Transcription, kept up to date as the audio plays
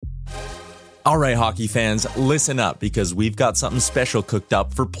All right, hockey fans, listen up because we've got something special cooked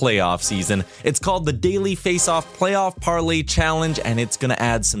up for playoff season. It's called the Daily Face-Off Playoff Parlay Challenge, and it's going to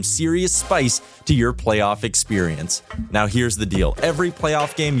add some serious spice to your playoff experience. Now, here's the deal. Every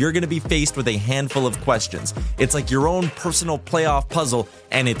playoff game, you're going to be faced with a handful of questions. It's like your own personal playoff puzzle,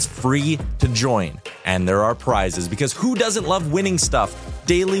 and it's free to join. And there are prizes, because who doesn't love winning stuff?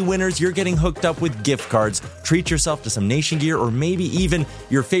 Daily winners, you're getting hooked up with gift cards. Treat yourself to some Nation gear or maybe even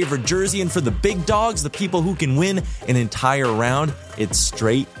your favorite jersey. And for the big dogs, the people who can win an entire round, it's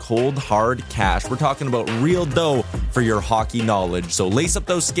straight, cold, hard cash. We're talking about real dough for your hockey knowledge. So lace up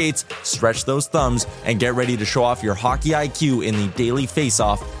those skates, stretch those thumbs, and get ready to show off your hockey IQ in the Daily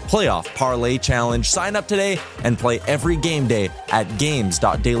Face-Off Playoff Parlay Challenge. Sign up today and play every game day at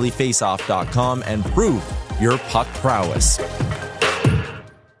games.dailyfaceoff.com and prove your puck prowess.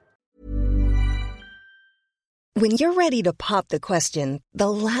 When you're ready to pop the question, the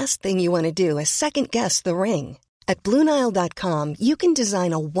last thing you want to do is second-guess the ring. At BlueNile.com, you can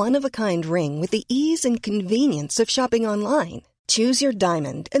design a one-of-a-kind ring with the ease and convenience of shopping online. Choose your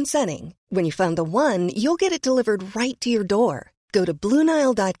diamond and setting. When you find the one, you'll get it delivered right to your door. Go to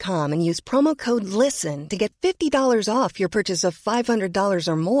BlueNile.com and use promo code LISTEN to get $50 off your purchase of $500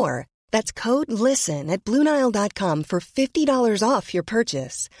 or more. That's code LISTEN at BlueNile.com for $50 off your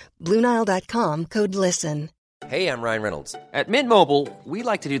purchase. BlueNile.com, code LISTEN. Hey, I'm Ryan Reynolds. At Mint Mobile, we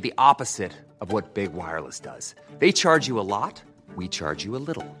like to do the opposite of what Big Wireless does. They charge you a lot, we charge you a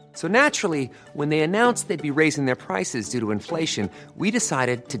little. So naturally, when they announced they'd be raising their prices due to inflation, we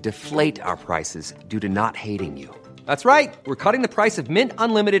decided to deflate our prices due to not hating you. That's right. We're cutting the price of Mint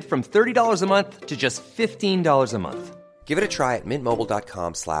Unlimited from $30 a month to just $15 a month. Give it a try at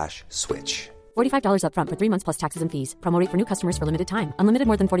mintmobile.com/switch. $45 up front for 3 months plus taxes and fees. Promo rate for new customers for limited time. Unlimited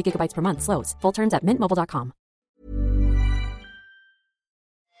more than 40 gigabytes per month. Slows full terms at mintmobile.com.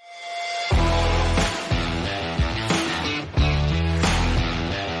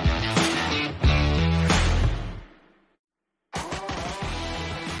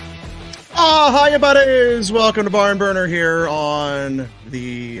 Hiya, buddies. Welcome to Barn Burner here on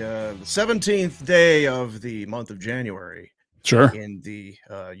the 17th day of the month of January. Sure. In the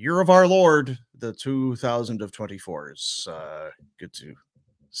year of our Lord, the 2024s. Good to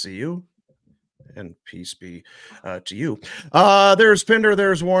see you, and peace be to you. There's Pinder,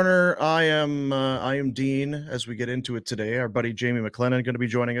 there's Warner. I am Dean. As we get into it today, our buddy Jamie McLennan going to be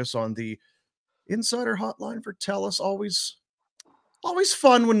joining us on the Insider Hotline for Tellus. Always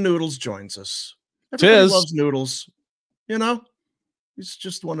fun when Noodles joins us. Everybody loves Noodles. You know, he's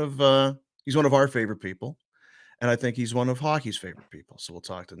just one of our favorite people. And I think he's one of hockey's favorite people. So we'll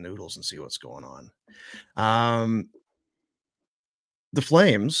talk to Noodles and see what's going on. The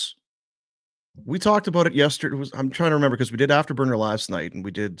Flames, we talked about it yesterday. I'm trying to remember because we did Afterburner last night and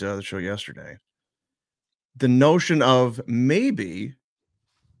we did the show yesterday. The notion of maybe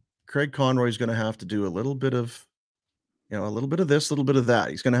Craig Conroy's going to have to do a little bit of this, a little bit of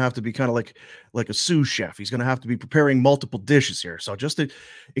that. He's going to have to be kind of like a sous chef. He's going to have to be preparing multiple dishes here. So just in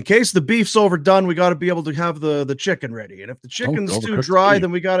case the beef's overdone, we got to be able to have the chicken ready. And if the chicken's too dry, then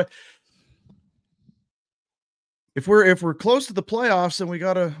we got to. If we're close to the playoffs, then we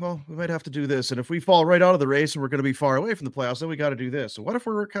might have to do this. And if we fall right out of the race and we're going to be far away from the playoffs, then we got to do this. So what if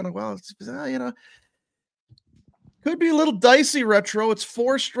we're kind of could be a little dicey, Retro. It's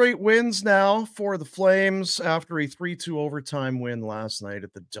 4 straight wins now for the Flames after a 3-2 overtime win last night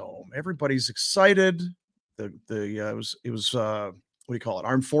at the Dome. Everybody's excited. It was what do you call it?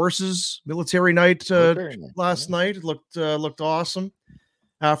 Armed Forces Military Night last night. It looked awesome.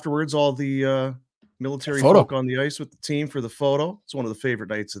 Afterwards, all the military folk on the ice with the team for the photo. It's one of the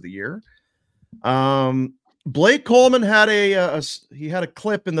favorite nights of the year. Blake Coleman had a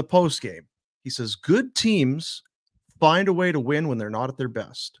clip in the post game. He says, "Good teams find a way to win when they're not at their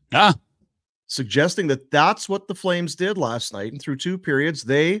best." Suggesting that that's what the Flames did last night. And through 2 periods,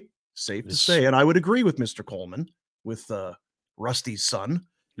 to say, and I would agree with Mr. Coleman, with Rusty's son,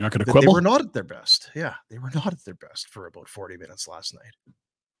 you're not going to quibble? They were not at their best. Yeah, they were not at their best for about 40 minutes last night.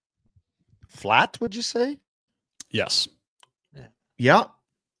 Flat, would you say? Yes. Yeah.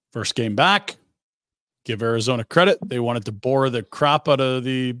 First game back. Give Arizona credit. They wanted to bore the crap out of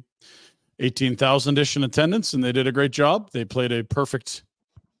the 18,000-ish in attendance, and they did a great job. They played a perfect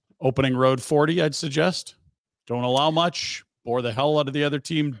opening road 40, I'd suggest. Don't allow much. Bore the hell out of the other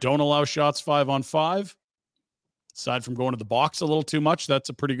team. Don't allow shots 5-on-5. Aside from going to the box a little too much, that's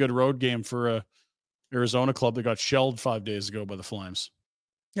a pretty good road game for a Arizona club that got shelled 5 days ago by the Flames.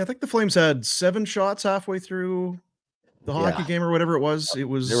 Yeah, I think the Flames had 7 shots halfway through the hockey game or whatever it was. They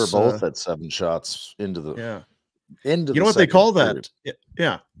were both at 7 shots into the you know what they call that?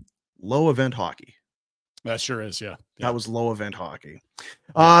 Yeah. low event hockey. That sure is, yeah. That was low event hockey.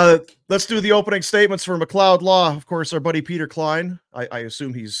 Let's do the opening statements for McLeod Law. Of course, our buddy Peter Klein. I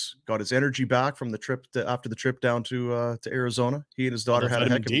assume he's got his energy back from the trip after the trip down to Arizona. He and his daughter had a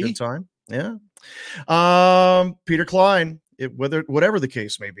heck of a good time. Yeah. Peter Klein. Whatever the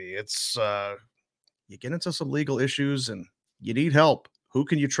case may be, it's you get into some legal issues and you need help. Who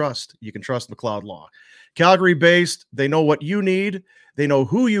can you trust? You can trust McLeod Law. Calgary-based. They know what you need. They know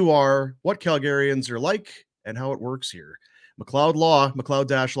who you are, what Calgarians are like, and how it works here. McLeod Law,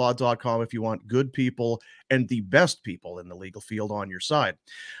 McLeod-law.com if you want good people and the best people in the legal field on your side.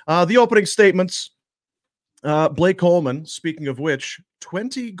 The opening statements, Blake Coleman, speaking of which,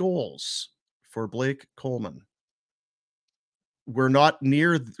 20 goals for Blake Coleman. We're not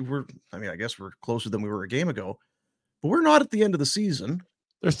near, I guess we're closer than we were a game ago, but we're not at the end of the season.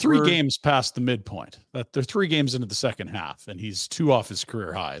 They're three games past the midpoint. They're 3 games into the second half, and he's 2 off his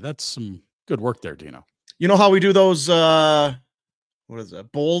career high. That's some good work there, Dino. You know how we do those, what is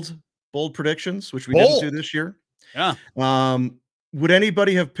that, bold predictions, which we didn't do this year? Yeah. Would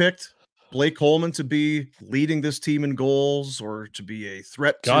anybody have picked Blake Coleman to be leading this team in goals or to be a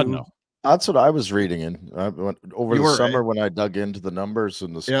threat to? God, no. That's what I was reading in over the summer right? when I dug into the numbers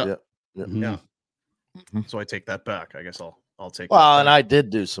and the Yeah. So I take that back. I guess I'll take. Well, and I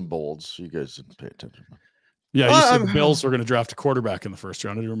did do some bolds. You guys didn't pay attention. Yeah, you said the Bills were going to draft a quarterback in the first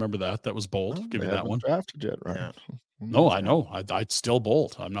round. Do you remember that? That was bold. Give me that one. Drafted yet, right? Yeah. No, I know. I'd still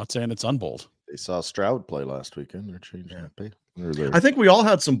bold. I'm not saying it's unbold. They saw Stroud play last weekend. They're changing that pay. I think we all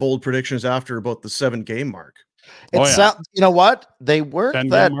had some bold predictions after about the 7-game mark. You know what? They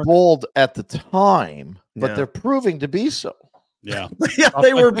weren't that bold at the time, but they're proving to be so. Yeah. Yeah,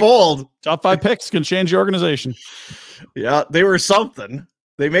 they were bold. Top 5 picks can change the organization. Yeah, they were something.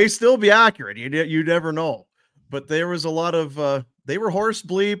 They may still be accurate. You never know. But there was a lot of they were horse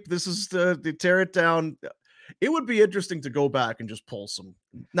bleep. This is to tear it down. It would be interesting to go back and just pull some.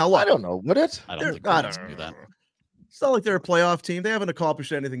 Now, look, I don't know. Would it? I don't think I don't do that. It's not like they're a playoff team. They haven't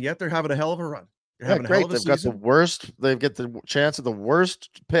accomplished anything yet. They're having a hell of a run. They're having a hell of a They've got the worst. They've got the chance of the worst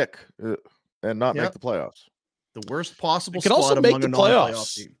pick and not make the playoffs. The worst possible. They could also make the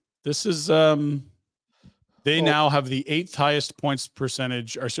playoffs. Team. This is they now have the 8th highest points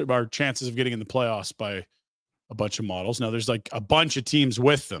percentage or chances of getting in the playoffs by a bunch of models. Now there's like a bunch of teams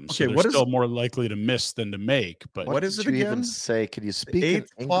with them, so they're still more likely to miss than to make. But what is it again? Even say, can you speak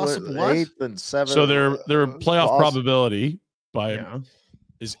 8th possible? 8th and 7th. So their playoff probability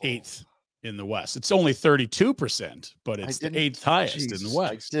is 8th in the West. It's only 32%, but it's the 8th highest in the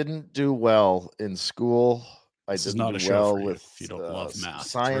West. I didn't do well in school. This is not a show for you if you don't love math.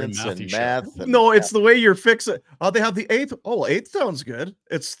 Science and math. No, it's the way you're fixing. They have the 8th. Oh, 8th sounds good.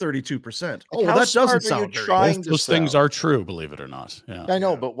 It's 32%. Oh, well, that doesn't sound very good. Those things are true, believe it or not. Yeah, I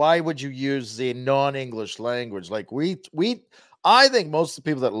know, but why would you use the non-English language? Like I think most of the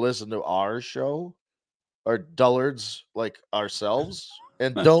people that listen to our show are dullards like ourselves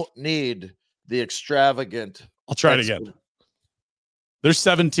and don't need the extravagant. I'll try it again. There's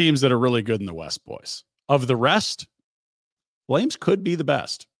 7 teams that are really good in the West, boys. Of the rest, Flames could be the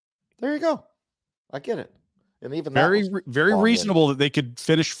best. There you go. I get it. And even very reasonable that they could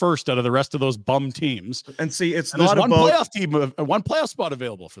finish first out of the rest of those bum teams. And see, it's not about playoff team, one playoff spot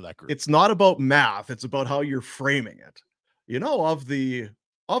available for that group. It's not about math. It's about how you're framing it. You know, of the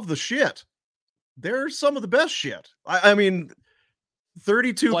shit, there's some of the best shit. I mean,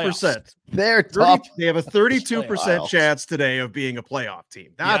 32%. They're top. They have a 32% chance today of being a playoff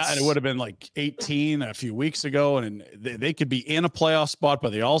team. And it would have been like 18 a few weeks ago, and they could be in a playoff spot by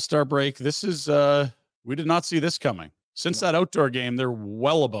the All-Star break. This is we did not see this coming. Since that outdoor game, they're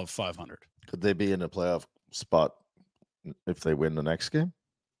well above 500. Could they be in a playoff spot if they win the next game?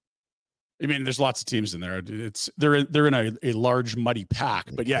 I mean, there's lots of teams in there. They're in a large muddy pack,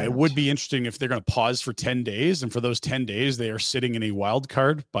 but yeah, it would be interesting if they're going to pause for 10 days, and for those 10 days they are sitting in a wild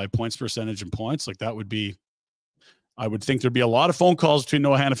card by points percentage and points. Like that would be, I would think there'd be a lot of phone calls between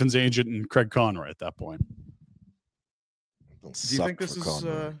Noah Hannafin's agent and Craig Conroy at that point. Do you think this is?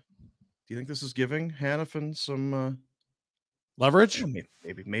 Do you think this is giving Hannafin some leverage?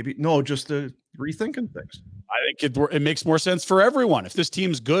 Maybe no, just rethinking things. I think it makes more sense for everyone. If this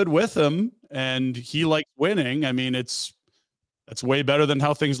team's good with him and he likes winning, I mean, that's way better than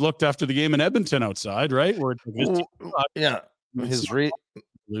how things looked after the game in Edmonton outside, right? Where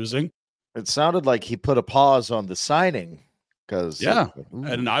losing. It sounded like he put a pause on the signing because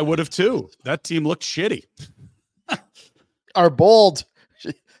and I would have too. That team looked shitty. Are bold.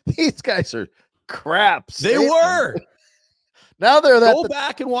 These guys are crap. They were. Now they're go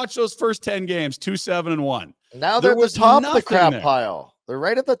back and watch those first 10 games, 2-7-1. Now they're at the top of the crap pile. They're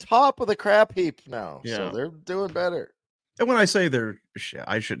right at the top of the crap heap now. Yeah. So they're doing better. And when I say they're shit,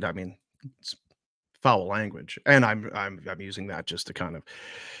 I mean it's foul language, and I'm using that just to kind of,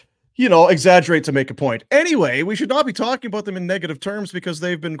 exaggerate to make a point. Anyway, we should not be talking about them in negative terms because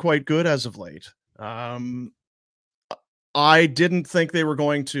they've been quite good as of late. I didn't think they were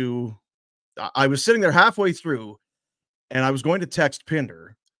going to. I was sitting there halfway through, and I was going to text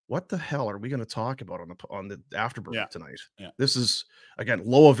Pinder. What the hell are we going to talk about on the afterburner tonight? Yeah. This is again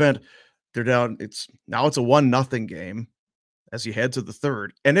low event. They're down. It's a 1-0 game as you head to the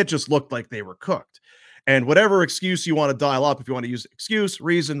third, and it just looked like they were cooked. And whatever excuse you want to dial up, if you want to use excuse,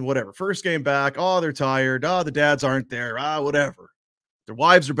 reason, whatever. First game back, they're tired. The dads aren't there. Whatever. Their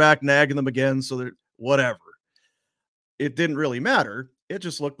wives are back nagging them again, so they're whatever. It didn't really matter. It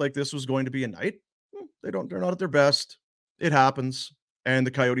just looked like this was going to be a night. They're not at their best. It happens. And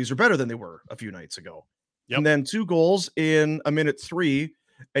the Coyotes are better than they were a few nights ago. Yep. And then 2 goals in a minute 3,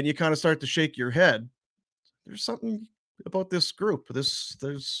 and you kind of start to shake your head. There's something about this group.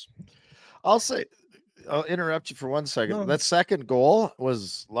 I'll interrupt you for 1 second. No. That second goal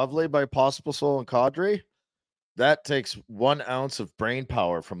was lovely by Pospisil and Kadri. That takes 1 ounce of brain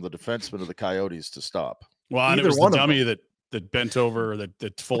power from the defenseman of the Coyotes to stop. Well, and it was the dummy that bent over,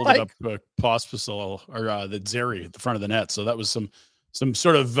 that folded up Pospisil or that Zeri at the front of the net. So that was some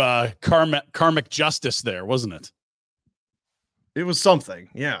sort of karmic justice there, wasn't it? It was something,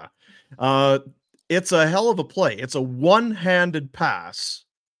 yeah. It's a hell of a play. It's a one-handed pass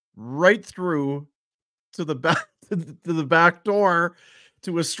right through to the back door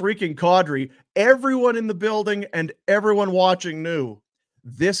to a streaking Kadri. Everyone in the building and everyone watching knew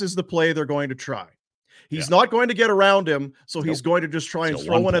this is the play they're going to try. He's not going to get around him, so he's going to just try and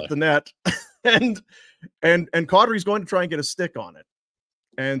throw one at the net, and Kadri's going to try and get a stick on it.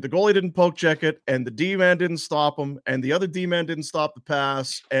 And the goalie didn't poke check it, and the D-man didn't stop him, and the other D-man didn't stop the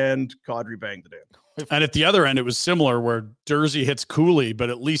pass, and Kadri banged it in. And at the other end, it was similar where Dursey hits Cooley, but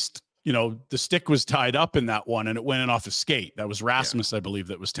at least, the stick was tied up in that one, and it went in off his skate. That was Rasmus, I believe,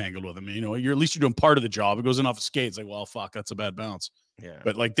 that was tangled with him. You're at least you're doing part of the job. It goes in off his skate. It's like, well, fuck, that's a bad bounce. Yeah.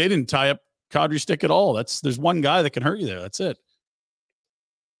 But they didn't tie up Kadri's stick at all. There's one guy that can hurt you there. That's it.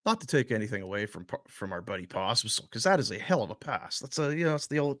 Not to take anything away from our buddy Pospisil, because that is a hell of a pass. That's it's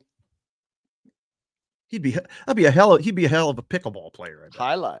the old. He'd be a hell of a pickleball player.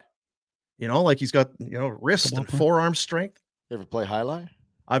 Highlight. He's got wrist and forearm strength. You ever play highlight?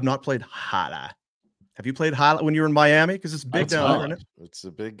 I've not played highlight. Have you played highlight when you were in Miami? Because it's big down there, isn't it? It's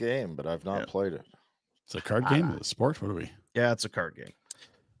a big game, but I've not played it. It's a card game. It's a sport. What are we? Yeah, it's a card game.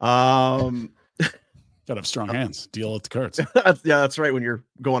 Gotta have strong hands. Deal at the cards. That's right. When you're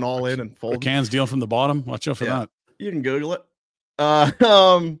going all in and folding. Cans dealing from the bottom. Watch out for that. You can Google it.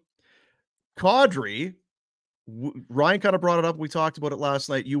 Kadri, Ryan kind of brought it up. We talked about it last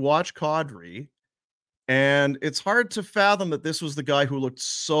night. You watch Kadri, and it's hard to fathom that this was the guy who looked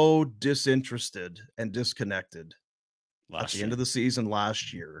so disinterested and disconnected at the end of the season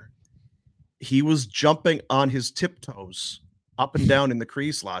last year. He was jumping on his tiptoes up and down in the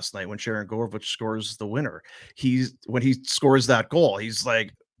crease last night when Sharon Gorovich scores the winner. When he scores that goal, he's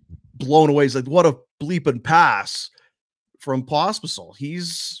like blown away. He's like, what a bleeping pass from Pospisil.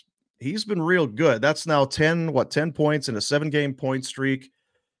 He's been real good. That's now 10 points in a 7-game point streak.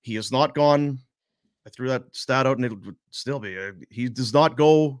 He has not gone. I threw that stat out and it would still be. He does not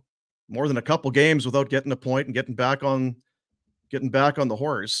go more than a couple games without getting a point and getting back on the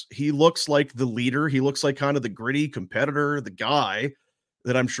horse. He looks like the leader. He looks like kind of the gritty competitor, the guy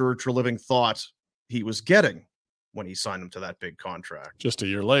that I'm sure Treliving thought he was getting when he signed him to that big contract. Just a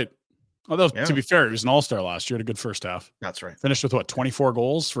year late. Although, to be fair, he was an all-star last year. Had a good first half. That's right. Finished with 24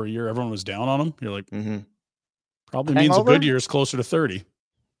 goals for a year. Everyone was down on him. You're like, probably hangover? Means a good year is closer to 30.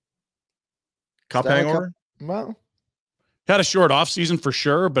 Cup hangover? Well, had a short off season for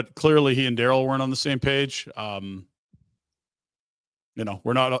sure, but clearly he and Daryl weren't on the same page. We're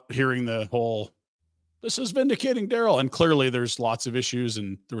not hearing the whole, this is vindicating Daryl. And clearly there's lots of issues,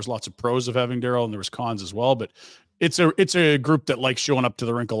 and there was lots of pros of having Daryl, and there was cons as well. But it's a group that likes showing up to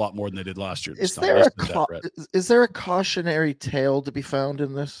the rink a lot more than they did last year. Is there a cautionary tale to be found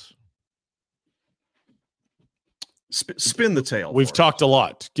in this? Spin the tale. We've talked a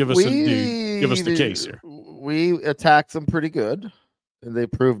lot. Give us the case here. We attacked them pretty good, and they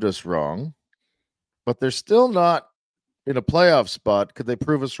proved us wrong. But they're still not in a playoff spot. Could they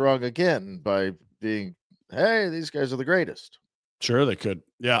prove us wrong again by being, hey, these guys are the greatest? Sure, they could.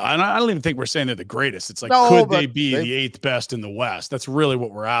 Yeah, and I don't even think we're saying they're the greatest. It's like, could they be the 8th best in the West? That's really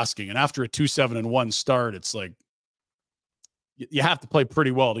what we're asking. And after a 2-7-1 start, it's like you have to play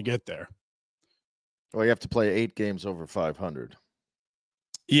pretty well to get there. Well, you have to play 8 games over 500.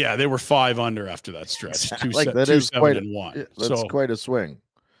 Yeah, they were 5 under after that stretch. That two, is 7 and 1. That's quite a swing.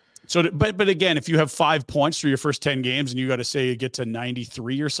 So, but again, if you have 5 points through your first 10 games and you got to say you get to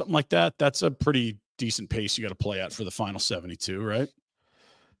 93 or something like that, that's a pretty decent pace you got to play at for the final 72, right?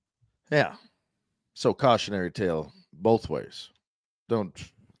 Yeah. So cautionary tale both ways.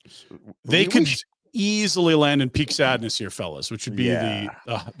 They could easily land in peak sadness here, fellas, which would be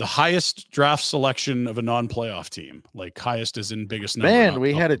the highest draft selection of a non-playoff team, like highest as in biggest number. Man,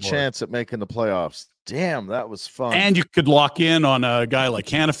 we had a chance at making the playoffs. Damn, that was fun. And you could lock in on a guy like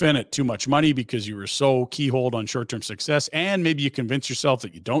Hannafin at too much money because you were so keyholed on short-term success. And maybe you convince yourself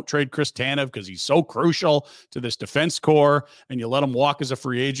that you don't trade Chris Tanev because he's so crucial to this defense core and you let him walk as a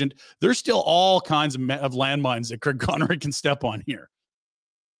free agent. There's still all kinds of landmines that Craig Conroy can step on here.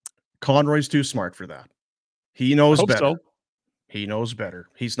 Conroy's too smart for that. He knows better. So. He knows better.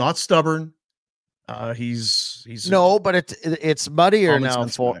 He's not stubborn. He's no, but it's muddier now.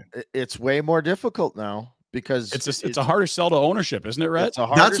 It's way more difficult now because it's a harder sell to ownership, isn't it, Rhett?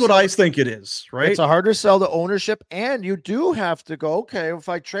 That's what I think it is, right? It's a harder sell to ownership, and you do have to go, okay, if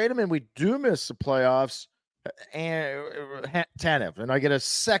I trade him and we do miss the playoffs and Tanev, and I get a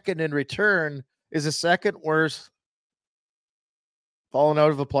second in return, is a second worth falling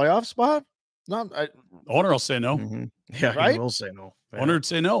out of a playoff spot? No, owner will say no. Mm-hmm. Yeah, right? He will say no. Yeah. Owner would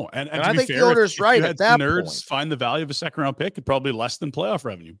say no. And to I be think fair, the owner's right at that nerds point. Find the value of a second round pick at probably less than playoff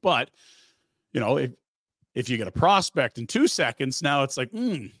revenue. But, if you get a prospect in 2 seconds, now it's like,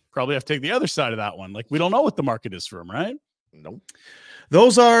 probably have to take the other side of that one. Like, we don't know what the market is for him, right? Nope.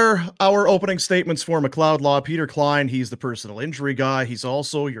 Those are our opening statements for McLeod Law. Peter Klein, he's the personal injury guy. He's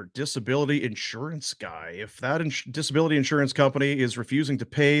also your disability insurance guy. If that disability insurance company is refusing to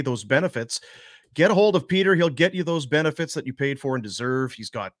pay those benefits, get a hold of Peter. He'll get you those benefits that you paid for and deserve. He's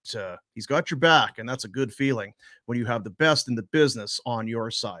got your back, and that's a good feeling when you have the best in the business on your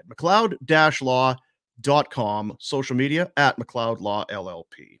side. McLeod-Law.com, social media at McLeod Law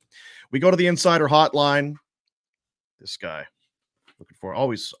LLP. We go to the insider hotline. This guy. Looking for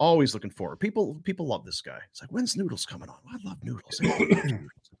always looking forward. People love this guy. It's like, when's Noodles coming on? I love Noodles.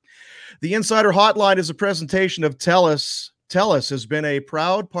 The Insider Hotline is a presentation of TELUS. TELUS has been a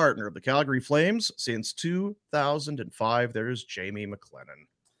proud partner of the Calgary Flames since 2005. There's Jamie McLennan.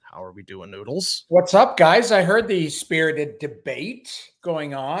 How are we doing, Noodles? What's up, guys? I heard the spirited debate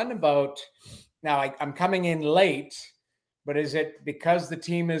going on about. Now I'm coming in late. But is it because the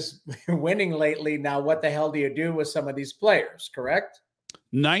team is winning lately? Now, what the hell do you do with some of these players, correct?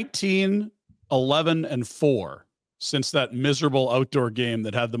 19, 11, and 4 since that miserable outdoor game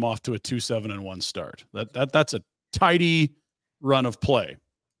that had them off to a 2-7-1 start. That's a tidy run of play.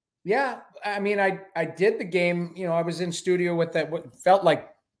 Yeah. I mean, I did the game, I was in studio with that, what felt like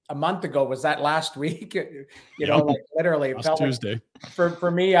a month ago. Was that last week? Like literally. It felt Tuesday. Like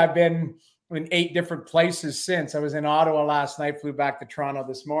for me, I've been in 8 different places since. I was in Ottawa last night, flew back to Toronto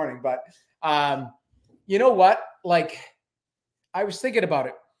this morning. But you know what? Like, I was thinking about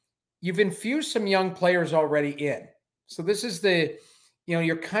it. You've infused some young players already in. So this is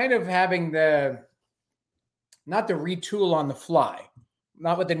you're kind of having not the retool on the fly,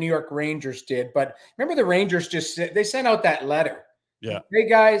 not what the New York Rangers did. But remember the Rangers they sent out that letter. Yeah. Hey,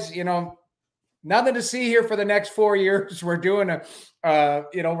 guys, nothing to see here for the next 4 years. We're doing we're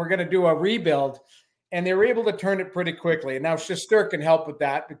going to do a rebuild, and they were able to turn it pretty quickly. And now Shester can help with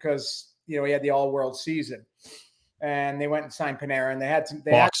that because, he had the all-world season, and they went and signed Panarin, and they had some.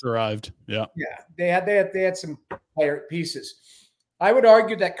 Arrived. Yeah. Yeah. They had some player pieces. I would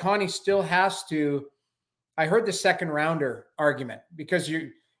argue that Connie still has to. I heard the second rounder argument because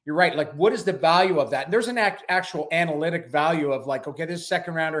you're right. Like, what is the value of that? And there's an actual analytic value of like, okay, this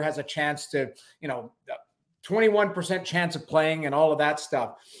second rounder has a chance to, 21% chance of playing and all of that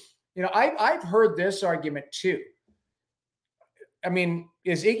stuff. I've heard this argument too. I mean,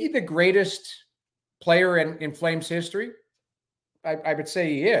 is Iggy the greatest player in Flames history? I would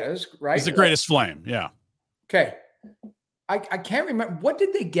say he is, right? He's the greatest Flame. Yeah. Okay. I can't remember. What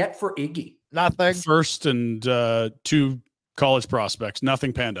did they get for Iggy? Nothing. First and 2 college prospects.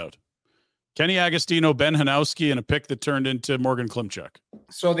 Nothing panned out. Kenny Agostino, Ben Hanowski, and a pick that turned into Morgan Klimchuk.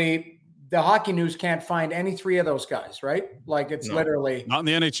 So the Hockey News can't find any 3 of those guys, right? Like it's literally not in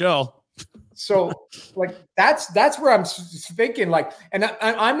the NHL. So like that's where I'm thinking like, and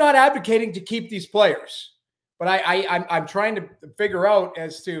I'm not advocating to keep these players, but I'm trying to figure out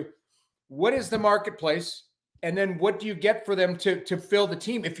as to what is the marketplace, and then what do you get for them to fill the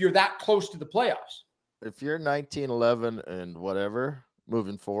team if you're that close to the playoffs? If you're 19-11 and whatever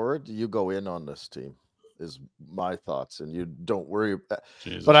moving forward, you go in on this team. Is my thoughts, and you don't worry.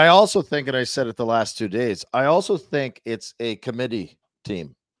 But I also think, and I said it the last 2 days, I also think it's a committee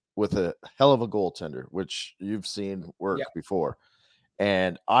team with a hell of a goaltender, which you've seen work before.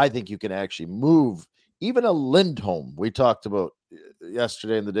 And I think you can actually move even a Lindholm we talked about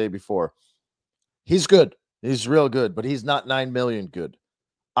yesterday and the day before. He's good. He's real good, but he's not 9 million good.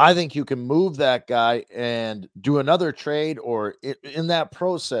 I think you can move that guy and do another trade, or in that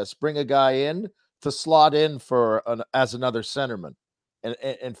process, bring a guy in to slot in as another centerman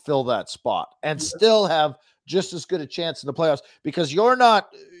and fill that spot and still have just as good a chance in the playoffs, because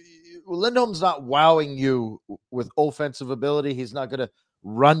Lindholm's not wowing you with offensive ability. He's not going to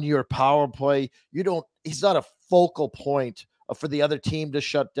run your power play. He's not a focal point for the other team to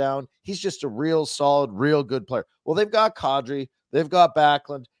shut down. He's just a real solid, real good player. Well, they've got Kadri, they've got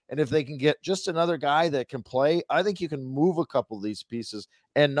Backlund, and if they can get just another guy that can play, I think you can move a couple of these pieces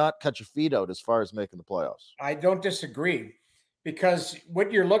and not cut your feet out as far as making the playoffs. I don't disagree, because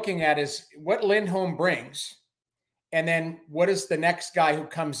what you're looking at is what Lindholm brings, and then what is the next guy who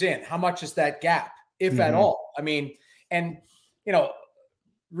comes in? How much is that gap, if at all? I mean, and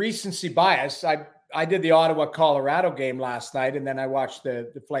recency bias. I did the Ottawa Colorado game last night, and then I watched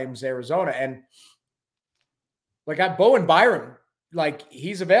the Flames Arizona, and Bowen Byram,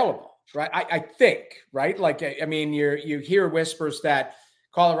 he's available, right? I think, right? I mean, you hear whispers that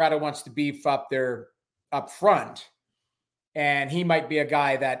Colorado wants to beef up their up front, and he might be a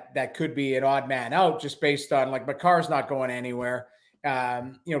guy that could be an odd man out just based on Makar's not going anywhere.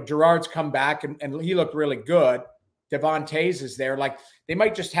 Gerard's come back and he looked really good. Devontae's is there. They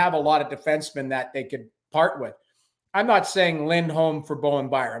might just have a lot of defensemen that they could part with. I'm not saying Lindholm for Bowen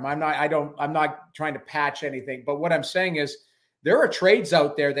Byram. I'm not trying to patch anything, but what I'm saying is there are trades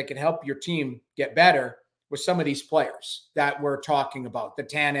out there that can help your team get better with some of these players that we're talking about. The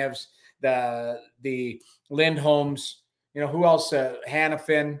Tanevs, the Lindholms, who else?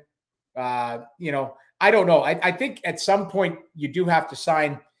 Hannafin. I don't know. I think at some point you do have to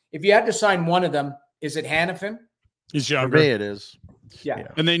sign. If you had to sign one of them, is it Hannafin? He's younger. For me, it is. Yeah.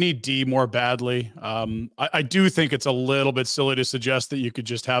 And they need D more badly. I do think it's a little bit silly to suggest that you could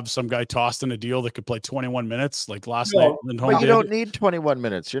just have some guy tossed in a deal that could play 21 minutes like last night. But you don't need 21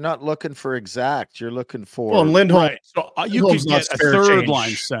 minutes. You're not looking for exact. You're looking for Lindholm. Right. So you could get a third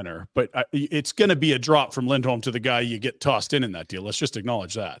line center, but it's going to be a drop from Lindholm to the guy you get tossed in that deal. Let's just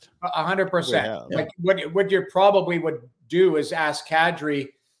acknowledge that. 100%. What you probably would do is ask Kadri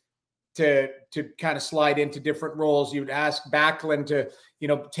to kind of slide into different roles. You'd ask Backlund to,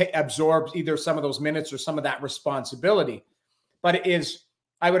 absorb either some of those minutes or some of that responsibility. But it is,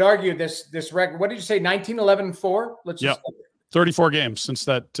 I would argue this record, what did you say? 19-11-4? Let's just 34 games since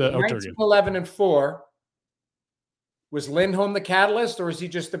that outdoor game. 19-11-4. Was Lindholm the catalyst, or is he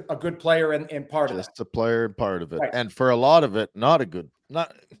just a good player and part of it? Just a player and part of it. Right. And for a lot of it,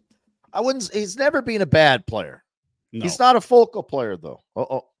 he's never been a bad player. No. He's not a focal player though.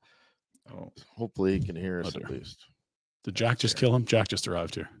 Hopefully he can hear us at least. Did Jack just kill him? Jack just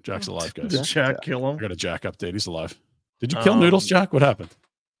arrived here. Jack's alive, guys. Did Jack kill him? I got a Jack update. He's alive. Did you kill Noodles, Jack? What happened?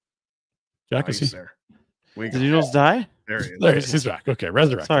 Jack, is he there? Did Noodles die? There he is. There he is. He's back. Okay,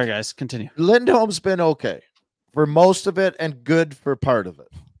 resurrect. Sorry, guys. Continue. Lindholm's been okay for most of it and good for part of it.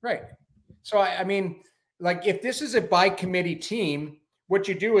 Right. So, I mean, if this is a by committee team, what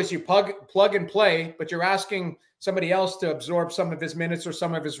you do is you plug and play, but you're asking somebody else to absorb some of his minutes or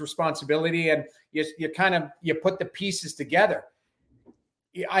some of his responsibility, and you put the pieces together.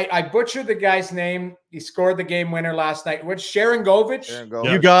 I butchered the guy's name. He scored the game winner last night. What's Sharangovich?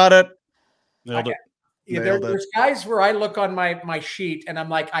 You got it. Nailed it. There's guys where I look on my sheet and I'm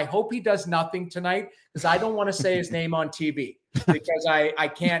like, I hope he does nothing tonight because I don't want to say his name on TV because I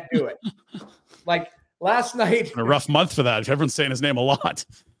can't do it. Last night, a rough month for that. Everyone's saying his name a lot.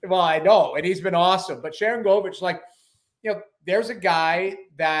 Well, I know, and he's been awesome. But Sharangovich, there's a guy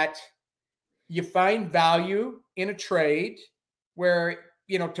that you find value in a trade where,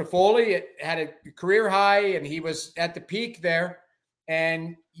 Toffoli had a career high and he was at the peak there,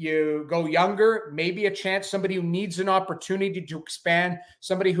 and you go younger, maybe a chance, somebody who needs an opportunity to expand,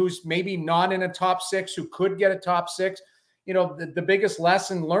 somebody who's maybe not in a top six who could get a top six. The biggest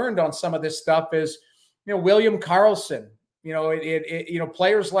lesson learned on some of this stuff is, William Karlsson,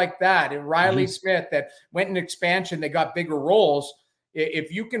 players like that, and Riley Smith that went in expansion, they got bigger roles.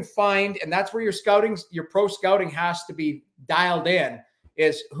 If you can find, and that's where your pro scouting has to be dialed in,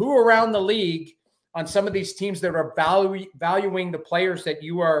 is who around the league on some of these teams that are valuing the players that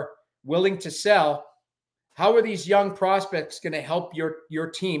you are willing to sell. How are these young prospects going to help your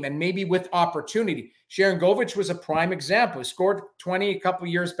team, and maybe with opportunity? Sharangovich was a prime example. He scored 20 a couple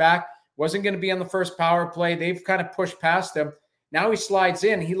of years back. Wasn't going to be on the first power play. They've kind of pushed past him. Now he slides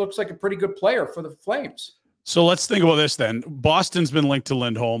in. He looks like a pretty good player for the Flames. So let's think about this then. Boston's been linked to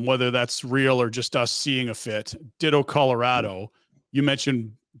Lindholm, whether that's real or just us seeing a fit. Ditto Colorado. You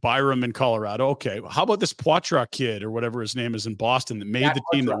mentioned Byram in Colorado. Okay. How about this Poitras kid or whatever his name is in Boston that made the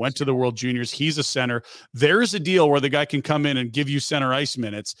team, that went to the World Juniors? He's a center. There's a deal where the guy can come in and give you center ice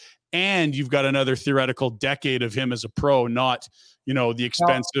minutes, and you've got another theoretical decade of him as a pro, not, the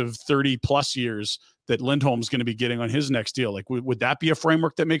expensive 30 plus years that Lindholm's going to be getting on his next deal. Like, would that be a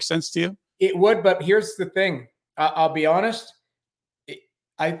framework that makes sense to you? It would, but here's the thing. I'll be honest.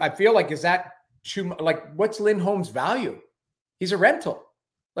 I feel like, is that too much? Like, what's Lindholm's value? He's a rental.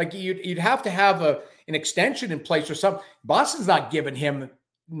 Like, you'd have to have an extension in place or something. Boston's not giving him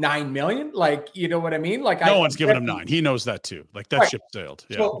 $9 million. Like, you know what I mean? Like, no one's giving him 9. He knows that too. Like, that ship sailed.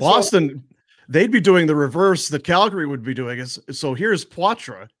 Yeah. So, Boston, they'd be doing the reverse that Calgary would be doing. So here's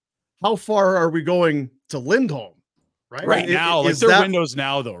Poitras. How far are we going to Lindholm? Right now, like, their windows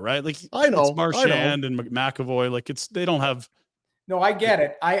now, though, right? Like, I know it's Marchand and McAvoy. Like, they don't have. No, I get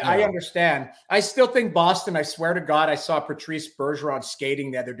it. I understand. I still think Boston, I swear to God, I saw Patrice Bergeron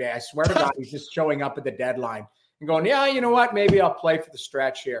skating the other day. I swear to God, he's just showing up at the deadline and going, yeah, you know what? Maybe I'll play for the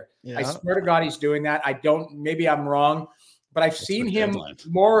stretch here. Yeah. I swear to God, he's doing that. Maybe I'm wrong, but I've seen him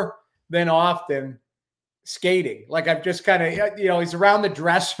more than often skating. Like, I've just kind of, he's around the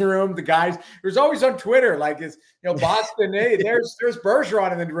dressing room. The guys, there's always on Twitter, like, Boston, hey, there's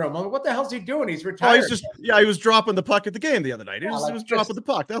Bergeron in the room. I'm like, what the hell's he doing? He's retired. He was dropping the puck at the game the other night. He was dropping the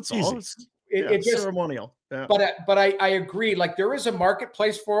puck. That's all. It's just ceremonial. Yeah. But I agree. Like, there is a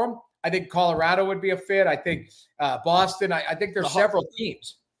marketplace for him. I think Colorado would be a fit. I think Boston. I think there's several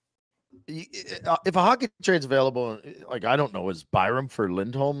teams. If a hockey trade's available, like, I don't know, is Byram for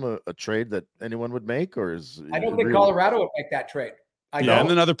Lindholm a trade that anyone would make, or is I don't think Colorado would make that trade. And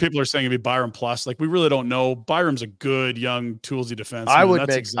then other people are saying it'd be Byram plus. Like, we really don't know. Byram's a good young toolsy defenseman. I would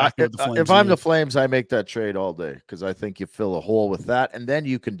make exactly what the Flames if I'm the Flames, I make that trade all day, because I think you fill a hole with that, and then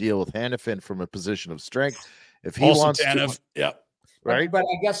you can deal with Hanifin from a position of strength if he wants to. Yeah, right. But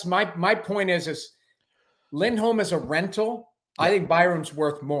I guess my point is Lindholm is a rental. I think Byram's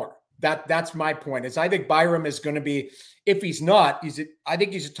worth more. That's my point. Is I think Byram is going to be, if he's not, I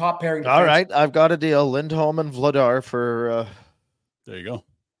think he's a top pairing defenseman. All right, I've got a deal. Lindholm and Vladar for. There you go,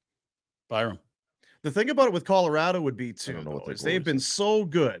 Byram. The thing about it with Colorado would be too, is they've been so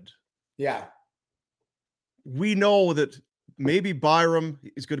good. Yeah, we know that maybe Byram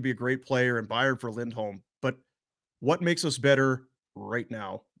is going to be a great player and Byram for Lindholm, but what makes us better right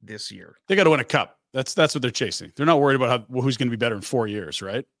now this year? They got to win a cup. That's what they're chasing. They're not worried about who's going to be better in 4 years,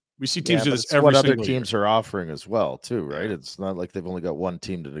 right? We see teams do this every single year. What other teams are offering as well, too, right? It's not like they've only got one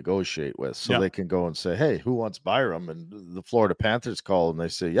team to negotiate with. So they can go and say, hey, who wants Byram? And the Florida Panthers call and they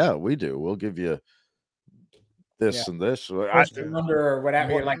say, yeah, we do. We'll give you this and this. Or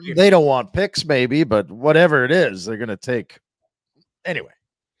whatever. They don't want picks, maybe, but whatever it is, they're going to take. Anyway.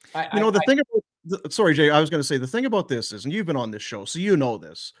 The thing about, sorry, Jay, I was going to say, the thing about this is, and you've been on this show, so you know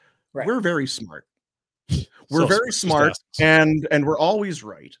this, we're very smart. We're very smart, and we're always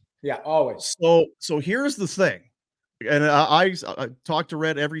right. Yeah, always. So here's the thing, and I talk to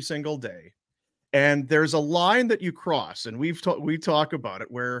Red every single day, and there's a line that you cross, and we talk about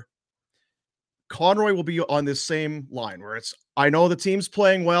it, where Conroy will be on this same line, where it's, I know the team's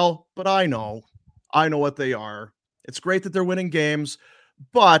playing well, but I know what they are. It's great that they're winning games,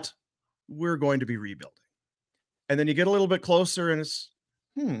 but we're going to be rebuilding. And then you get a little bit closer, and it's,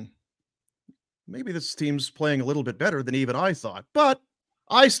 maybe this team's playing a little bit better than even I thought, but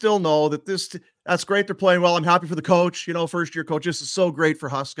I still know that that's great. They're playing well. I'm happy for the coach, first year coach. This is so great for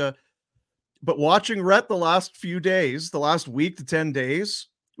Huska. But watching Rhett the last few days, the last week to 10 days,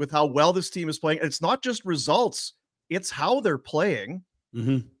 with how well this team is playing, and it's not just results, it's how they're playing.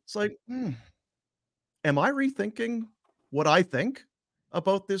 Mm-hmm. It's like, am I rethinking what I think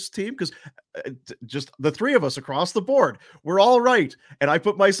about this team? Because just the three of us across the board, we're all right. And I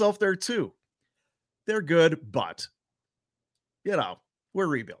put myself there too. They're good, but, we're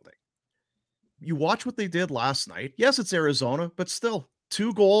rebuilding. You watch what they did last night. Yes, it's Arizona, but still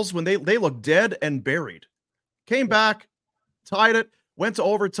 2 goals when they look dead and buried. Came back, tied it, went to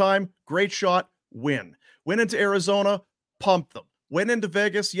overtime, great shot, win. Went into Arizona, pumped them. Went into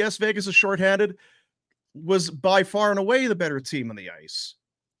Vegas. Yes, Vegas is shorthanded. Was by far and away the better team on the ice.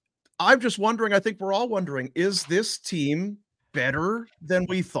 I'm just wondering, I think we're all wondering, is this team better than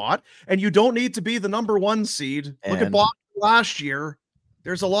we thought? And you don't need to be the number 1 seed. Look at Boston last year.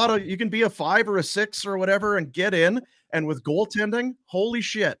 There's a lot of, you can be a 5 or a 6 or whatever and get in. And with goaltending, holy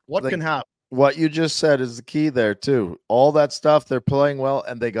shit, what can happen? what you just said is the key there too. All that stuff, they're playing well,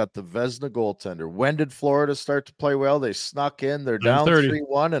 and they got the Vezina goaltender. When did Florida start to play well? They snuck in. They're down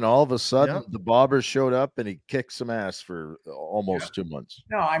 3-1, and all of a sudden the Bobbers showed up, and he kicked some ass for almost 2 months.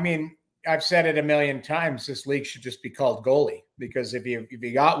 No, I mean, I've said it a million times. This league should just be called goalie, because if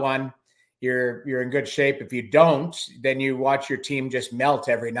you got one, you're in good shape. If you don't, then you watch your team just melt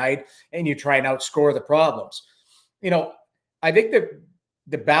every night, and you try and outscore the problems. I think that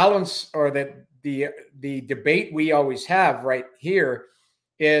the balance, or the debate we always have right here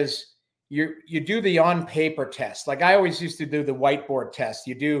is you do the on paper test. Like I always used to do the whiteboard test.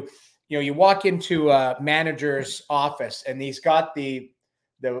 You walk into a manager's office, and he's got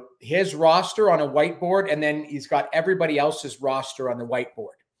his roster on a whiteboard, and then he's got everybody else's roster on the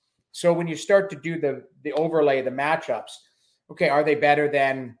whiteboard. So when you start to do the overlay, the matchups, okay, are they better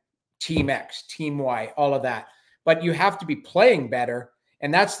than team X, team Y, all of that? But you have to be playing better.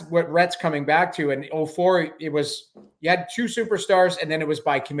 And that's what Rhett's coming back to. In 2004, you had 2 superstars, and then it was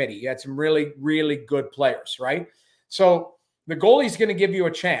by committee. You had some really, really good players, right? So the goalie's going to give you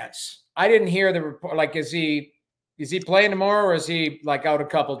a chance. I didn't hear the report. Like, is he playing tomorrow, or is he like out a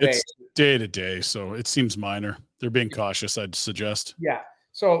couple days? It's day to day, so it seems minor. They're being cautious, I'd suggest. Yeah.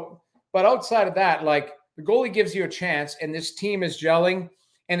 So, but outside of that, like the goalie gives you a chance, and this team is gelling,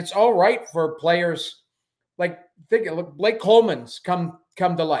 and it's all right for players. Like, look, Blake Coleman's come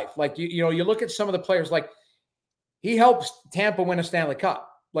to life. Like, you look at some of the players, like he helps Tampa win a Stanley Cup.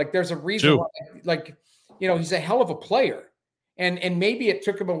 Like there's a reason why, like, he's a hell of a player. And maybe it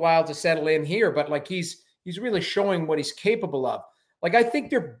took him a while to settle in here, but like he's really showing what he's capable of. Like, I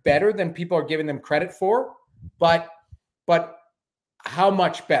think they're better than people are giving them credit for, but how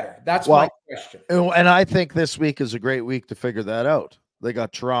much better? That's my question. And I think this week is a great week to figure that out. They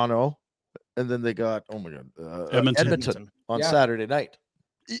got Toronto, and then they got, Edmonton on Saturday night.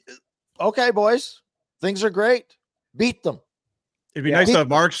 Okay, boys, things are great. Beat them. It'd be nice to have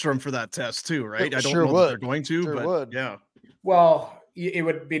Markstrom for that test too, right? I don't know that they're going to, but yeah. Well, it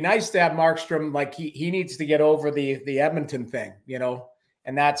would be nice to have Markstrom. Like he needs to get over the Edmonton thing,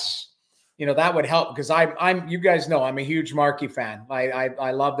 and that's, that would help, because I'm you guys know I'm a huge Markey fan.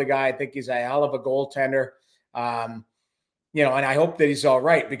 I love the guy. I think he's a hell of a goaltender. And I hope that he's all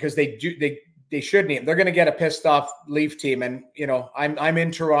right, because they should need him. They're going to get a pissed off Leaf team, and I'm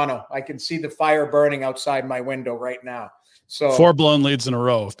in Toronto. I can see the fire burning outside my window right now. So 4 blown leads in a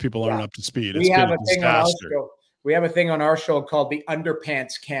row. If people aren't up to speed, it's been a disaster. We have a thing on our show called the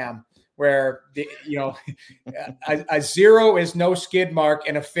underpants cam, where a 0 is no skid mark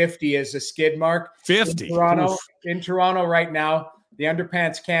and a 50 is a skid mark. 50 in Toronto right now, the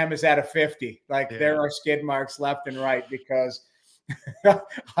underpants cam is at a 50. There are skid marks left and right, because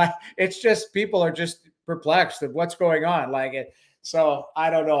it's just, people are just perplexed of what's going on. So I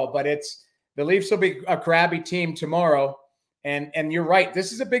don't know, but the Leafs will be a crabby team tomorrow. And you're right.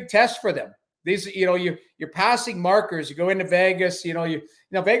 This is a big test for them. These, you're passing markers. You go into Vegas,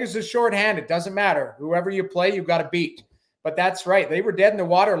 Vegas is shorthanded. Doesn't matter. Whoever you play, you've got to beat. But that's right. They were dead in the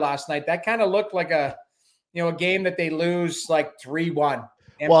water last night. That kind of looked like a game that they lose like 3-1.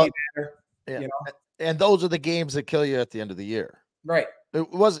 And those are the games that kill you at the end of the year. Right.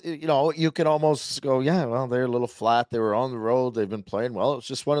 It was, you can almost go, yeah, well, they're a little flat. They were on the road. They've been playing well. It was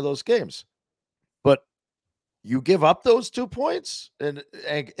just one of those games. But you give up those 2 points, and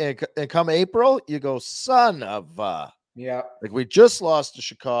come April, you go, son of like, we just lost to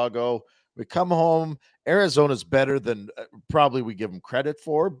Chicago. We come home. Arizona's better than probably we give them credit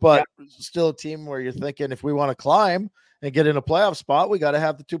for, but still a team where you're thinking, if we want to climb and get in a playoff spot, we got to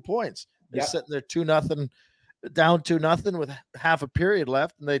have the 2 points. They're sitting there 2-0, down 2-0 with half a period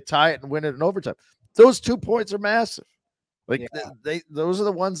left, and they tie it and win it in overtime. Those 2 points are massive. Those are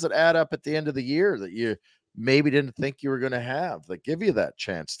the ones that add up at the end of the year that you maybe didn't think you were going to have, that give you that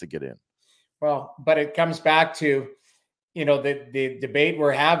chance to get in. Well, but it comes back to, the debate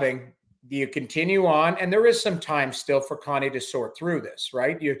we're having. Do you continue on? And there is some time still for Connie to sort through this,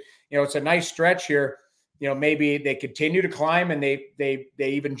 right? It's a nice stretch here. Maybe they continue to climb and they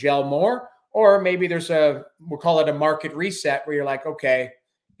even gel more, or maybe there's we'll call it a market reset, where you're like, okay,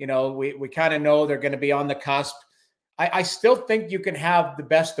 we kind of know they're going to be on the cusp. I still think you can have the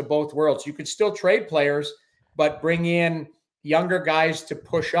best of both worlds. You could still trade players, but bring in younger guys to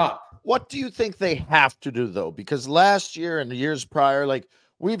push up. What do you think they have to do, though? Because last year and the years prior, like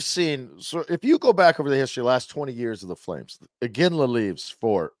we've seen, so if you go back over the history, last 20 years of the Flames, Iginla leaves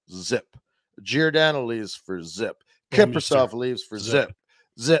for zip. Giordano leaves for zip. Kiprusoff leaves for zip.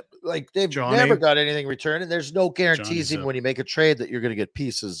 Like they've never got anything returned, and there's no guarantees even when you make a trade that you're going to get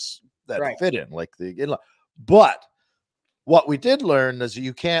pieces that fit in, like the Iginla. But what we did learn is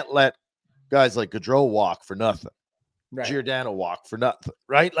you can't let Guys like Gaudreau walk for nothing. Right. Giordano walk for nothing,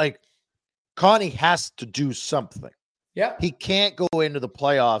 right? Like Connie has to do something. Yeah. He can't go into the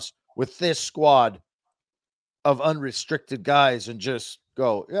playoffs with this squad of unrestricted guys and just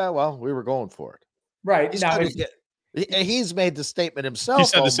go, yeah, well, we were going for it. Right. He's Now, he's made the statement himself. He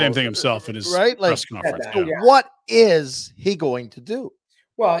said the same thing himself in his press conference. So what is he going to do?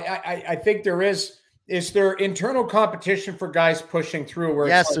 Well, I think there is there internal competition for guys pushing through? Where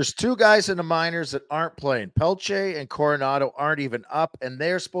yes, there's two guys in the minors that aren't playing. Pelche and Coronado aren't even up, and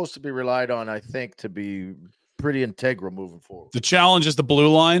they're supposed to be relied on, I think, to be pretty integral moving forward. The challenge is the blue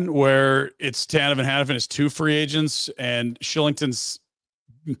line, where it's Tanev and Hanifin is 2 free agents, and Shillington's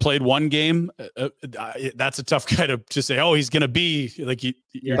played 1 game. That's a tough guy to say, oh, he's going to be like,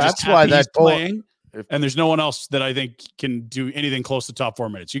 you're that's why that's playing. And there's no one else that I think can do anything close to top 4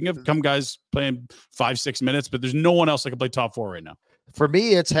 minutes. You can have some guys playing 5-6 minutes, but there's no one else that can play top 4 right now. For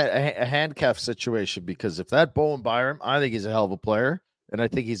me, it's a handcuff situation, because if that Bowen Byram, I think he's a hell of a player, and I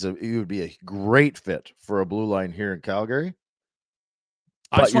think he would be a great fit for a blue line here in Calgary.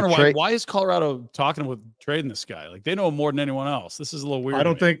 I just wonder why is Colorado talking with trading this guy? Like, they know him more than anyone else. This is a little weird. I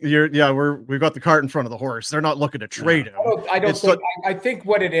don't think we've got the cart in front of the horse. They're not looking to trade him. I think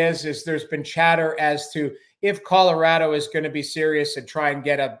what it is there's been chatter as to if Colorado is going to be serious and try and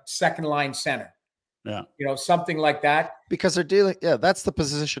get a second line center. Yeah. Something like that. Because they're dealing, that's the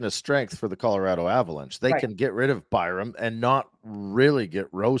position of strength for the Colorado Avalanche. They can get rid of Byram and not really get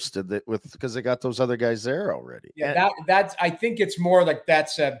roasted because they got those other guys there already. Yeah, that's I think it's more like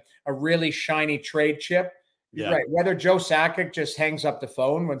that's a really shiny trade chip. Yeah. Right. Whether Joe Sakic just hangs up the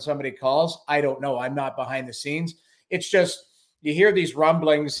phone when somebody calls, I don't know. I'm not behind the scenes. It's just you hear these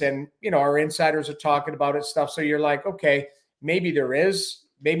rumblings and our insiders are talking about it stuff. So you're like, okay, maybe there is.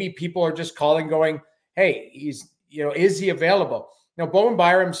 Maybe people are just calling going, hey, is he available? Bowen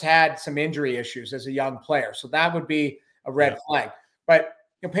Byram's had some injury issues as a young player, so that would be a red flag. But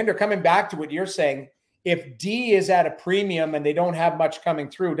Pinder, coming back to what you're saying, if D is at a premium and they don't have much coming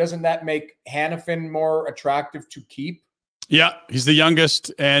through, doesn't that make Hanifin more attractive to keep? Yeah, he's the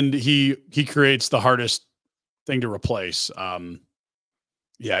youngest, and he creates the hardest thing to replace.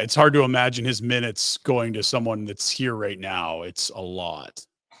 It's hard to imagine his minutes going to someone that's here right now. It's a lot.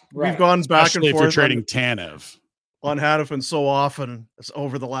 Right. We've gone back Especially and forth. If you're trading Tanev on Hanifin so often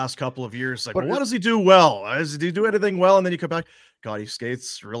over the last couple of years. Like, what does he do well? Does he do anything well? And then you come back, God, he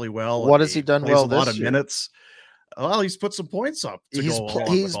skates really well. What has he done well this year? A lot of minutes. Well, he's put some points up.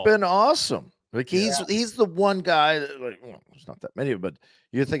 He's been awesome. Like he's the one guy that, there's not that many, but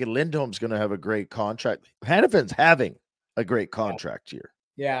you're thinking Lindholm's going to have a great contract. Hanifin's having a great contract year.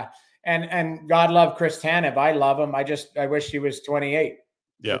 Yeah. And God love Chris Tanev. I love him. I wish he was 28.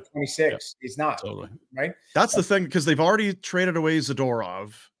 Yeah. 26. Yeah. He's not. Totally. Right. That's the thing, because they've already traded away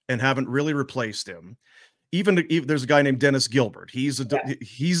Zadorov and haven't really replaced him. Even there's a guy named Dennis Gilbert.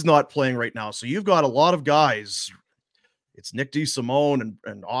 He's not playing right now. So you've got a lot of guys. It's Nick DeSimone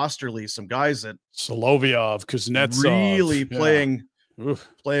and Osterley, some guys that Solovyov, Kuznetsov really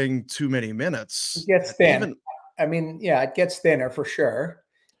playing too many minutes. It gets thin. It gets thinner for sure.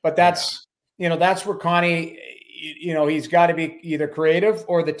 But that's that's where Connie, he's got to be either creative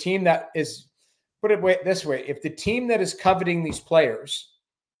or the team that is, put it this way, if the team that is coveting these players,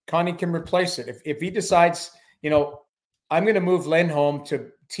 Connie can replace it. If he decides, I'm going to move Lindholm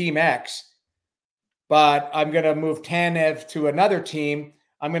to Team X, but I'm going to move Tanev to another team.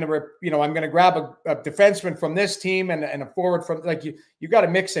 I'm going to grab a defenseman from this team and a forward from, like, you got to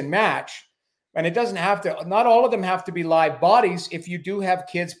mix and match. And it doesn't have to, not all of them have to be live bodies if you do have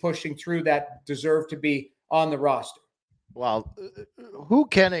kids pushing through that deserve to be on the roster. Well, who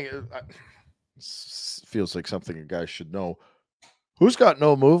can, feels like something a guy should know. Who's got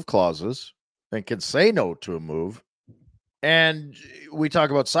no move clauses and can say no to a move? And we talk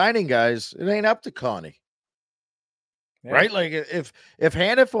about signing guys, it ain't up to Connie. Yeah. Right? Like if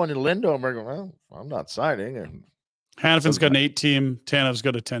Hanifin and Lindholm are going, well, I'm not signing. And Hanifin's got an 8 team, Tanev's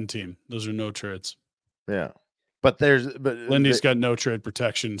got a 10 team. Those are no trades. Yeah. But Lindy's got no trade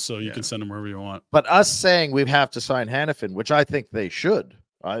protection, so you can send him wherever you want. But us saying we have to sign Hanifin, which I think they should.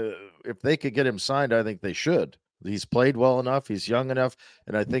 If they could get him signed, I think they should. He's played well enough. He's young enough.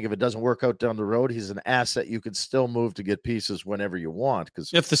 And I think if it doesn't work out down the road, he's an asset you could still move to get pieces whenever you want.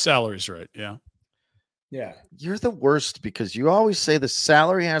 Because if the salary's right, yeah. Yeah. You're the worst because you always say the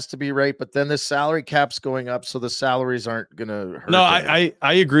salary has to be right, but then the salary cap's going up, so the salaries aren't going to hurt. No, I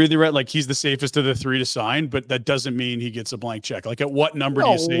agree with you, right? Like, he's the safest of the 3 to sign, but that doesn't mean he gets a blank check. Like, at what number do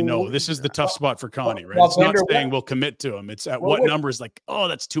you say no? This is the tough spot for Connie, right? It's not saying we'll commit to him. It's at what number is like, oh,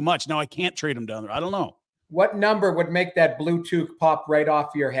 that's too much. Now I can't trade him down there. I don't know. What number would make that Bluetooth pop right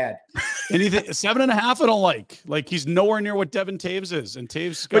off your head? Anything 7.5, I don't like. Like, he's nowhere near what Devin Taves is, and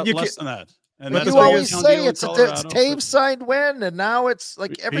Taves got less than that. And But that's you why always he's on say deal in it's Colorado. Taves signed when, and now it's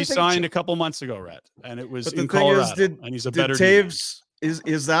like He everything. signed a couple months ago, Rhett, and it was But the in thing Colorado. is, And he's a did better Taves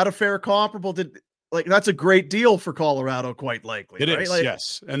is that a fair comparable? That's a great deal for Colorado, quite likely. It right? is, Like,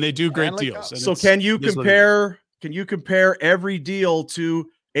 yes, and they do great Stanley deals. Cup. And so it's- can you it is what it compare? Can you compare every deal to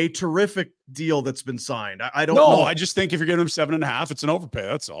a terrific deal that's been signed? I don't know. I just think if you're getting him 7.5, it's an overpay.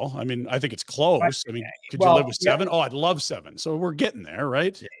 That's all. I mean, I think it's close. I mean, could you well, live with 7? Oh, I'd love 7. So we're getting there,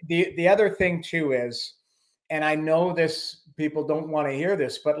 right? The other thing too is, and I know this, people don't want to hear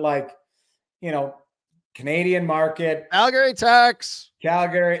this, but like, Canadian market, Calgary tax.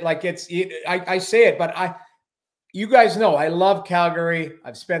 Calgary, like I say it, but you guys know I love Calgary.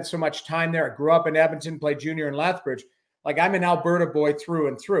 I've spent so much time there. I grew up in Edmonton, played junior in Lethbridge. Like, I'm an Alberta boy through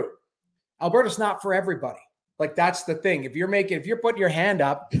and through. Alberta's not for everybody. Like, that's the thing. If you're putting your hand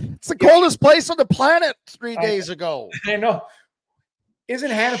up, It's the coldest place on the planet 3 days ago. I know.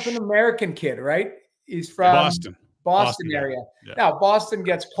 Isn't Hannafin an American kid, right? He's from Boston area. Yeah. Now, Boston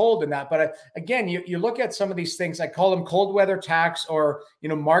gets cold in that. But again, you look at some of these things, I call them cold weather tax or,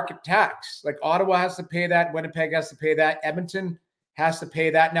 market tax. Like, Ottawa has to pay that. Winnipeg has to pay that. Edmonton has to pay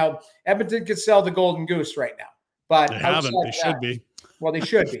that. Now, Edmonton could sell the Golden Goose right now. But They haven't. They should be. Well, they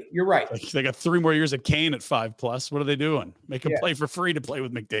should be. You're right. Like, they got 3 more years of Kane at 5+. What are they doing? Make him play for free to play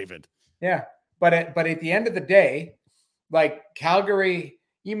with McDavid. Yeah. But at the end of the day, like, Calgary,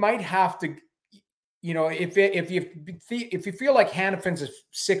 you might have to, if you feel like Hannafin's a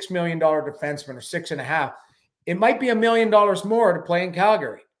 $6 million defenseman or 6.5, it might be $1 million more to play in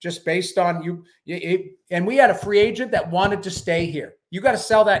Calgary, just based on you. And we had a free agent that wanted to stay here. You got to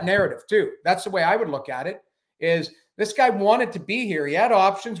sell that narrative too. That's the way I would look at it. Is this guy wanted to be here. He had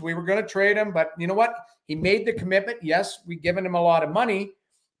options. We were going to trade him, but you know what? He made the commitment. Yes, we've given him a lot of money,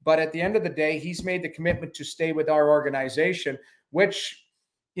 but at the end of the day, he's made the commitment to stay with our organization, which,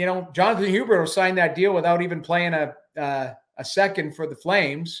 Jonathan Hubert will sign that deal without even playing a second for the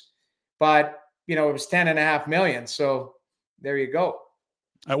Flames, but it was $10.5 million. So there you go.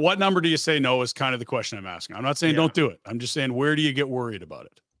 At what number do you say no is kind of the question I'm asking. I'm not saying don't do it. I'm just saying, where do you get worried about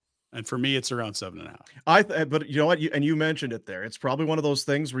it? And for me, it's around 7.5. But you know what? You mentioned it there. It's probably one of those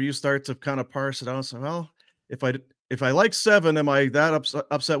things where you start to kind of parse it out. So, well, if I like 7, am I that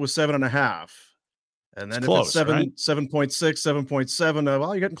upset with 7.5? And then It's if close, it's 7, right? 7.6, 7.7,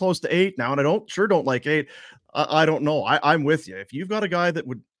 well, you're getting close to 8 now. And I don't like 8. I don't know. I'm with you. If you've got a guy that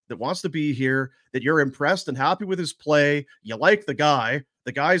wants to be here, that you're impressed and happy with his play, you like the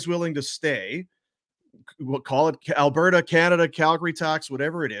guy's willing to stay. We'll call it Alberta, Canada, Calgary tax,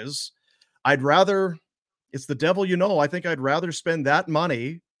 whatever it is. It's the devil, I think I'd rather spend that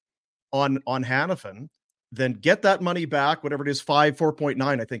money on Hannafin than get that money back, whatever it is, 4.9,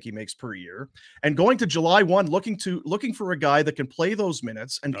 I think he makes per year. And going to July 1, looking for a guy that can play those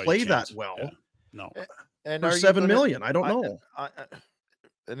minutes and play that well. Yeah. No. And for $7 million. I don't know.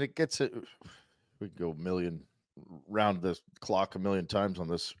 And it gets it. We can go round the clock a million times on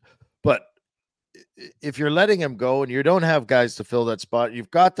this, but if you're letting him go and you don't have guys to fill that spot,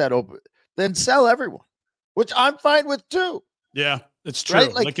 you've got that open, then sell everyone, which I'm fine with too. Yeah, it's true.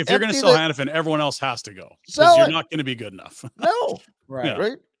 Right? Like if you're going to sell Hannafin, everyone else has to go. Sell You're it. not going to be good enough. No. Right. Yeah.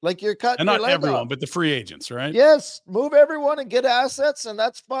 Right. Like you're cutting And not your leg everyone, off. but the free agents, right? Yes, move everyone and get assets, and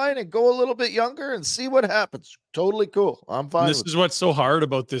that's fine. And go a little bit younger and see what happens. Totally cool. I'm fine. And this with is what's so hard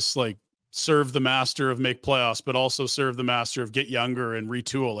about this, like, serve the master of make playoffs, but also serve the master of get younger and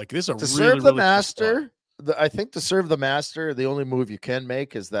retool. Like, this is a to really, serve the really tough spot. master. I think to serve the master, the only move you can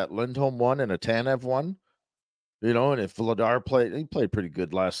make is that Lindholm one and a Tanev one. And if Vladar he played pretty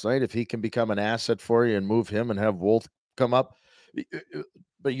good last night. If he can become an asset for you and move him and have Wolf come up,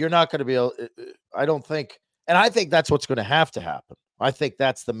 but you're not going to be able. I don't think, and I think that's what's going to happen. I think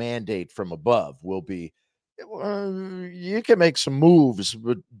that's the mandate from above. Will be, you can make some moves,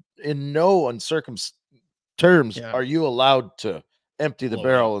 but in no uncircumcised terms are you allowed to empty the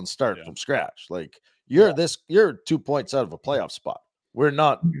barrel and start from scratch. Like you're 2 points out of a playoff spot. We're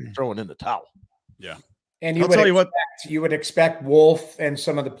not throwing in the towel. Yeah. And you would expect Wolf and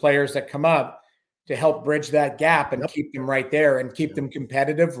some of the players that come up to help bridge that gap and keep them right there and keep them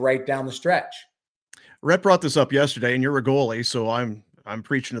competitive right down the stretch. Rhett brought this up yesterday, and you're a goalie, so I'm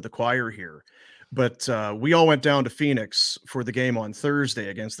preaching to the choir here. But we all went down to Phoenix for the game on Thursday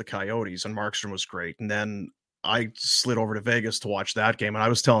against the Coyotes, and Markstrom was great. And then I slid over to Vegas to watch that game, and I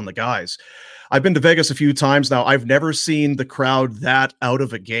was telling the guys, I've been to Vegas a few times now. I've never seen the crowd that out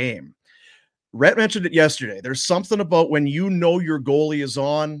of a game. Rhett mentioned it yesterday. There's something about when your goalie is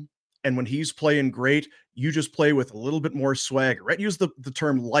on and when he's playing great, you just play with a little bit more swagger. Rhett used the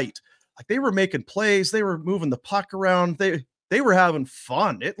term light. like they were making plays, they were moving the puck around, they were having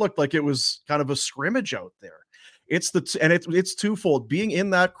fun. It looked like it was kind of a scrimmage out there. It's twofold. Being in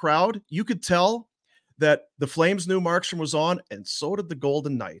that crowd, you could tell that the Flames knew Markstrom was on, and so did the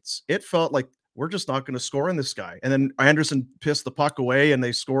Golden Knights. It felt like we're just not going to score in this guy. And then Anderson pissed the puck away, and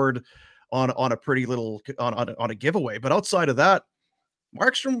they scored on a pretty little on a giveaway. But outside of that,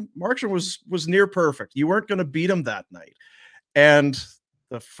 Markstrom was near perfect. You weren't going to beat him that night. And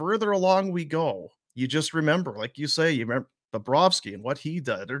the further along we go, you just remember, like you say, you remember Bobrovsky and what he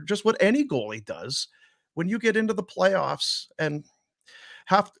did, or just what any goalie does when you get into the playoffs. And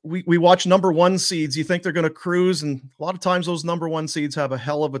we watch number one seeds, you think they're going to cruise, and a lot of times those number one seeds have a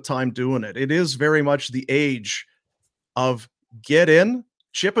hell of a time doing it. It is very much the age of get in,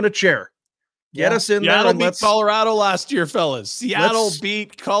 chip in a chair. Get us in Seattle there and beat let's Colorado last year, fellas. Seattle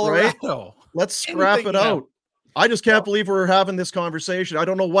beat Colorado. Right? Let's scrap it out. I just can't believe we're having this conversation. I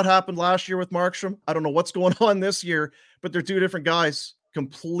don't know what happened last year with Markstrom. I don't know what's going on this year, but they're two different guys,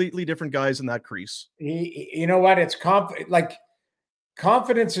 completely different guys in that crease. You know what? It's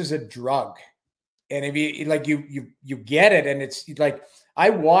confidence is a drug. And if you like, you get it. And it's like, I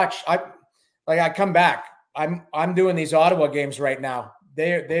come back. I'm doing these Ottawa games right now.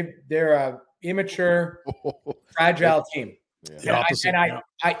 They're a immature, fragile team. Yeah.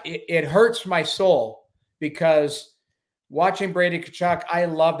 It hurts my soul because watching Brady Tkachuk, I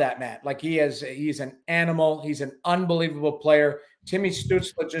love that man. Like he's an animal. He's an unbelievable player. Timmy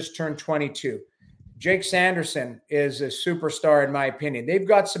Stützle just turned 22. Jake Sanderson is a superstar in my opinion. They've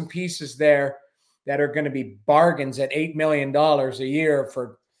got some pieces there that are going to be bargains at $8 million a year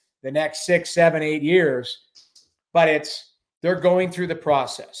for the next 6, 7, 8 years. But they're going through the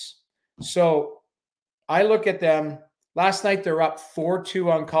process. So I look at them. Last night, they're up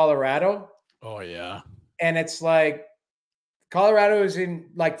 4-2 on Colorado. Oh, yeah. And it's like Colorado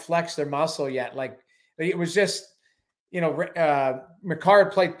isn't like flex their muscle yet. Like it was just,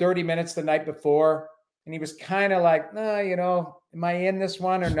 McCarr played 30 minutes the night before, and he was kind of like, am I in this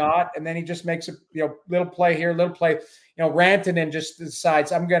one or not? And then he just makes a little play here, little play. Rantanen just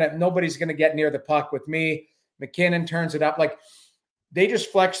decides nobody's gonna get near the puck with me. McKinnon turns it up. Like they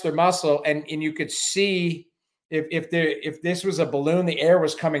just flex their muscle, and you could see if this was a balloon, the air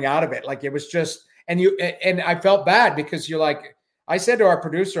was coming out of it. Like it was just, and I felt bad because you're like, I said to our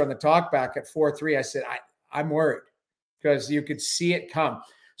producer on the talk back at 4-3, I said, I'm worried because you could see it come.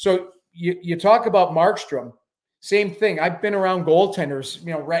 So you talk about Markstrom, same thing. I've been around goaltenders,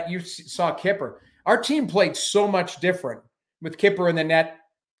 Rhett, you saw Kipper. Our team played so much different with Kipper in the net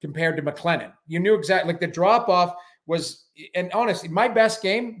compared to McLennan. You knew exactly, like the drop-off was, and honestly, my best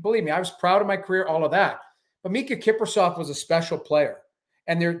game, believe me, I was proud of my career, all of that. But Mika Kiprusoff was a special player.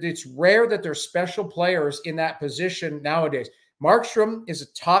 And it's rare that there's special players in that position nowadays. Markstrom is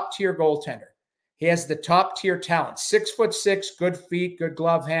a top-tier goaltender. He has the top-tier talent. 6'6", good feet, good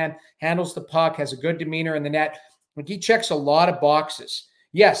glove hand, handles the puck, has a good demeanor in the net. Like he checks a lot of boxes.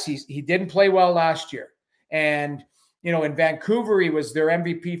 Yes, he didn't play well last year. And, in Vancouver, he was their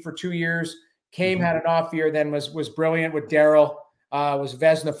MVP for 2 years. Had an off year, then was brilliant with Darryl, was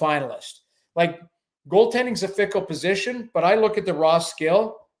Vezina finalist. Like goaltending's a fickle position, but I look at the raw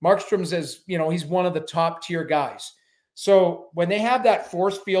skill. Markstrom's he's one of the top-tier guys. So when they have that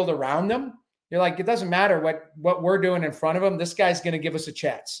force field around them, you're like, it doesn't matter what we're doing in front of him. This guy's going to give us a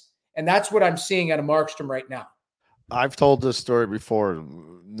chance. And that's what I'm seeing out of Markstrom right now. I've told this story before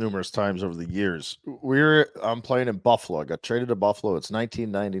numerous times over the years. I'm playing in Buffalo. I got traded to Buffalo. It's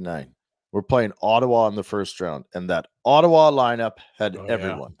 1999. We're playing Ottawa in the first round. And that Ottawa lineup had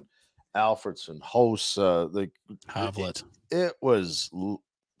everyone. Yeah. Alfredson, Hossa, Havlet. It was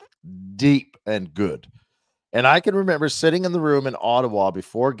deep and good. And I can remember sitting in the room in Ottawa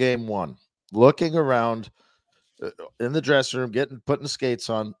before game one, looking around in the dressing room, putting skates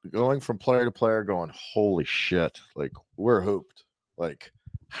on, going from player to player, going, holy shit, like we're hooped. Like,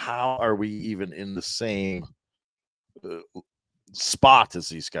 how are we even in the same spot as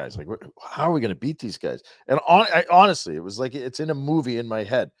these guys? Like, how are we going to beat these guys? And honestly, it was like it's in a movie in my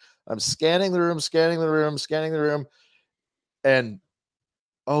head. I'm scanning the room, and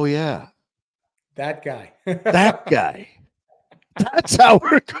oh yeah, that guy. That guy. That's how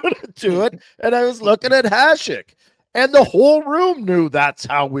we're going to do it. And I was looking at Hasek, and the whole room knew that's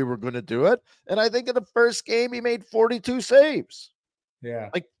how we were going to do it. And I think in the first game, he made 42 saves. Yeah.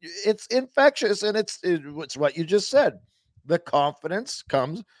 Like it's infectious. And it's what you just said. The confidence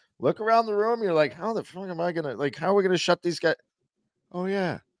comes. Look around the room. You're like, how the fuck am I going to, how are we going to shut these guys? Oh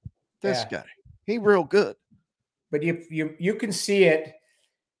yeah. This guy, he real good. But you can see it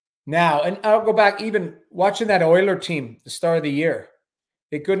now, and I'll go back even watching that Oiler team the start of the year.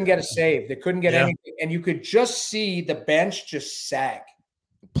 They couldn't get a save. They couldn't get anything. And you could just see the bench just sag.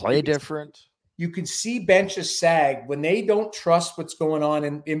 Play different. You can see benches sag when they don't trust what's going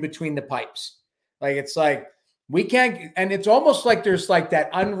on in between the pipes. Like, it's like, we can't, and it's almost like there's like that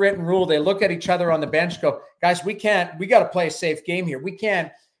unwritten rule. They look at each other on the bench, go, guys, we got to play a safe game here. We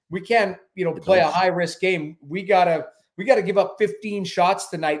can't, play a high risk game. We got to give up 15 shots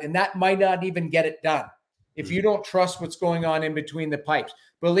tonight. And that might not even get it done if you don't trust what's going on in between the pipes.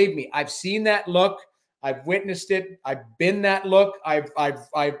 Believe me, I've seen that look. I've witnessed it. I've been that look. I've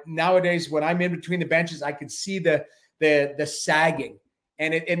nowadays, when I'm in between the benches, I can see the sagging,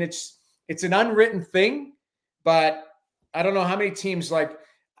 and it's an unwritten thing, but I don't know how many teams, like,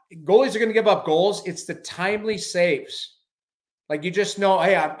 goalies are going to give up goals. It's the timely saves. Like, you just know,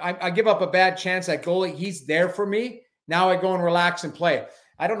 hey, I give up a bad chance at goalie. He's there for me. Now I go and relax and play.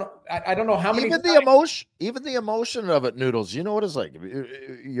 I don't know how many. Even the emotion of it, Noodles. You know what it's like.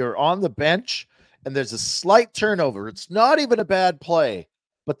 You're on the bench and there's a slight turnover. It's not even a bad play,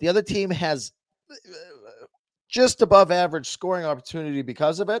 but the other team has just above average scoring opportunity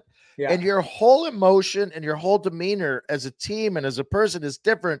because of it. Yeah. And your whole emotion and your whole demeanor as a team and as a person is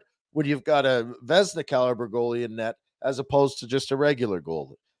different when you've got a Vezina caliber goalie in net as opposed to just a regular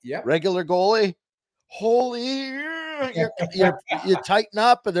goalie. Yeah, regular goalie. Holy. You tighten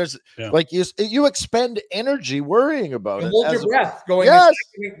up, and there's like you expend energy worrying about it. Hold your breath, going, yes.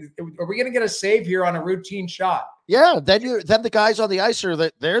 Are we going to get a save here on a routine shot? Yeah, then the guys on the ice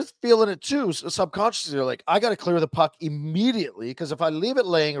they're feeling it too. So subconsciously, they're like, I got to clear the puck immediately, because if I leave it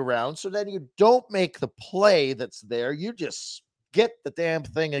laying around, so then you don't make the play that's there. You just get the damn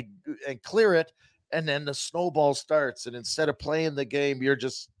thing and clear it, and then the snowball starts. And instead of playing the game, you're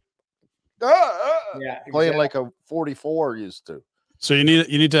just playing like a 44 used to. So you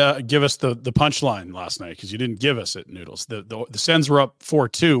need to give us the punchline last night, because you didn't give us it, Noodles. The Sens were up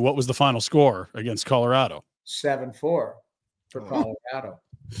 4-2. What was the final score against Colorado? 7-4 for Colorado.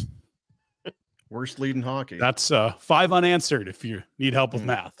 Worst lead in hockey. That's 5 unanswered if you need help with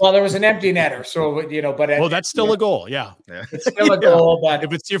math. Well, there was an empty netter, so but that's still a goal. Yeah, it's still a goal. But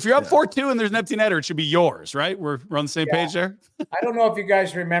if you're up 4-2 and there's an empty netter, it should be yours, right? We're on the same page there. I don't know if you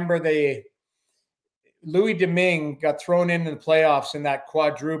guys remember Louis Domingue got thrown into the playoffs in that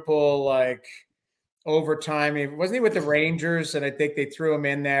quadruple, like, overtime. Wasn't he with the Rangers? And I think they threw him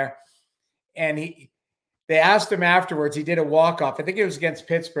in there. And they asked him afterwards. He did a walk-off. I think it was against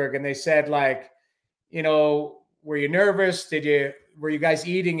Pittsburgh. And they said, like, were you nervous? Were you guys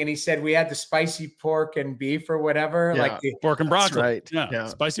eating? And he said, we had the spicy pork and beef or whatever. Yeah, like pork and broccoli. Right. Yeah.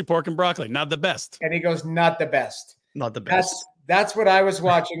 Spicy pork and broccoli. Not the best. And he goes, not the best. Not the best. That's what I was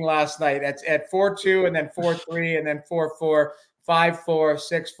watching last night. At 4-2 and then 4-3 and then 4-4, 5-4,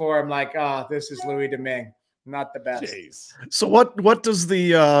 6-4. I'm like, this is Louis Domingue. Not the best. Jeez. So what does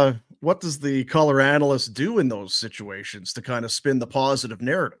the color analyst do in those situations to kind of spin the positive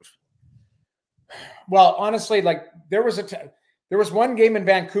narrative? Well, honestly, like, there was one game in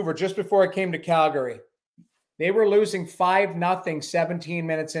Vancouver just before I came to Calgary. They were losing 5-0, 17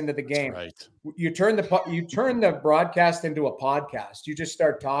 minutes into the game. That's right. You turn the broadcast into a podcast. You just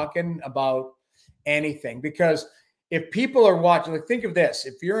start talking about anything, because if people are watching, like, think of this: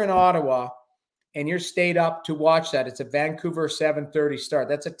 if you're in Ottawa and you're stayed up to watch that, it's a Vancouver 7:30 start.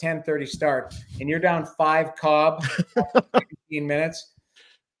 That's a 10:30 start, and you're down 5 Cobb, 15 minutes.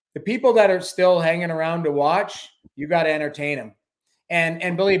 The people that are still hanging around to watch, you got to entertain them.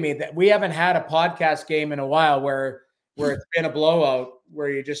 And believe me, that we haven't had a podcast game in a while where it's been a blowout, where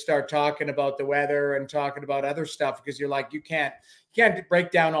you just start talking about the weather and talking about other stuff, because you're like, you can't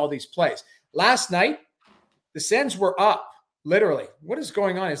break down all these plays. Last night, the Sens were up, literally. What is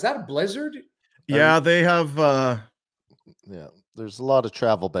going on? Is that a blizzard? Yeah, they have. There's a lot of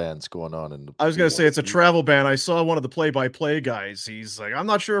travel bans going on. I was going to say it's a travel ban. I saw one of the play-by-play guys. He's like, I'm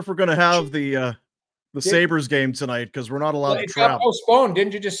not sure if we're going to have the Sabres game tonight, because we're not allowed to travel. It got postponed.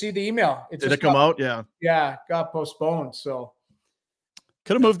 Didn't you just see the email? Did it come out? Yeah. Yeah, it got postponed. So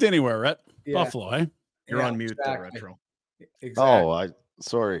could have moved anywhere, right? Yeah. Buffalo, eh? You're on mute, there, Retro. Exactly. Oh,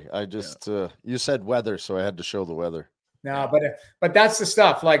 sorry. I just you said weather, so I had to show the weather. No, but that's the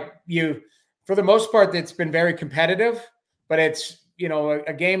stuff. Like, for the most part, it's been very competitive, but it's,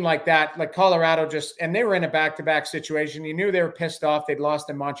 a game like that, like Colorado and they were in a back-to-back situation. You knew they were pissed off. They'd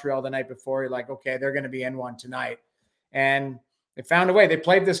lost in Montreal the night before. You're like, okay, they're going to be in one tonight. And they found a way. They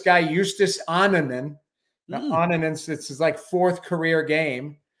played this guy, Justus Annunen. Annunen's, it's his like 4th career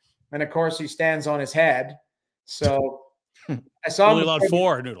game. And of course he stands on his head. So I saw only allowed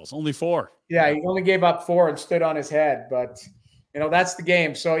 4, Noodles, only 4. Yeah. He only gave up 4 and stood on his head, but that's the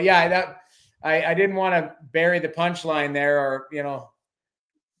game. So yeah, I didn't want to bury the punchline there, or,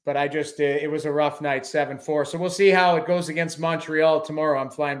 but I just it was a rough night, 7-4. So we'll see how it goes against Montreal tomorrow. I'm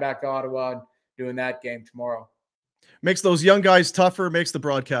flying back to Ottawa and doing that game tomorrow. Makes those young guys tougher, makes the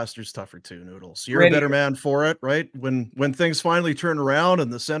broadcasters tougher too, Noodles. You're a better man for it, right? When things finally turn around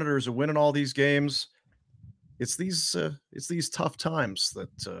and the Senators are winning all these games, it's these tough times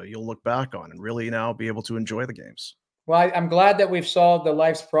that you'll look back on and really now be able to enjoy the games. Well, I'm glad that we've solved the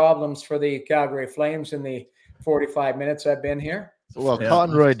life's problems for the Calgary Flames in the 45 minutes I've been here. Well,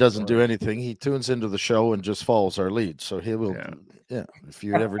 Conroy doesn't do anything. He tunes into the show and just follows our lead. So he will, if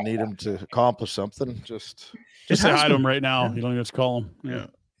you ever need him to accomplish something, just say hi to him right now. You don't even have to call him.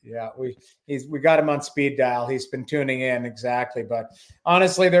 Yeah, we got him on speed dial. He's been tuning in exactly. But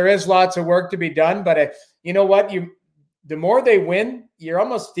honestly, there is lots of work to be done. But you know what? The more they win, you're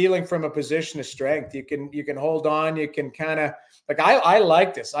almost stealing from a position of strength. You can hold on. You can kind of like I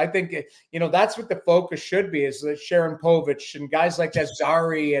like this. I think that's what the focus should be. Is Sharon Povich and guys like that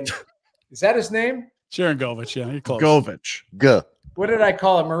Zari and is that his name? Sharon Govich. Yeah, you're close. Govich. What did I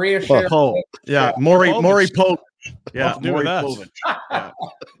call him? Maria Sharon. Yeah, Maury Povich. Yeah, Maury Povich. Yeah.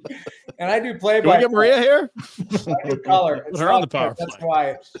 And I do play by. Do we get Maria here? I do color. Put her on the power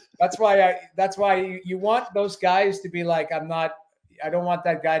play. That's why you want those guys to be like, I don't want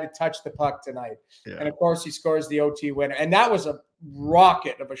that guy to touch the puck tonight. Yeah. And of course he scores the OT winner. And that was a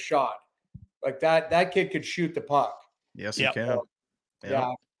rocket of a shot. Like that kid could shoot the puck. Yes, he can.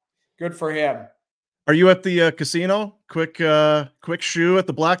 Yeah. Good for him. Are you at the casino? Quick shoe at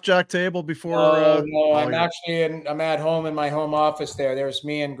the blackjack table before? No, I'm at home in my home office there. There's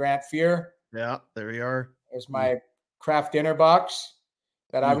me and Grant Fear. Yeah, there you are. There's my craft dinner box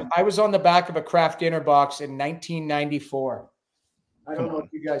that I was on the back of a craft dinner box in 1994. I don't know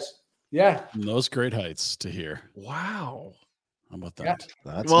if you guys. Yeah. And those great heights to hear. Wow. How about that?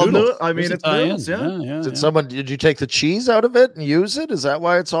 Yeah. That's well, I mean, it's noodles, yeah. Did you take the cheese out of it and use it? Is that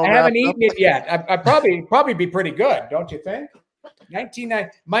why it's all? I haven't eaten it yet. I probably be pretty good, don't you think?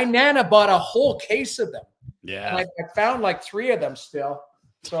 1990. My Nana bought a whole case of them. Yeah. And I found like 3 of them still.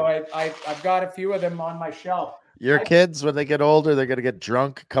 So I've got a few of them on my shelf. Your kids, when they get older, they're gonna get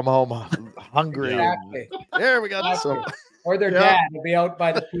drunk, come home hungry. Exactly. There we got some. Or their dad will be out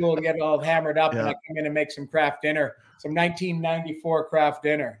by the pool and get all hammered up, and I come in and make some craft dinner, some 1994 craft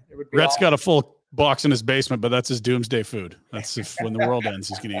dinner. It would be Rhett's got a full box in his basement, but that's his doomsday food. That's if when the world ends,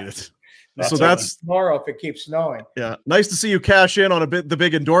 he's going to eat it. That's tomorrow if it keeps snowing. Yeah, nice to see you cash in on the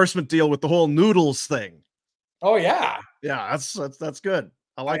big endorsement deal with the whole noodles thing. Oh yeah, that's good.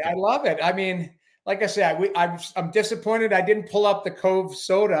 I like it. I love it. I mean, like I said, I'm disappointed I didn't pull up the Cove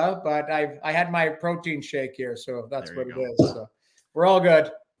soda, but I had my protein shake here, so that's what it is. So we're all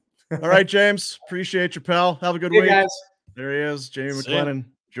good. All right, James. Appreciate you, pal. Have a good week. Guys. There he is, Jamie McLennan,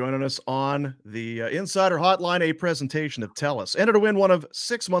 joining us on the Insider Hotline, a presentation of TELUS. Enter to win one of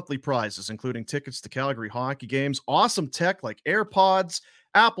 6 monthly prizes, including tickets to Calgary hockey games, awesome tech like AirPods,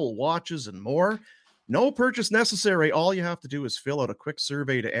 Apple Watches, and more. No purchase necessary. All you have to do is fill out a quick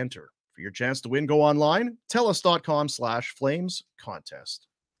survey to enter. For your chance to win, go online, telus.com/Flames contest.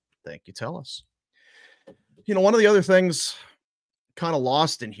 Thank you, TELUS. One of the other things kind of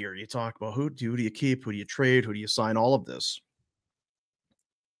lost in here, you talk about who do you keep, who do you trade, who do you sign, all of this.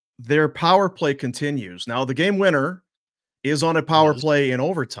 Their power play continues. Now, the game winner is on a power play in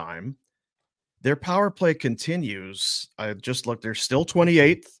overtime. Their power play continues. I just looked, they're still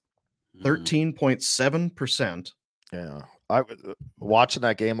 28th, 13.7%. Yeah. I watching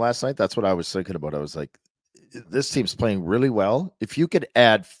that game last night, that's what I was thinking about. I was like, this team's playing really well. If you could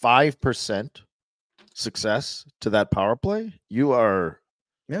add 5% success to that power play, you are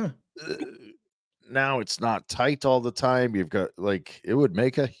now it's not tight all the time. You've got it would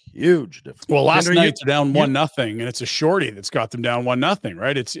make a huge difference. Well, last night they're down 1-0, and it's a shorty that's got them down 1-0,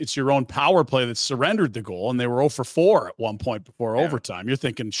 right? It's your own power play that surrendered the goal, and they were 0 for 4 at one point before overtime. You're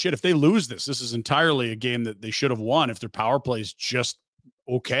thinking, shit, if they lose this is entirely a game that they should have won if their power play is just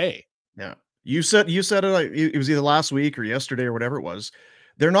okay. Yeah. You said it was either last week or yesterday or whatever it was.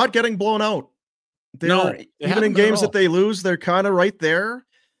 They're not getting blown out. Even in games that they lose, they're kind of right there.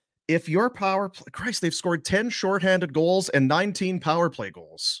 If your power play, Christ, they've scored 10 shorthanded goals and 19 power play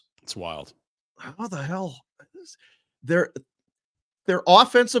goals. It's wild. How the hell? They're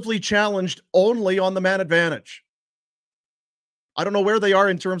offensively challenged only on the man advantage. I don't know where they are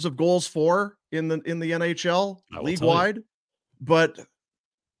in terms of goals for in the NHL league wide, but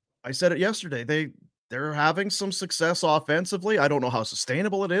I said it yesterday. They're having some success offensively. I don't know how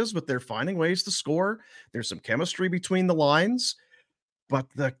sustainable it is, but they're finding ways to score. There's some chemistry between the lines, but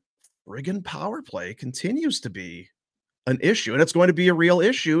the friggin' power play continues to be an issue, and it's going to be a real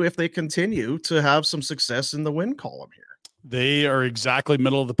issue if they continue to have some success in the win column here. They are exactly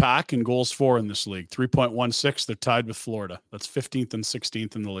middle of the pack in goals for in this league. 3.16. They're tied with Florida. That's 15th and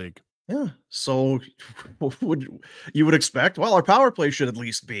 16th in the league. Yeah. So you would expect, well, our power play should at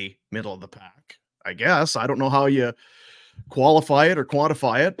least be middle of the pack, I guess. I don't know how you qualify it or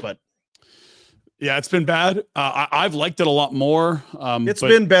quantify it, but yeah, it's been bad. I've liked it a lot more. It's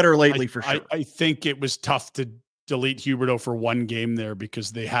been better lately for sure. I think it was tough to delete Huberdeau for one game there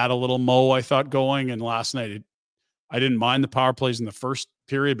because they had a little mo, I thought, going. And last night, I didn't mind the power plays in the first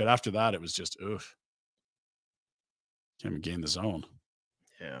period, but after that, it was just, oof. Can't even gain the zone.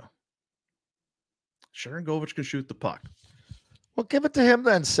 Yeah. Sharangovich can shoot the puck. Well, give it to him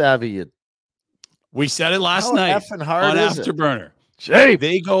then, Savvy. We said it last How night effing hard on is it? Afterburner. Jay.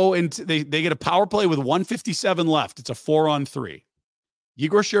 They go into they get a power play with 1:57 left. It's a 4-on-3.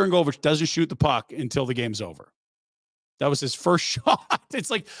 Igor Sharangovich doesn't shoot the puck until the game's over. That was his first shot.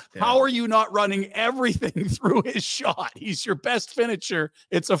 It's like, how are you not running everything through his shot? He's your best finisher.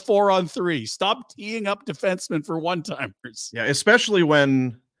 It's a 4-on-3. Stop teeing up defensemen for one-timers. Yeah, especially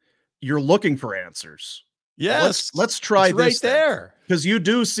when you're looking for answers. Yes. Let's try it's this right there. Because you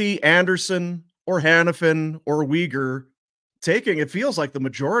do see Anderson or Hannafin or Uyghur taking, it feels like, the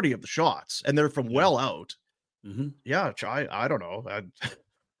majority of the shots, and they're from well out. Mm-hmm. Yeah, I don't know. I'd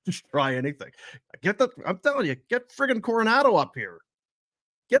just try anything. I'm telling you, get friggin' Coronado up here.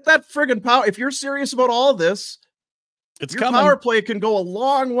 Get that friggin' power. If you're serious about all this, it's your coming. Power play can go a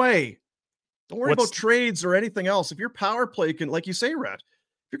long way. Don't worry about trades or anything else. If your power play can, like you say, Rhett,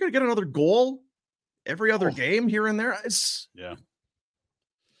 if you're going to get another goal every other game here and there,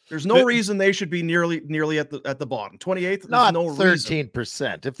 there's no reason they should be nearly at the bottom. 28th, not no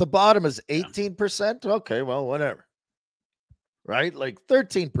 13%. If the bottom is 18%, okay, well, whatever. Right? Like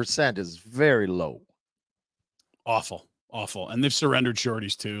 13% is very low. Awful. And they've surrendered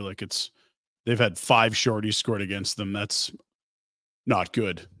shorties too. Like they've had 5 shorties scored against them. That's not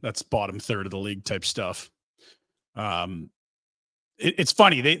good. That's bottom third of the league type stuff. It's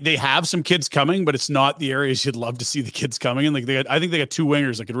funny. They have some kids coming, but it's not the areas you'd love to see the kids coming in. Like I think they got 2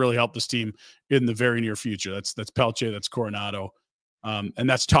 wingers that could really help this team in the very near future. That's Pelche, that's Coronado. And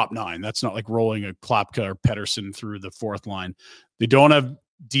that's top 9. That's not like rolling a Klapka or Pettersson through the 4th line. They don't have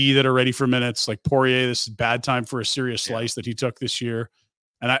D that are ready for minutes. Like Poirier, this is bad time for a serious slice that he took this year.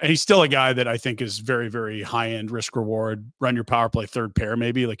 And he's still a guy that I think is very, very high-end risk reward. Run your power play third pair,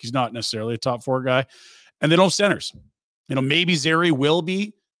 maybe. Like he's not necessarily a top 4 guy. And they don't have centers. Maybe Zary will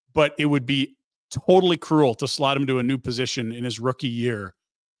be, but it would be totally cruel to slot him to a new position in his rookie year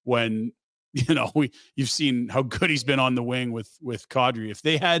when, you've seen how good he's been on the wing with Kadri. If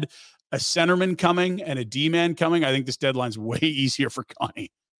they had a centerman coming and a D-man coming, I think this deadline's way easier for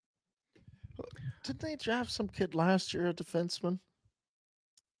Connie. Did they draft some kid last year, a defenseman?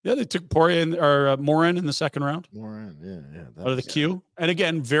 Yeah, they took Poirier or Morin in the second round. Morin, yeah. Out of the queue. And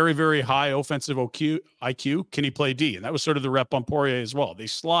again, very, very high offensive IQ. Can he play D? And that was sort of the rep on Poirier as well. They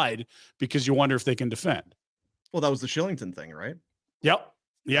slide because you wonder if they can defend. Well, that was the Shillington thing, right? Yep.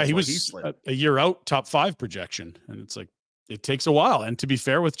 Yeah, he was a year out, top 5 projection. And it's like, it takes a while. And to be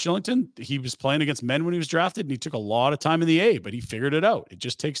fair with Shillington, he was playing against men when he was drafted, and he took a lot of time in the A, but he figured it out. It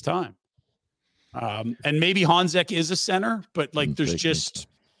just takes time. And maybe Honzek is a center, but like there's just...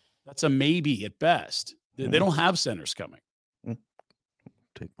 That's a maybe at best. They don't have centers coming.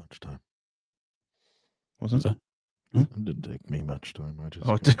 Take much time. Wasn't it? It didn't take me much time. I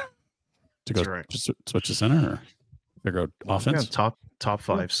just to go just switch the center or figure out offense. Yeah, top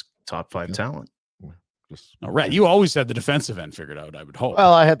five talent. Right. You always had the defensive end figured out, I would hope.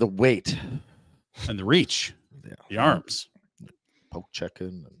 Well, I had the weight and the reach, the arms, poke checking,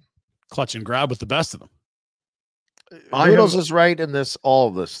 and clutch and grab with the best of them. Noodles is right in all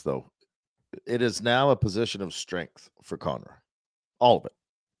of this, though. It is now a position of strength for Connor. All of it.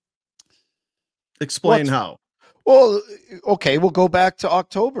 Explain how. Well, okay, we'll go back to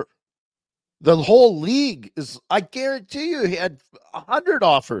October. The whole league I guarantee you, he had 100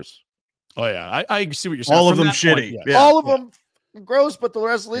 offers. Oh, yeah. I see what you're saying. All of them shitty. Point, yeah. All of them gross, but the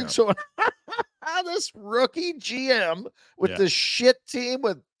rest of the league showing this rookie GM with this shit team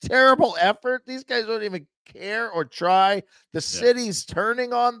with terrible effort. These guys don't even care or try. The city's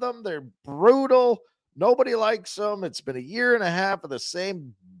turning on them. They're brutal. Nobody likes them. It's been a year and a half of the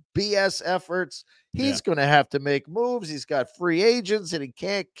same BS efforts. He's going to have to make moves. He's got free agents that he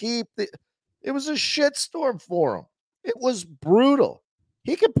can't keep. It was a shitstorm for him. It was brutal.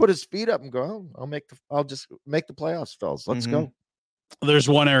 He can put his feet up and go, I'll just make the playoffs, fellas. Let's go. There's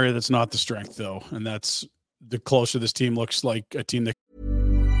one area that's not the strength, though, and that's the closer this team looks like a team that.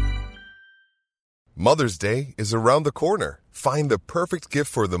 Mother's Day is around the corner. Find the perfect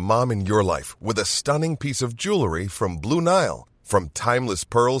gift for the mom in your life with a stunning piece of jewelry from Blue Nile. From timeless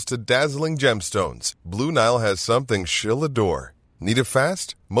pearls to dazzling gemstones, Blue Nile has something she'll adore. Need it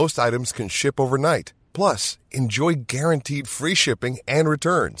fast? Most items can ship overnight. Plus, enjoy guaranteed free shipping and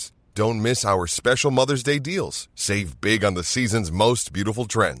returns. Don't miss our special Mother's Day deals. Save big on the season's most beautiful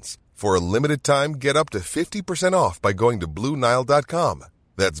trends. For a limited time, get up to 50% off by going to BlueNile.com.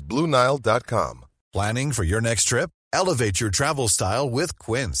 That's BlueNile.com. Planning for your next trip? Elevate your travel style with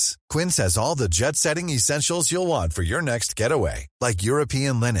Quince. Quince has all the jet-setting essentials you'll want for your next getaway, like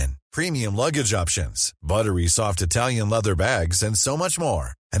European linen, premium luggage options, buttery soft Italian leather bags, and so much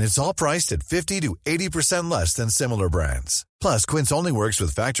more. And it's all priced at 50 to 80% less than similar brands. Plus, Quince only works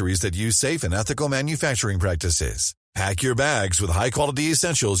with factories that use safe and ethical manufacturing practices. Pack your bags with high-quality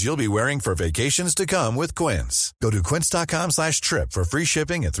essentials you'll be wearing for vacations to come with Quince. Go to quince.com/trip for free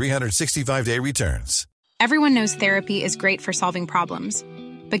shipping and 365-day returns. Everyone knows therapy is great for solving problems,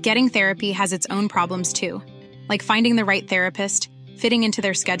 but getting therapy has its own problems too, like finding the right therapist, fitting into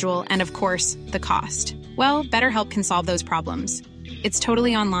their schedule, and of course, the cost. Well, BetterHelp can solve those problems. It's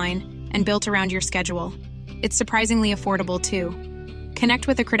totally online and built around your schedule. It's surprisingly affordable too. Connect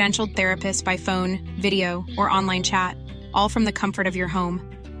with a credentialed therapist by phone, video, or online chat, all from the comfort of your home.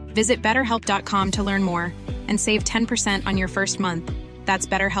 Visit BetterHelp.com to learn more and save 10% on your first month. That's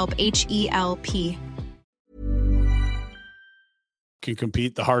BetterHelp, H-E-L-P. Can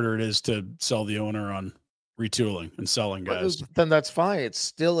compete, the harder it is to sell the owner on retooling and selling guys. Then that's fine. It's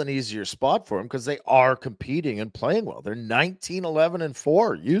still an easier spot for them because they are competing and playing well. They're 19, 11, and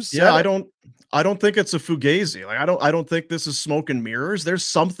 4. You said I don't think it's a fugazi. Like I don't think this is smoke and mirrors. There's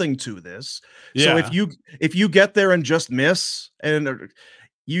something to this. Yeah. So if you get there and just miss, and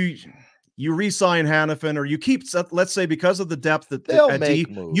you re-sign Hannafin, or you keep, let's say, because of the depth at D,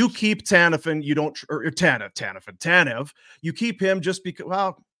 you keep Tanifin, you don't, or Tanev, you keep him just because,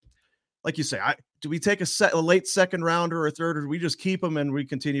 well, like you say, do we take a late second rounder or a third, or do we just keep him and we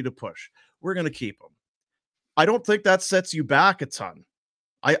continue to push? We're going to keep him. I don't think that sets you back a ton.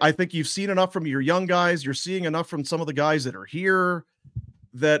 I think you've seen enough from your young guys. You're seeing enough from some of the guys that are here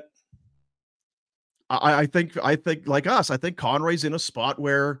that I think like us, I think Conroy's in a spot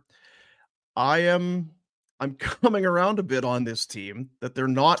where I'm coming around a bit on this team, that they're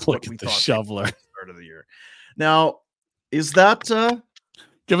not Look at the shoveler at the start of the year. Now, is that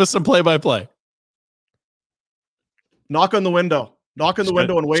give us some play-by-play? Knock on the window. Knock on the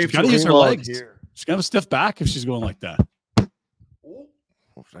window and wave. She's got to use her legs. She's got a stiff back if she's going like that.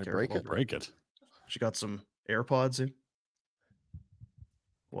 Did I break it? Break it. She got some AirPods in.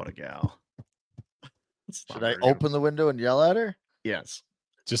 What a gal. Should I open the window and yell at her? Yes.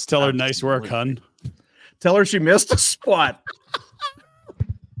 Just tell her nice work, hun. Tell her she missed a spot.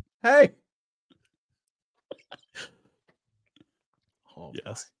 Hey. Oh,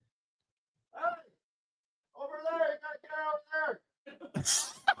 yes. Hey, over there. You got to get out there.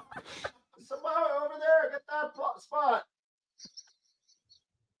 Somebody over there. Get that spot.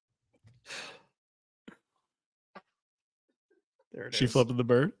 There it she is. flipping the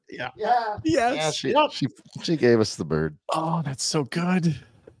bird? Yeah. Yes. Yeah, she gave us the bird. Oh, that's so good.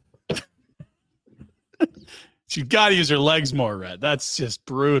 She got to use her legs more, Red. That's just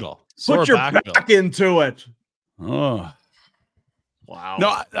brutal. Put your back into it. Oh. Wow.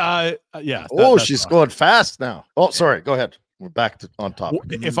 No, yeah. She's going fast now. Oh, sorry. Go ahead. We're back on top.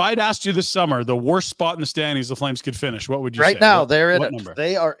 If I'd asked you this summer, the worst spot in the standings the Flames could finish, what would you say? Right now, they're in it. Number?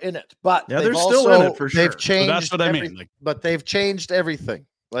 They are in it. But yeah, they're still in it for sure. They've changed. So that's what I mean. But they've changed everything.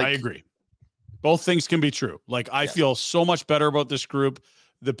 I agree. Both things can be true. Like, I feel so much better about this group,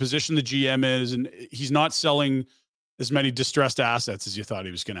 the position the GM is, and he's not selling as many distressed assets as you thought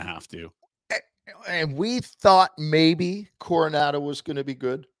he was going to have to. And we thought maybe Coronado was going to be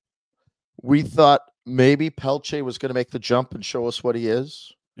good. We thought maybe Pelche was going to make the jump and show us what he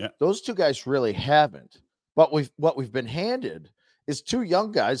is. Yeah. Those two guys really haven't. But what we've been handed is two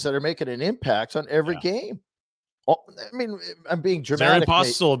young guys that are making an impact on every game. Oh, I mean, I'm being dramatic.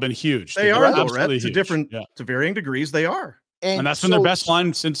 Zarepostl have been huge. They are, though, absolutely huge. To varying degrees, they are. And that's been their best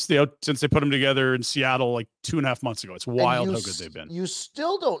line since they put them together in Seattle like 2.5 months ago. It's wild how good they've been. You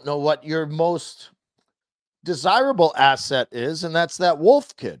still don't know what your most desirable asset is, and that's that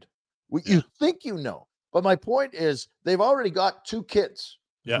Wolf kid. You think you know, but my point is they've already got two kids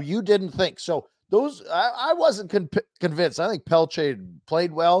who you didn't think. So those, I wasn't convinced. I think Pelche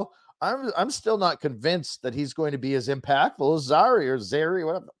played well. I'm still not convinced that he's going to be as impactful as Zary,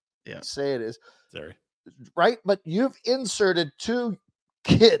 whatever you say it is. Zary. Right? But you've inserted two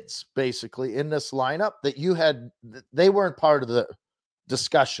kids basically in this lineup that they weren't part of the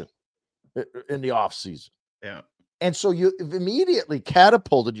discussion. in the off season. Yeah. And so you immediately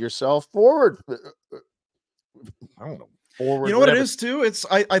catapulted yourself forward. I don't know. Forward, you know whatever. what it is too? It's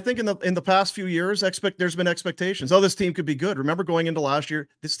I think in the past few years, there's been expectations. Oh, this team could be good. Remember going into last year,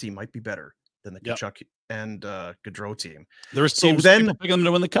 this team might be better than the Kachuk and Gaudreau team. There was teams picking them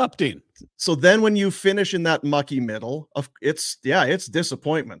to win the cup, Dean. So then when you finish in that mucky middle of it's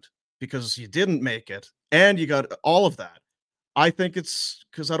disappointment because you didn't make it and you got all of that. I think it's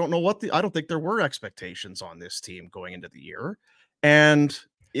because I don't think there were expectations on this team going into the year. And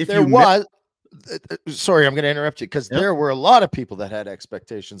if there was, sorry, I'm going to interrupt you because there were a lot of people that had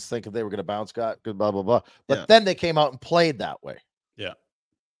expectations thinking they were going to bounce, blah, blah, blah. But then they came out and played that way. Yeah.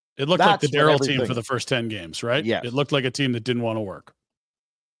 It looked like the Darryl team for the first 10 games, right? Yeah. It looked like a team that didn't want to work.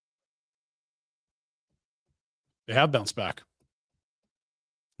 They have bounced back.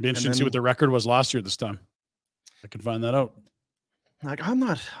 Be interesting to see what their record was last year at this time. I can find that out. Like I'm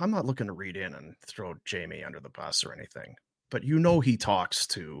not looking to read in and throw Jamie under the bus or anything, but he talks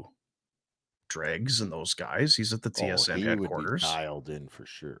to Dregs and those guys. He's at the TSN headquarters. Would be dialed in for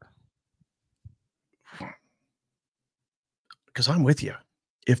sure. Because I'm with you.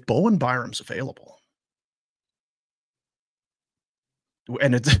 If Bowen Byram's available,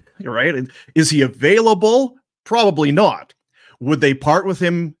 and you're right, is he available? Probably not. Would they part with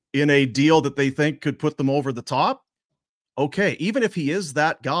him in a deal that they think could put them over the top? Okay, even if he is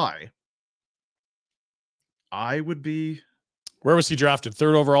that guy, I would be. Where was he drafted?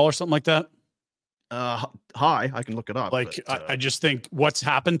 3rd overall or something like that? High. I can look it up. Like, but, I just think what's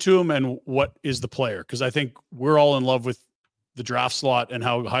happened to him and what is the player? Because I think we're all in love with the draft slot and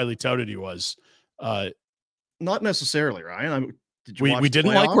how highly touted he was. Not necessarily, Ryan. We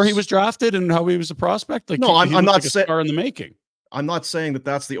didn't like where he was drafted and how he was a prospect. Like, no, I'm not saying star in the making. I'm not saying that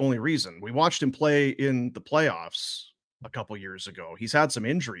that's the only reason. We watched him play in the playoffs a couple years ago. He's had some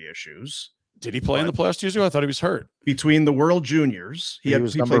injury issues. Did he play in the playoffs 2 years ago? I thought he was hurt. Between the World Juniors, he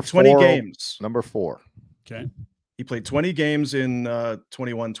played 20 games. Number 4. Okay. He played 20 games in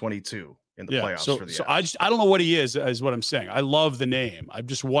 21-22 in the playoffs for the So I don't know what he is what I'm saying. I love the name. I'm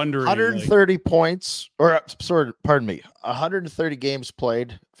just wondering. 130 points, or pardon me, 130 games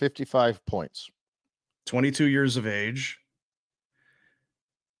played, 55 points. 22 years of age.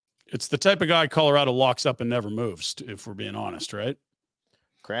 It's the type of guy Colorado locks up and never moves, if we're being honest, right?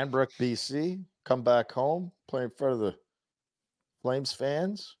 Cranbrook, BC, come back home, play in front of the Flames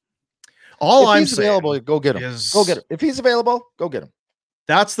fans. All I'm saying available, go get him. Go get him. If he's available, go get him.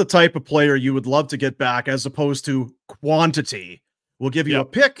 That's the type of player you would love to get back, as opposed to quantity. We'll give you a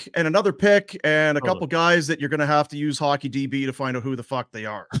pick and another pick and a couple guys that you're going to have to use Hockey DB to find out who the fuck they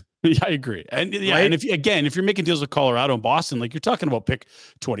are. Yeah, I agree. And and if you're making deals with Colorado and Boston, like you're talking about pick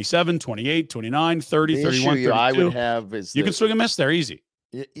 27, 28, 29, 30, the 31, 32. I would have is you can swing a miss there easy.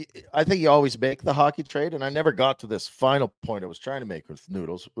 I think you always make the hockey trade, and I never got to this final point I was trying to make with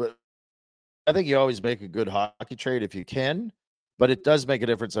Noodles. But I think you always make a good hockey trade if you can, but it does make a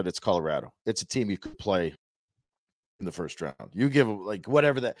difference that it's Colorado. It's a team you could play in the first round. You give like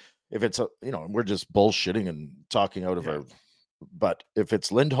whatever that, if it's we're just bullshitting and talking out of our, but if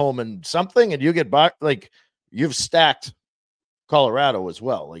it's Lindholm and something and you get back, like you've stacked Colorado as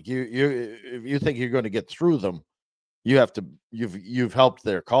well. Like if you think you're going to get through them, you've helped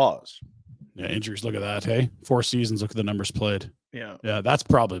their cause. Yeah, injuries. Look at that. Hey, 4 seasons. Look at the numbers played. Yeah. That's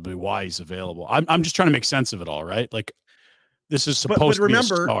probably why he's available. I'm just trying to make sense of it all, right? Like this is supposed to be a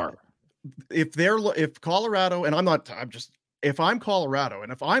star. If Colorado, and if I'm Colorado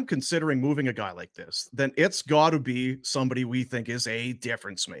and if I'm considering moving a guy like this, then it's got to be somebody we think is a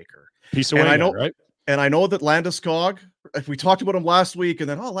difference maker. Piece of winger, right? And I know that Landeskog, if we talked about him last week and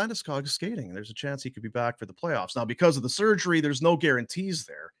then, Landeskog is skating and there's a chance he could be back for the playoffs. Now, because of the surgery, there's no guarantees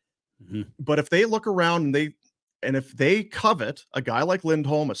there. Mm-hmm. But if they look around and if they covet a guy like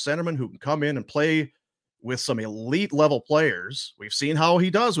Lindholm, a centerman who can come in and play with some elite level players, we've seen how he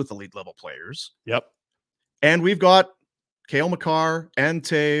does with elite level players. Yep. And we've got Cale Makar and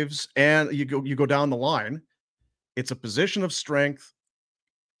Taves, and you go down the line. It's a position of strength.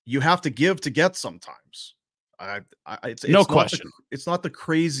 You have to give to get sometimes. It's no question. It's not the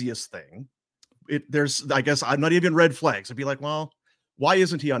craziest thing. There's, I guess, I'm not even red flags. I'd be like, well, why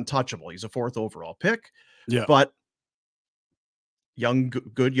isn't he untouchable? He's a 4th overall pick. Yeah. But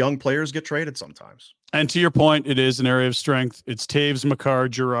good young players get traded sometimes. And to your point, it is an area of strength. It's Taves, Makar,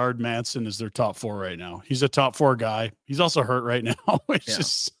 Girard, Manson is their top 4 right now. He's a top 4 guy. He's also hurt right now, which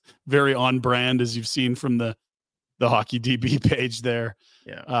is very on brand, as you've seen from the Hockey DB page there.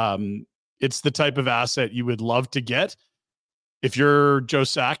 Yeah. It's the type of asset you would love to get. If you're Joe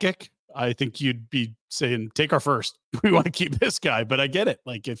Sakic, I think you'd be saying, take our first. We want to keep this guy. But I get it.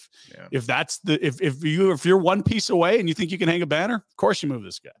 Like if that's if you're one piece away and you think you can hang a banner, of course you move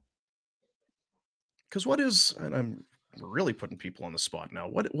this guy. Because and I'm really putting people on the spot now.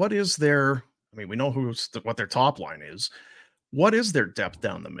 What is their? I mean, we know what their top line is. What is their depth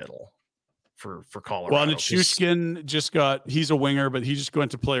down the middle for Colorado? Well, Nichushkin he's a winger, but he just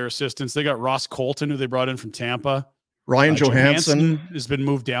went to player assistance. They got Ross Colton, who they brought in from Tampa. Ryan Johansson has been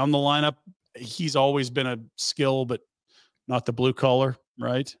moved down the lineup. He's always been a skill, but not the blue collar,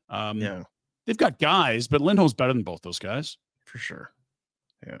 right? They've got guys, but Lindholm's better than both those guys. For sure.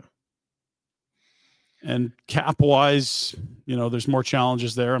 Yeah. And cap wise, there's more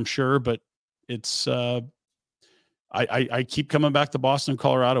challenges there, I'm sure, but it's I keep coming back to Boston and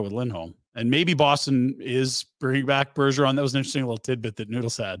Colorado with Lindholm. And maybe Boston is bringing back Bergeron. That was an interesting little tidbit that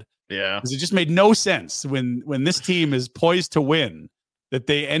Noodles had. Yeah. Because it just made no sense when this team is poised to win that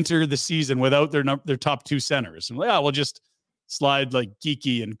they enter the season without their top two centers. And we'll just slide like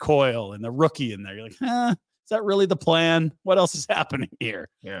Geeky and Coyle and the rookie in there. You're like, is that really the plan? What else is happening here?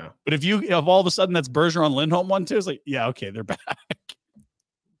 Yeah. But if all of a sudden that's Bergeron, Lindholm 1-2, it's like, yeah, okay, they're back.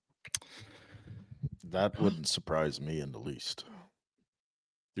 That wouldn't surprise me in the least.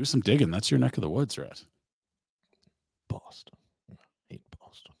 Do some digging. That's your neck of the woods, right? Boston. I hate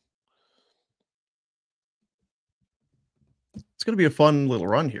Boston. It's going to be a fun little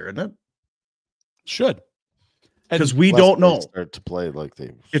run here, isn't it? Should. Because we don't know. Start to play like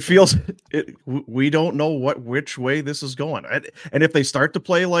we don't know which way this is going. And if they start to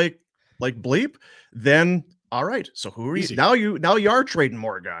play like bleep, then all right. So who are you? Now you are trading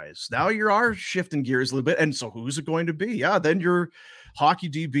more guys. Now you are shifting gears a little bit. And so who's it going to be? Yeah, then you're hockey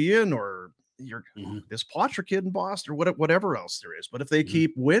DB in, or you're this Poitras kid in Boston, or whatever else there is. But if they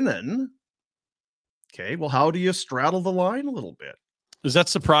keep winning, okay, well, how do you straddle the line a little bit? Is that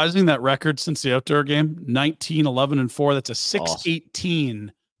surprising, that record since the outdoor game? 19, 11, and 4. That's a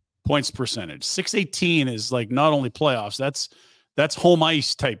 618 points percentage. 618 is like not only playoffs, that's home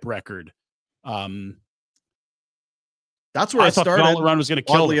ice type record. That's where I thought started. The gauntlet run was going to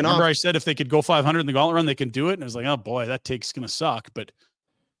kill them. Enough. Remember I said if they could go 500 in the gauntlet run, they can do it. And I was like, oh boy, that take's going to suck. But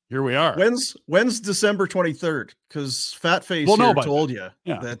here we are. When's December 23rd? Because Fat Face told you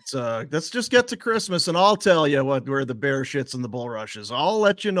that let's just get to Christmas and I'll tell you where the bear shits and the bull rushes. I'll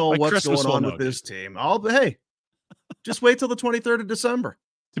let you know what's Christmas going on with this team. Hey, just wait till the 23rd of December.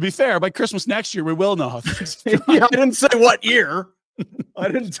 To be fair, by Christmas next year, we will know. I didn't say what year. I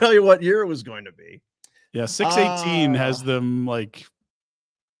didn't tell you what year it was going to be. Yeah, 618 has them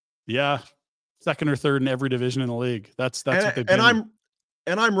second or third in every division in the league. That's what they've been.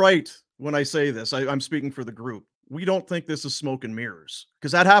 And I'm right when I say this. I'm speaking for the group. We don't think this is smoke and mirrors,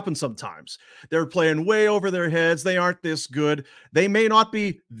 because that happens sometimes. They're playing way over their heads. They aren't this good. They may not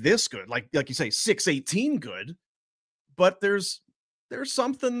be this good, like you say, 618 good, but there's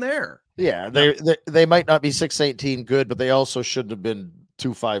something there. Yeah, they might not be 618 good, but they also shouldn't have been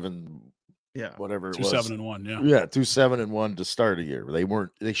 2-5 and whatever it was. 2-7-1, yeah, 2-7-1 to start a year.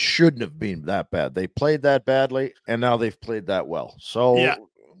 They shouldn't have been that bad. They played that badly, and now they've played that well. So yeah,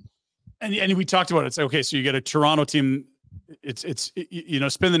 and we talked about it. It's okay. So you get a Toronto team. It's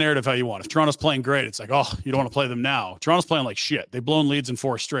spin the narrative how you want. If Toronto's playing great, it's like, oh, you don't want to play them now. Toronto's playing like shit. They've blown leads in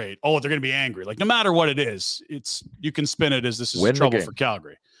 4 straight. Oh, they're going to be angry. Like no matter what it is, you can spin it as this is trouble for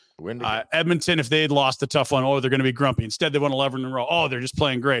Calgary. Edmonton, if they had lost a tough one, they're going to be grumpy. Instead, they won 11 in a row. Oh, they're just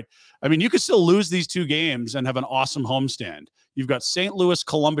playing great. I mean, you could still lose these 2 games and have an awesome homestand. You've got St. Louis,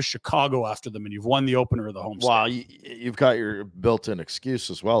 Columbus, Chicago after them, and you've won the opener of the homestand. Well, you've got your built-in excuse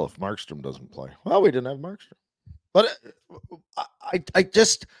as well if Markstrom doesn't play. Well, we didn't have Markstrom. But I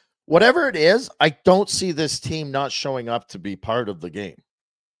just, whatever it is, I don't see this team not showing up to be part of the game.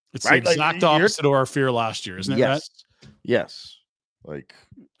 It's the exact opposite of our fear last year, isn't it? Yes. Yes. Like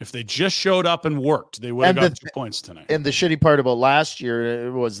if they just showed up and worked, they would have got 2 points tonight. And the shitty part about last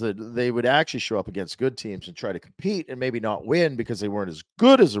year was that they would actually show up against good teams and try to compete and maybe not win because they weren't as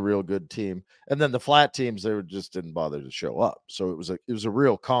good as a real good team. And then the flat teams, they just didn't bother to show up. So it was a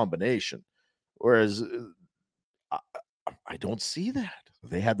real combination. Whereas I don't see that.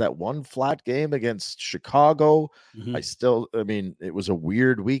 They had that one flat game against Chicago. Mm-hmm. It was a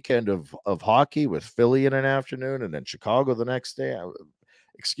weird weekend of hockey with Philly in an afternoon and then Chicago the next day.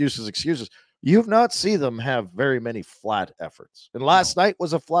 Excuses. You've not seen them have very many flat efforts. And last night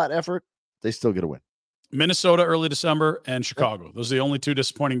was a flat effort. They still get a win. Minnesota early December and Chicago. Those are the only 2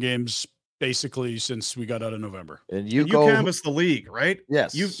 disappointing games basically since we got out of November. And you canvass the league, right?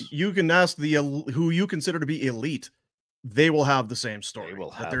 Yes. You can ask who you consider to be elite. They will have the same story.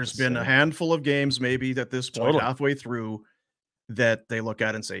 There's been a handful of games maybe at this point, halfway through, that they look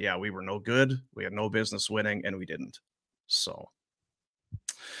at and say, yeah, we were no good. We had no business winning, and we didn't. So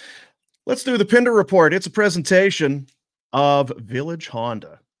let's do the Pinder Report. It's a presentation of Village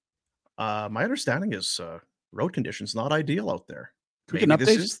Honda. My understanding is road conditions not ideal out there. Maybe this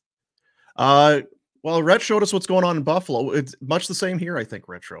is. Well, Rhett showed us what's going on in Buffalo. It's much the same here, I think,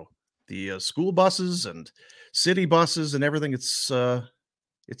 Retro. The school buses and city buses and everything, it's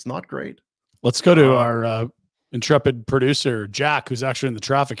not great. Let's go to our intrepid producer, Jack, who's actually in the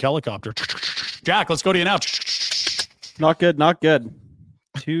traffic helicopter. Jack, let's go to you now. Not good, not good.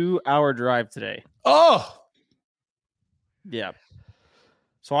 2-hour drive today. Oh! Yeah.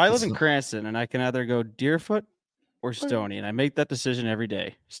 So I live in Cranston, and I can either go Deerfoot or Stoney, and I make that decision every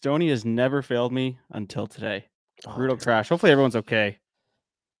day. Stoney has never failed me until today. Brutal crash. Hopefully everyone's okay.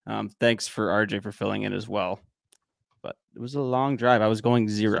 Thanks for RJ for filling in as well. But it was a long drive. I was going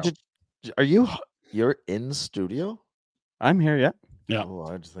 0. You're in studio? I'm here, yeah. Yeah. Oh,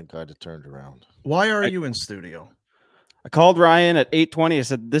 I just think I'd have turned around. Why are you in studio? I called Ryan at 8:20. I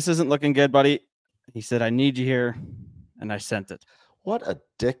said, this isn't looking good, buddy. He said, I need you here. And I sent it. What a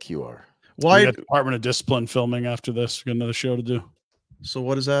dick you are. Why? Department of Discipline filming after this. We got another show to do. So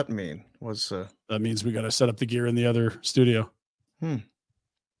what does that mean? That means we got to set up the gear in the other studio.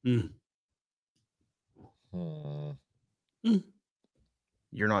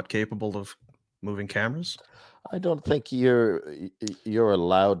 You're not capable of moving cameras? I don't think you're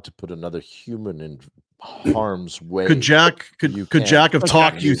allowed to put another human in harm's way. Could Jack have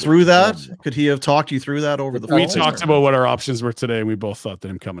talked you through that? Could he have talked you through that over the phone? We talked about what our options were today, and we both thought that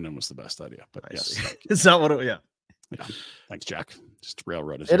him coming in was the best idea. But yes. Is that what yeah. Thanks, Jack. Just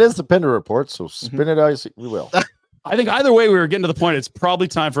railroad it. It is the Pinder Report, so spin it out. We will. I think either way, we were getting to the point. It's probably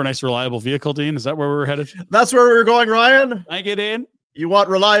time for a nice, reliable vehicle, Dean. Is that where we were headed? That's where we were going, Ryan. I get in. You want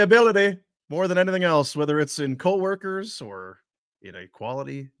reliability more than anything else, whether it's in co-workers or in a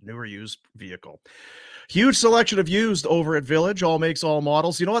quality, new or used vehicle. Huge selection of used over at Village, all makes, all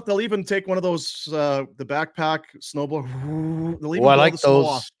models. You know what? They'll even take one of those, the backpack snowball. I like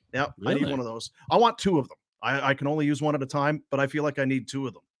those. Yeah, really? I need one of those. I want 2 of them. I can only use one at a time, but I feel like I need 2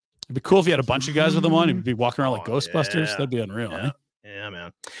 of them. It'd be cool if you had a bunch of guys with them on. You'd be walking around like Ghostbusters. Yeah. That'd be unreal. Yeah,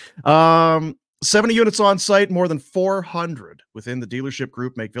 man. 70 units on site, more than 400 within the dealership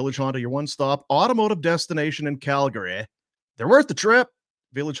group make Village Honda your one-stop automotive destination in Calgary. They're worth the trip.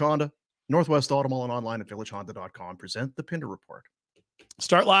 Village Honda, Northwest Auto Mall, and online at villagehonda.com. Present the Pinder Report.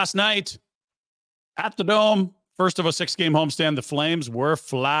 Start last night at the Dome. First of a 6-game homestand. The Flames were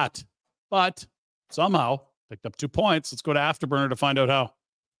flat, but somehow picked up 2 points. Let's go to Afterburner to find out how.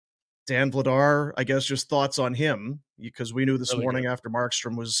 Dan Vladar, I guess just thoughts on him, because we knew this morning after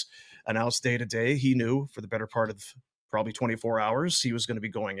Markstrom was announced day-to-day, he knew for the better part of probably 24 hours he was going to be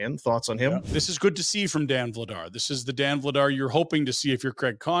going in. Thoughts on him? Yeah. This is good to see from Dan Vladar. This is the Dan Vladar you're hoping to see if you're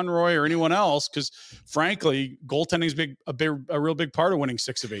Craig Conroy or anyone else, because frankly, goaltending is a real big part of winning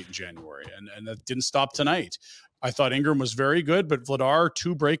 6 of 8 in January, and that didn't stop tonight. I thought Ingram was very good, but Vladar,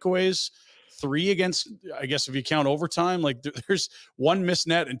 2 breakaways, 3 against, I guess if you count overtime, like there's 1 missed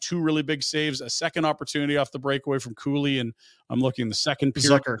net and 2 really big saves, a second opportunity off the breakaway from Cooley, and I'm looking the second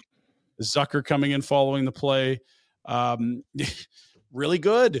period. Zucker coming in following the play. Really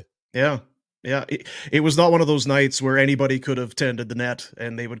good. Yeah. It was not one of those nights where anybody could have tended the net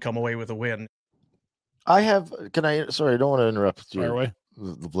and they would come away with a win. Sorry, I don't want to interrupt you. Fire away.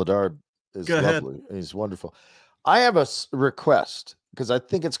 The Vladar is Go lovely. ahead. He's wonderful. I have a request, because I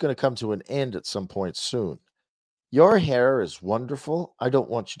think it's going to come to an end at some point soon. Your hair is wonderful. I don't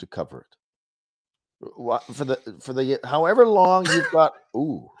want you to cover it. For the however long you've got.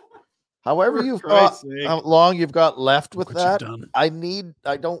 How long you've got left with that.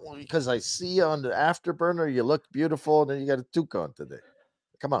 Because I see you on the Afterburner, you look beautiful, and then you got a toque on today.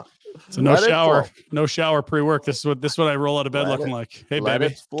 Come on. So no shower pre-work. This is what I roll out of bed looking like. Hey, let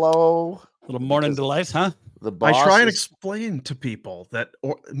baby. it flow. Little morning delight, huh? I try and explain to people that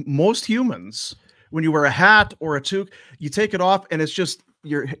most humans, when you wear a hat or a toque, you take it off and it's just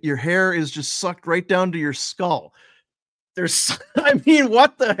your hair is just sucked right down to your skull.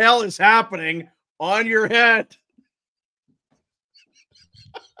 What the hell is happening on your head?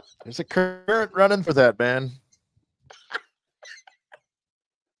 There's a current running for that, man.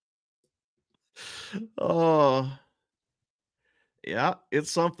 Oh, yeah,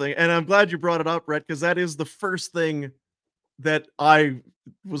 it's something. And I'm glad you brought it up, Brett, because that is the first thing that I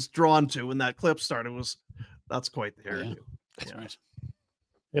was drawn to when that clip started. That's quite the hairdo. That's right.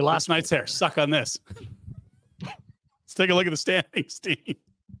 Hey, last night's hair. Suck on this. Let's take a look at the standings, Steve.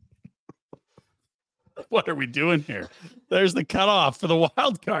 What are we doing here? There's the cutoff for the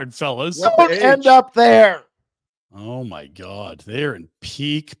wild card, fellas. Don't end up there. Oh my God. They're in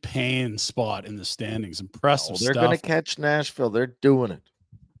peak pain spot in the standings. Impressive They're stuff. going to catch Nashville. They're doing it.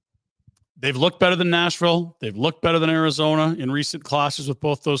 They've looked better than Nashville. They've looked better than Arizona in recent clashes with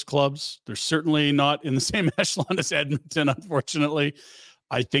both those clubs. They're certainly not in the same echelon as Edmonton, unfortunately.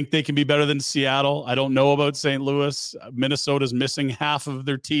 I think they can be better than Seattle. I don't know about St. Louis. Minnesota's missing half of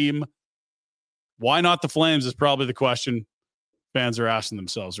their team. Why not the Flames is probably the question fans are asking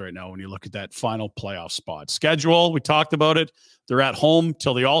themselves right now when you look at that final playoff spot. Schedule, we talked about it. They're at home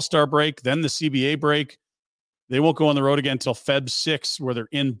till the All-Star break, then the CBA break. They won't go on the road again until Feb 6, where they're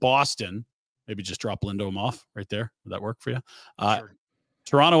in Boston. Maybe just drop Lindholm off right there. Would that work for you? Sure.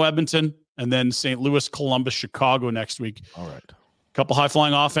 Toronto, Edmonton, and then St. Louis, Columbus, Chicago next week. All right. A couple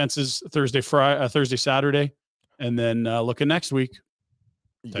high-flying offenses Thursday, Saturday. And then looking next week,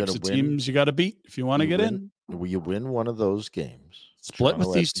 types of teams you got to beat if you want to get in. Will you win one of those games? Split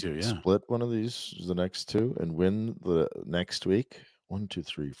with these two, yeah. Split one of these, the next two, and win the next week. 1, 2,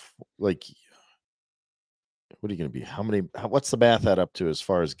 3, 4. Like, what are you going to be? What's the math add up to as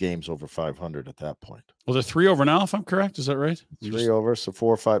far as games over 500 at that point? Well, they're 3 over now, if I'm correct. Is that right? 3 over, so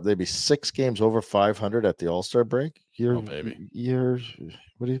 4 or 5. They'd be 6 games over 500 at the All-Star break. You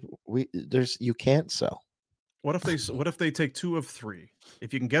can't sell. What if they take 2 of 3?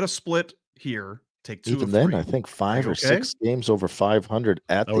 If you can get a split here, take 2 Even of 3. then, I think 5 or 6 games over 500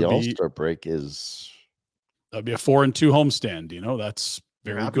 at the All-Star break is. That'd be a 4-2 homestand. You know, that's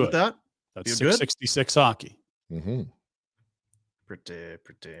very happy good. With that? That's Feel 666 hockey. Mm-hmm. Pretty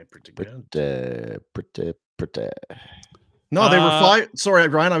good. Pretty. No, they were 5. Sorry,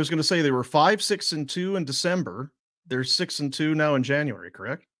 Ryan. I was going to say they were 5, 6, and 2 in December. They're 6 and 2 now in January,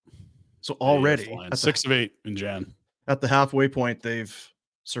 correct? So already 6 of 8 in Jan. At the halfway point, they've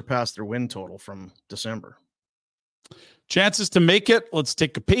surpassed their win total from December. Chances to make it. Let's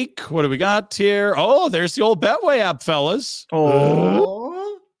take a peek. What do we got here? Oh, there's the old Betway app, fellas.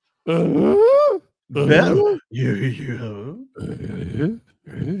 Oh, Bet.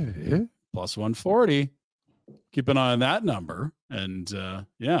 Plus 140. Keep an eye on that number. And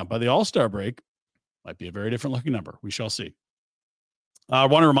by the All-Star break, might be a very different looking number. We shall see. I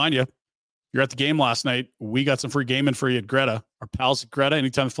want to remind you, you're at the game last night. We got some free gaming for you at Greta. Our pals at Greta,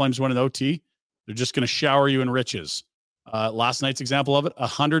 anytime the Flames win an OT, they're just going to shower you in riches. Last night's example of it,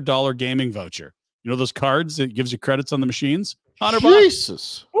 $100 gaming voucher. You know those cards that gives you credits on the machines? $100.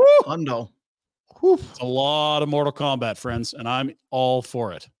 Jesus. Hundo. It's a lot of Mortal Kombat, friends, and I'm all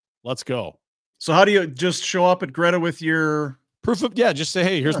for it. Let's go. So how do you just show up at Greta with your proof of, just say,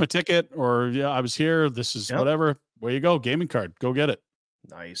 hey, here's my ticket, or I was here. This is whatever. Where you go. Gaming card. Go get it.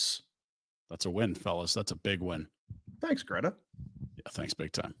 Nice. That's a win, fellas. That's a big win. Thanks, Greta. Yeah, thanks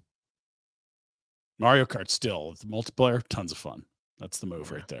big time. Mario Kart still. The multiplayer, tons of fun. That's the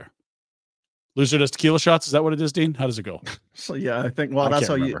move right there. Loser does tequila shots. Is that what it is, Dean? How does it go? So I think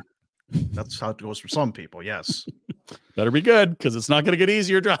that's how it goes for some people. Yes. Better be good, because it's not going to get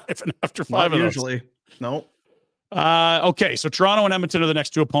easier driving after 5 of those. Usually. No. Okay, so Toronto and Edmonton are the next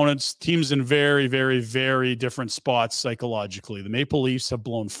two opponents. Teams in very, very, very different spots psychologically. The Maple Leafs have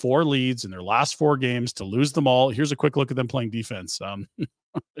blown 4 leads in their last 4 games to lose them all. Here's a quick look at them playing defense. You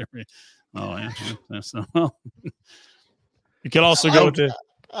could also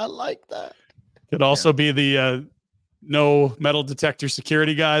I like that. Could also be the no metal detector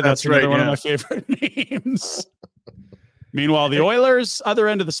security guy. That's another one of my favorite names. Meanwhile, the Oilers, other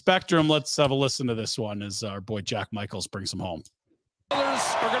end of the spectrum, let's have a listen to this one as our boy Jack Michaels brings them home. Oilers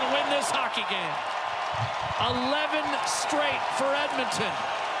are going to win this hockey game. 11 straight for Edmonton.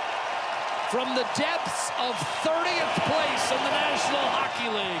 From the depths of 30th place in the National Hockey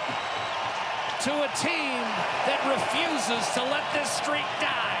League to a team that refuses to let this streak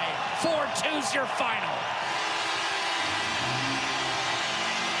die. 4-2's your final.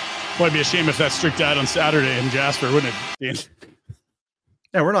 Boy, it'd be a shame if that streak died on Saturday in Jasper, wouldn't it?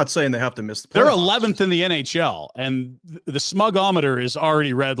 Yeah, we're not saying they have to miss the playoffs. They're 11th in the NHL, and the smugometer is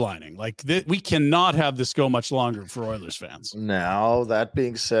already redlining. Like, we cannot have this go much longer for Oilers fans. Now, that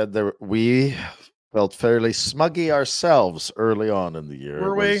being said, we felt fairly smuggy ourselves early on in the year.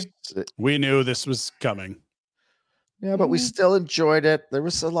 Were we? We knew this was coming. Yeah, but we still enjoyed it. There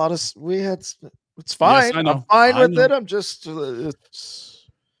was a lot of it's fine. Yes, I'm fine with it. I'm just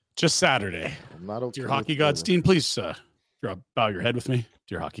just Saturday. I'm not okay. Dear hockey gods, Dean, please bow your head with me.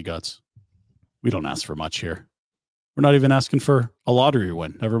 Dear hockey gods, we don't ask for much here. We're not even asking for a lottery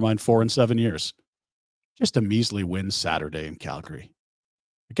win. Never mind 4 in 7 years. Just a measly win Saturday in Calgary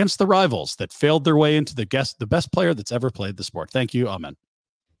against the rivals that failed their way into the best player that's ever played the sport. Thank you. Amen.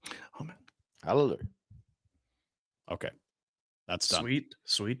 Amen. Hallelujah. Okay. That's done.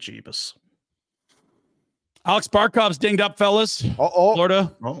 Sweet Jeebus. Alex Barkov's dinged up, fellas.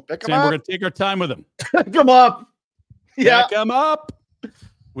 Florida. Pick him Saying up. we're going to take our time with him. Come up. Yeah. Pick him up.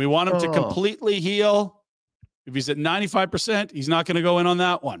 We want him to completely heal. If he's at 95%, he's not going to go in on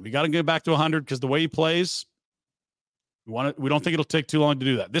that one. We got to get back to 100 because the way he plays, we don't think it'll take too long to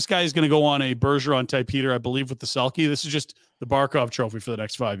do that. This guy is going to go on a Bergeron type heater, I believe, with the Selke. This is just the Barkov trophy for the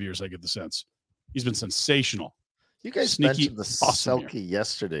next 5 years, I get the sense. He's been sensational. You guys mentioned the Selke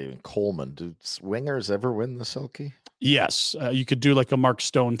yesterday in Coleman. Do wingers ever win the Selke? Yes. You could do like a Mark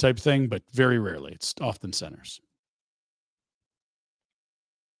Stone type thing, but very rarely. It's often centers.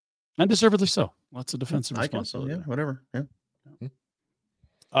 And deservedly so. Lots of defensive responsibility. Yeah, whatever. Yeah.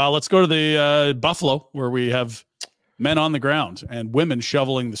 Let's go to the Buffalo, where we have men on the ground and women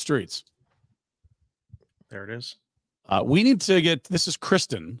shoveling the streets. There it is. We need to get, this is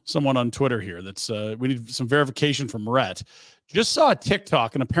Kristen, someone on Twitter here. We need some verification from Rhett. Just saw a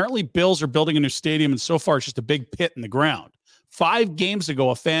TikTok, and apparently Bills are building a new stadium, and so far it's just a big pit in the ground. 5 games ago,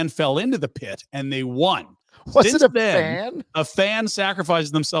 a fan fell into the pit, and they won. Was it fan? A fan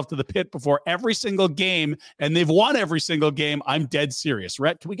sacrifices themselves to the pit before every single game, and they've won every single game. I'm dead serious.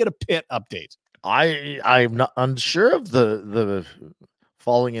 Rhett, can we get a pit update? I'm not unsure of the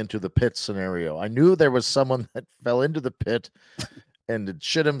falling into the pit scenario. I knew there was someone that fell into the pit and had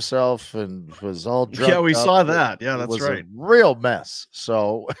shit himself and was all drugged. Yeah, we up. saw that. Yeah, It that's was right. a real mess.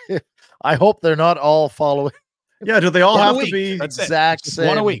 So I hope they're not all following. Yeah, do they all One a have week. to be That's it. exact Just same?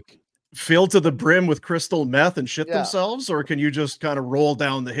 one a week. filled to the brim with crystal meth and shit Yeah. themselves, or can you just kind of roll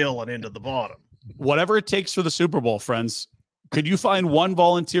down the hill and into the bottom? Whatever it takes for the Super Bowl, friends. Could you find one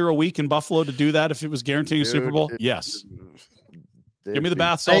volunteer a week in Buffalo to do that if it was guaranteeing a Super Bowl? Yes. Give me the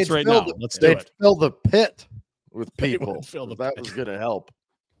bath salts right now. Let's do it. Fill the pit with They people. would fill the That pit. was going to help.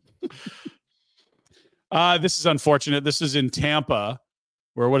 This is unfortunate. This is in Tampa,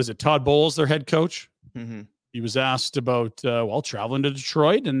 where, what is it? Todd Bowles, their head coach. Mm-hmm. He was asked about, traveling to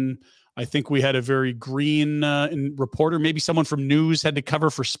Detroit. And I think we had a very green reporter. Maybe someone from news had to cover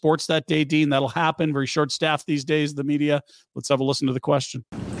for sports that day, Dean. That'll happen. Very short staffed these days, the media. Let's have a listen to the question.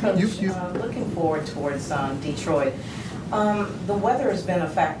 Coach, looking forward towards Detroit. The weather has been a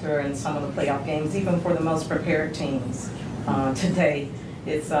factor in some of the playoff games, even for the most prepared teams. Today,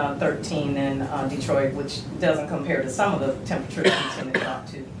 it's 13 in Detroit, which doesn't compare to some of the temperatures we've seen it drop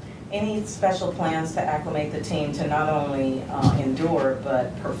to. Any special plans to acclimate the team to not only endure,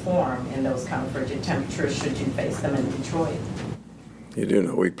 but perform in those kind of frigid temperatures should you face them in Detroit? You do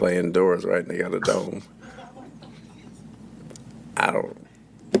know we play indoors, right? And they got a dome. I don't.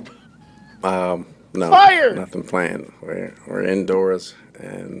 No, Fire! nothing planned. We're indoors,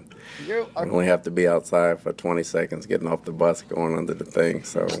 and we only have to be outside for 20 seconds, getting off the bus, going under the thing,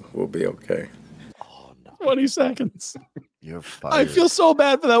 so we'll be okay. 20 seconds. You're fired. I feel so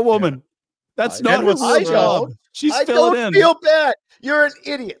bad for that woman. That's not her I job. don't. She's I filling don't in. feel bad. You're an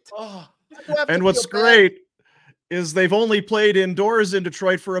idiot. And what's great is they've only played indoors in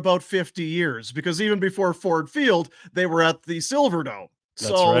Detroit for about 50 years, because even before Ford Field, they were at the Silverdome. That's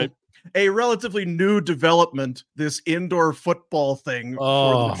So right. a relatively new development, this indoor football thing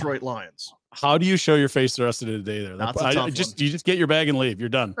for the Detroit Lions. How do you show your face the rest of the day there? That's a tough one. You just get your bag and leave. You're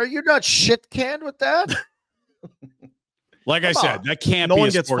done. Are you not shit canned with that? Like I said, that can't No be one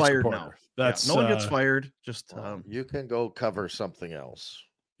a gets sports fired reporter. now. That's no one gets fired. Just you can go cover something else.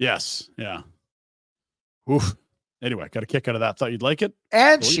 Yes. Yeah. Oof. Anyway, got a kick out of that. Thought you'd like it.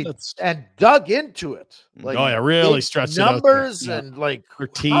 And Believe she that's- and dug into it. Like, Oh, yeah, really big stretched it out there. numbers Yeah. and like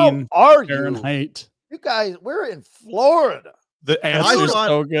 13 how are Fahrenheit. you guys? We're in Florida. The I answer is thought-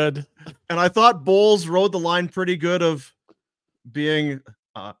 so good. And I thought Bowles rode the line pretty good of being,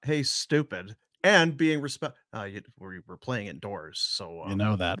 hey, stupid, and being respect. We're playing indoors, so You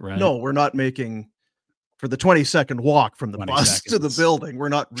know that, right? no, we're not making for the 20-second walk from the 20 bus to the seconds. building. We're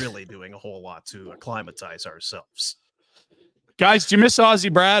not really doing a whole lot to acclimatize ourselves. Guys, do you miss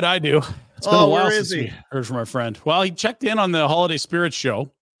Ozzy Brad? I do. It's been a Oh, while where since is he? we heard from our friend. Well, he checked in on the Holiday Spirits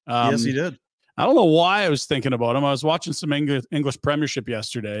show. Yes, he did. I don't know why I was thinking about him. I was watching some English Premiership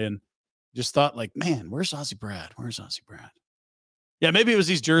yesterday and just thought, like, man, where's Ozzy Brad? Where's Ozzy Brad? Yeah, maybe it was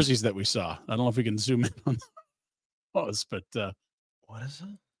these jerseys that we saw. I don't know if we can zoom in on those, but What is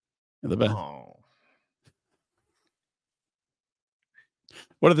it? the back. Oh,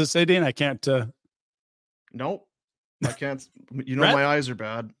 What did this say, Dean? I can't. nope. I can't. You know, Brett? my eyes are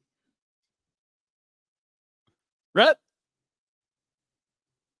bad. Rhett?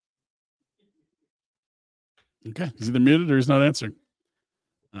 Okay, he's either muted or he's not answering.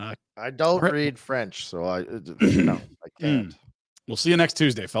 I don't Brett- read French, so no, I can't. We'll see you next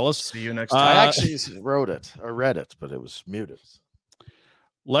Tuesday, fellas. See you next I time. actually wrote it or read it, but it was muted.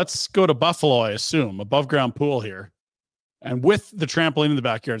 let's go to Buffalo, I assume, above ground pool here. And with the trampoline in the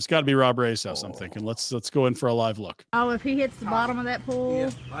backyard, it's got to be Rob Ray's house, I'm thinking. Let's go in for a live look. Oh, if he hits the bottom of that pool.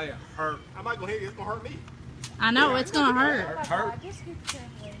 Yeah, hurt. I'm not going to hit it. It's going to hurt me. I know, it's going to hurt.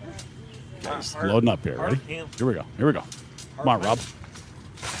 Guys, loading up here. Ready? Here we go. Come on, Rob.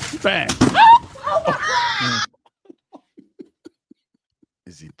 Bang.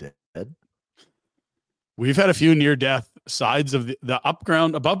 Is he dead? We've had a few near-death sides of the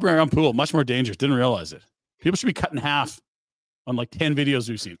above ground pool. Much more dangerous. Didn't realize it. People should be cut in half on like 10 videos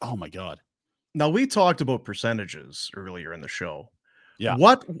we've seen. Oh my God. Now, we talked about percentages earlier in the show. Yeah.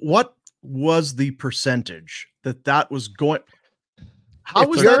 What was the percentage that was going? How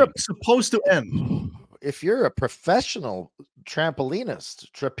was that supposed to end? If you're a professional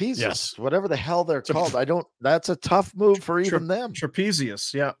trampolinist, trapezist, whatever the hell they're called, that's a tough move for even them.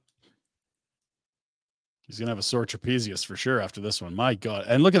 Trapezius, yeah. He's going to have a sore trapezius for sure after this one. My God.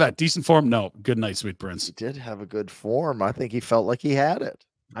 And look at that. Decent form. No. Good night, Sweet Prince. He did have a good form. I think he felt like he had it.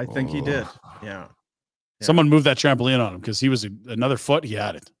 I think he did. Yeah. Someone moved that trampoline on him because he was another foot. He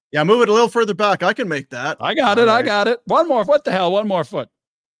had it. Yeah, move it a little further back. I can make that. I got it. One more. What the hell? One more foot.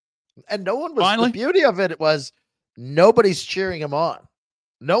 And no one was. Finally? The beauty of it was nobody's cheering him on.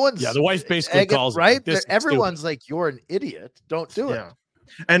 No one's. Yeah, the wife basically calls right. Like, everyone's stupid. Like, "You're an idiot. Don't do it."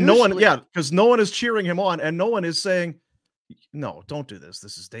 And no one, because no one is cheering him on, and no one is saying, "No, don't do this.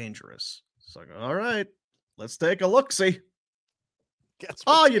 This is dangerous." It's like, all right, let's take a look. See.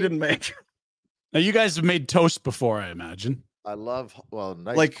 You didn't make. Now you guys have made toast before, I imagine. I love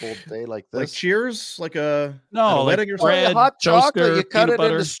nice cold day like this. Like Cheers, like a like wedding or something. Hot chocolate. You cut it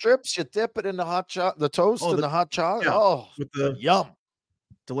into strips. You dip it in the hot chocolate, the toast in the hot chocolate. Yeah, with the yum,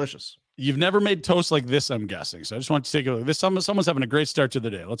 delicious. You've never made toast like this, I'm guessing. So I just want to take a look. This someone's having a great start to the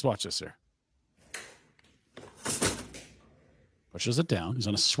day. Let's watch this here. Pushes it down. He's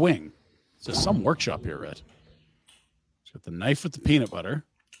on a swing. It's some workshop here, Red. He's got the knife with the peanut butter.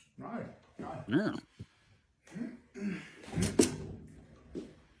 Yeah.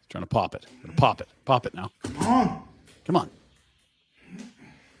 Trying to pop it. Pop it now. Come on.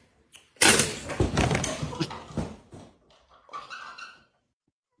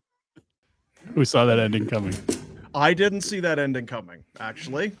 Who saw that ending coming? I didn't see that ending coming,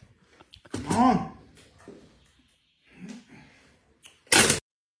 actually. Come on.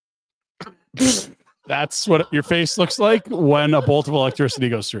 That's what your face looks like when a bolt of electricity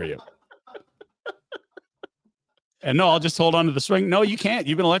goes through you. And no, I'll just hold on to the swing. No, you can't.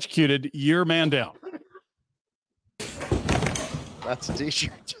 You've been electrocuted. You're man down. That's a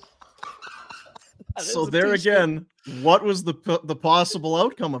t-shirt. So there again, what was the possible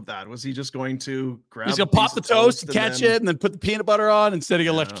outcome of that? Was he just going to grab? He's gonna pop the toast, catch it, and then put the peanut butter on instead of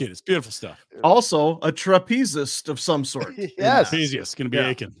get electrocuted. It's beautiful stuff. Also, a trapezist of some sort. Yes, trapezius gonna be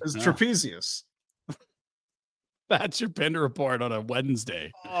aching. It's trapezius. That's your Pender report on a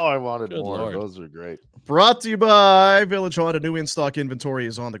Wednesday. Oh, I wanted more. Lord. Those are great. Brought to you by Village Honda. New in-stock inventory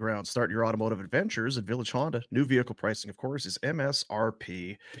is on the ground. Start your automotive adventures at Village Honda. New vehicle pricing, of course, is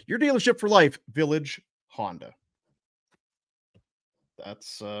MSRP. Your dealership for life, Village Honda.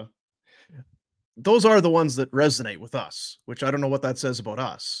 That's those are the ones that resonate with us, which I don't know what that says about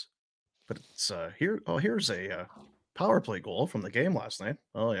us. But it's here. Oh, here's a power play goal from the game last night.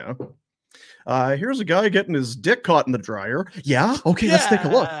 Oh yeah. Here's a guy getting his dick caught in the dryer. Yeah. Okay. Let's take a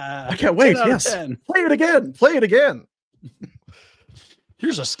look. I can't wait. Yes. Play it again.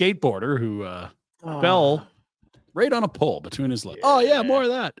 Here's a skateboarder who fell right on a pole between his legs. Oh yeah. More of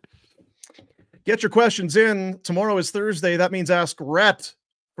that. Get your questions in. Tomorrow is Thursday. That means Ask Rhett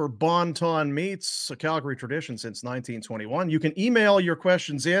for Bon Ton Meats, a Calgary tradition since 1921. You can email your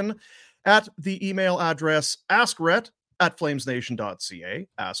questions in at the email address askret@flamesnation.ca,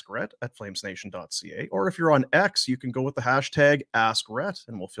 askret@flamesnation.ca, or if you're on X, you can go with the hashtag AskRet,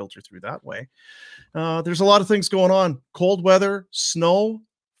 and we'll filter through that way. There's a lot of things going on. Cold weather, snow,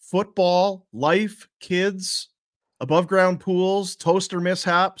 football, life, kids, above ground pools, toaster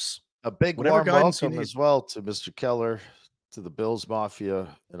mishaps. A big warm welcome as well to Mr. Keller, to the Bills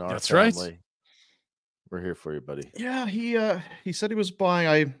Mafia, and our family. Right. We're here for you, buddy. Yeah, he said he was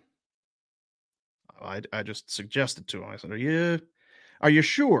buying. I just suggested to him. I said, "Are you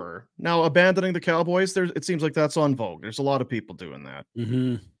sure?" Now, abandoning the Cowboys, it seems like that's on vogue. There's a lot of people doing that.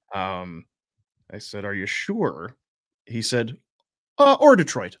 Mm-hmm. I said, "Are you sure?" He said, "Or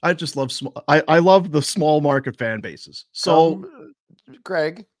Detroit." I just love I love the small market fan bases. So,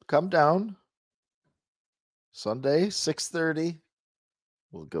 Greg, come down Sunday 6:30.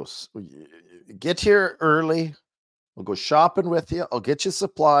 We'll go get here early. We'll go shopping with you. I'll get you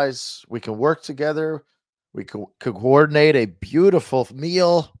supplies. We can work together. We could coordinate a beautiful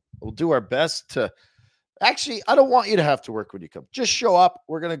meal. We'll do our best to. Actually, I don't want you to have to work when you come. Just show up.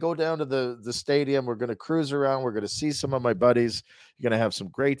 We're going to go down to the stadium. We're going to cruise around. We're going to see some of my buddies. You're going to have some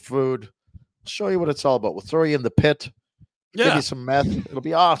great food. I'll show you what it's all about. We'll throw you in the pit. Give you some meth. It'll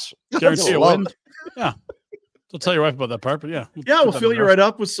be awesome. Guarantee a win. Yeah. Don't tell your wife about that part, but yeah. We'll fill you right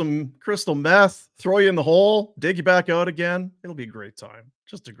up with some crystal meth, throw you in the hole, dig you back out again. It'll be a great time.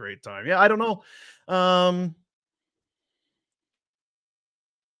 Just a great time. Yeah, I don't know.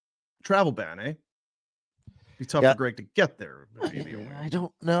 Travel ban, eh? Be tough for Greg to get there. I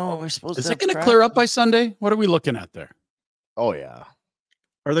don't know. We're supposed Is to it going to clear up by Sunday? What are we looking at there? Oh, yeah.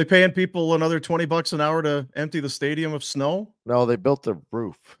 Are they paying people another $20 an hour to empty the stadium of snow? No, they built the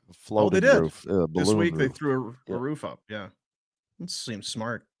roof, floating they did. roof. This week roof. they threw a roof up. Yeah, that seems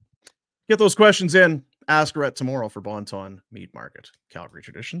smart. Get those questions in. Ask Rhett tomorrow for Bonton Meat Market. Calgary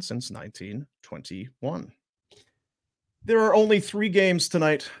tradition since 1921. There are only 3 games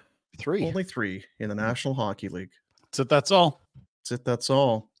tonight. Only 3 in the National Hockey League. That's all. That's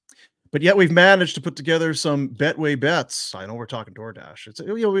all. But yet we've managed to put together some Betway bets. I know we're talking DoorDash.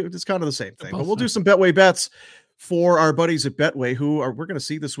 It's kind of the same thing, but we'll do some Betway bets for our buddies at Betway we're going to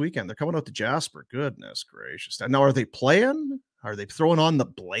see this weekend. They're coming out to Jasper. Goodness gracious. Now, are they playing? Are they throwing on the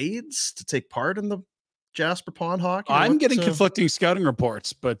Blades to take part in the Jasper Pond hockey? I'm getting conflicting scouting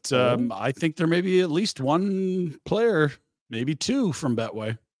reports, but I think there may be at least one player, maybe 2 from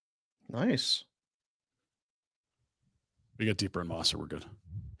Betway. Nice. We get deeper in Mosser. We're good.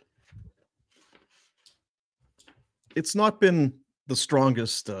 It's not been the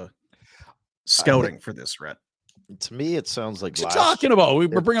strongest scouting for this, Rhett. To me, it sounds like what you talking about? We're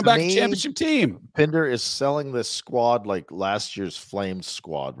bringing back a championship team. Pinder is selling this squad like last year's Flames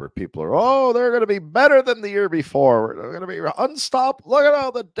squad, where people are, they're going to be better than the year before. They're going to be unstoppable. Look at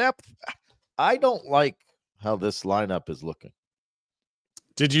all the depth. I don't like how this lineup is looking.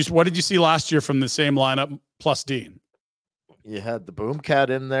 What did you see last year from the same lineup plus Dean? You had the Boom Cat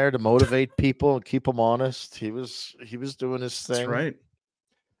in there to motivate people and keep them honest. He was doing his thing. That's right.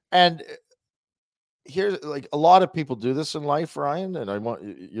 And here's like a lot of people do this in life, Ryan.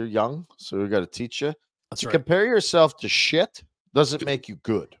 And you're young, so we got to teach you. That's right. Compare yourself to shit doesn't make you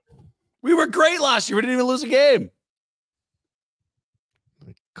good. We were great last year. We didn't even lose a game.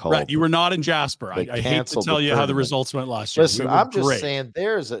 Right, you were not in Jasper. I hate to tell you how the results went last year. Listen, I'm just saying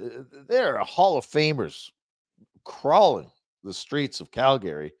there are Hall of Famers crawling the streets of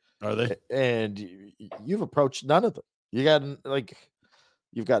Calgary. Are they? And you've approached none of them. You've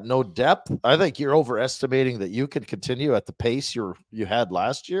got no depth. I think you're overestimating that you can continue at the pace you had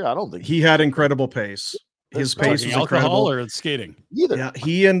last year. I don't think he had incredible pace. His pace was alcohol incredible. or skating. Either. Yeah,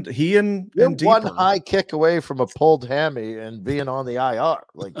 he and you're one high kick away from a pulled hammy and being on the IR.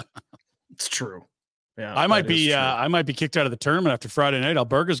 Like it's true. Yeah, I might be kicked out of the tournament after Friday night.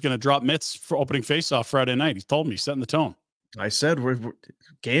 Alberga's going to drop mitts for opening faceoff Friday night. He told me, he's setting the tone. I said we're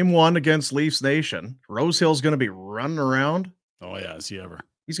game 1 against Leafs Nation. Rose Hill's going to be running around. Oh yeah, is he ever?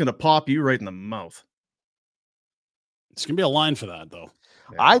 He's going to pop you right in the mouth. It's going to be a line for that though.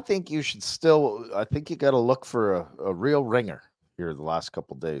 Yeah. I think you should I think you got to look for a real ringer here the last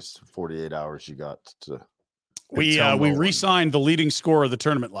couple of days, 48 hours you got to. We re-signed the leading scorer of the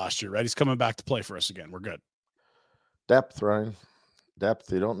tournament last year, right? He's coming back to play for us again. We're good. Depth, Ryan.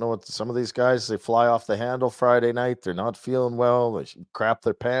 Depth. You don't know what some of these guys, they fly off the handle Friday night. They're not feeling well. They crap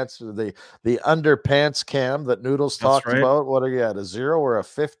their pants. The underpants cam that Noodles talked about. What are you at, a 0 or a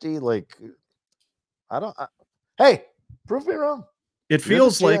 50? Like, hey, prove me wrong. It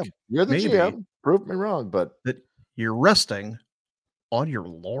feels like you're the GM. Prove me wrong, but that you're resting on your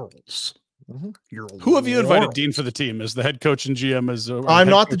laurels. Mm-hmm. Who have you invited, Dean, for the team as the head coach and GM? I am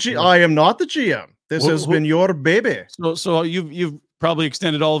not the GM. This has been your baby. So you've probably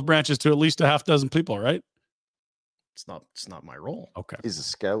extended olive branches to at least a half dozen people, right? It's not my role. Okay, he's a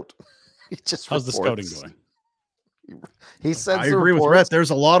scout. He just how's the scouting going? He said, I agree with Rhett.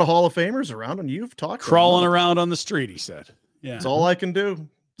 There's a lot of Hall of Famers around, and you've talked crawling around on the street. He said, "Yeah, that's all I can do."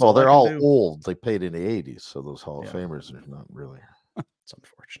 Well, they're all old. They played in the 80s, so those Hall of Famers are not really. It's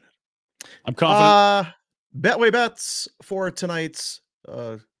unfortunate. I'm confident. Betway bets for tonight's.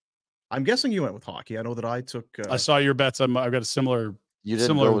 I'm guessing you went with hockey. I know that I took. I saw your bets. I've got a similar. You didn't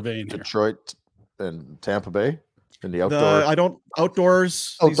similar go with vein Detroit and Tampa Bay in the outdoor. I don't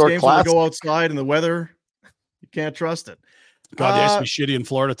outdoors. These games when we go outside and the weather, you can't trust it. God, the ice will be shitty in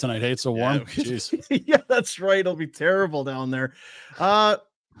Florida tonight. Hey, it's so warm. Jeez. Yeah, that's right. It'll be terrible down there.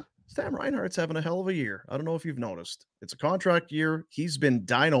 Sam Reinhart's having a hell of a year. I don't know if you've noticed. It's a contract year. He's been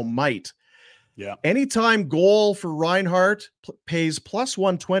dynamite. Yeah. Anytime goal for Reinhart pays plus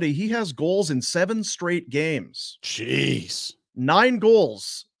 120. He has goals in 7 straight games. Jeez. 9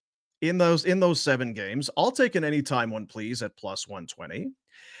 goals in those 7 games. I'll take an anytime one, please, at plus 120.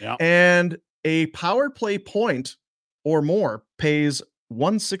 Yeah. And a power play point or more pays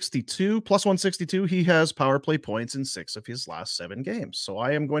 162 plus 162. He has power play points in 6 of his last 7 games. So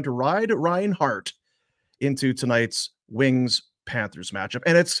I am going to ride Reinhart into tonight's Wings Panthers matchup.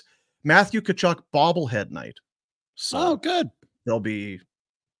 And it's Matthew Tkachuk bobblehead night. So good. They'll be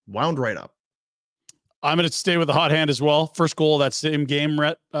wound right up. I'm going to stay with the hot hand as well. First goal of that same game,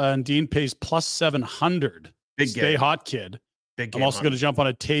 Rhett and Dean pays plus 700. Big Stay game. hot, kid. Big I'm game, also going to jump on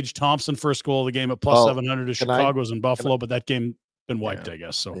a Tage Thompson first goal of the game at plus 700 to Chicago's in Buffalo, but that game been wiped, I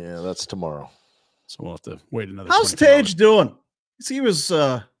guess. So yeah, that's tomorrow. So we'll have to wait another. How's Tage doing? He was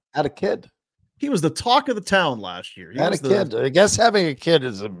had a kid. He was the talk of the town last year. He Had a was kid. I guess having a kid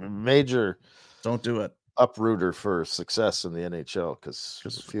is a major don't do it uprooter for success in the NHL because a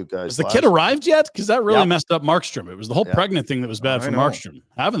few guys. Has the kid arrived yet? Because that really Yep. messed up Markstrom. It was the whole pregnant thing that was bad I for know. Markstrom.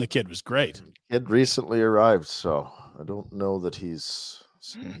 Having the kid was great. Kid recently arrived, so I don't know that he's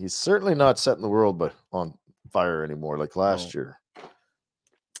certainly not setting the world but on fire anymore like last year.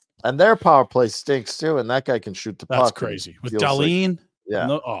 And their power play stinks too, and that guy can shoot the puck. That's and crazy. With feels like- Darlene? yeah.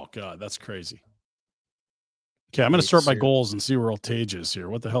 Oh, God, that's crazy. Okay, I'm going to sort my goals and see where old Tage is here.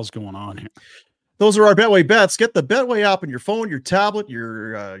 What the hell's going on here? Those are our Betway bets. Get the Betway app on your phone, your tablet,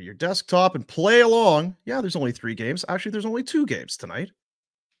 your desktop, and play along. Yeah, there's only 3 games. Actually, there's only 2 games tonight.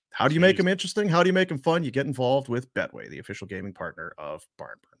 How do you make them interesting? How do you make them fun? You get involved with Betway, the official gaming partner of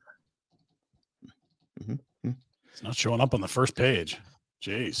Barn Burner. It's not showing up on the first page.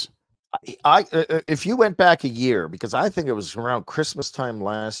 Jeez. I if you went back a year, because I think it was around Christmas time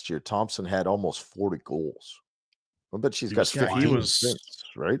last year, Thompson had almost 40 goals. I bet she's got 15 assists,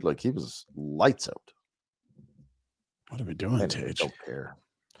 right? Like he was lights out. What are we doing, Tage? I don't care.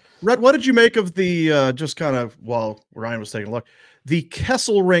 Rhett, what did you make of the just kind of while Ryan was taking a look, the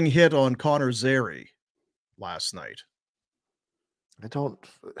Kessel ring hit on Connor Zary last night? I talked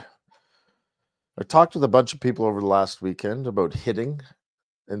with a bunch of people over the last weekend about hitting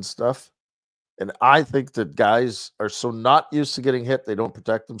and stuff. And I think that guys are so not used to getting hit, they don't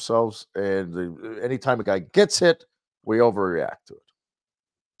protect themselves. And anytime a guy gets hit, we overreact to it.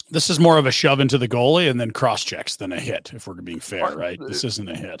 This is more of a shove into the goalie and then cross checks than a hit, if we're being fair, right? This isn't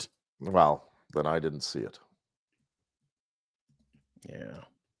a hit. Well, then I didn't see it. Yeah.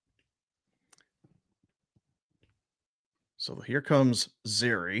 So here comes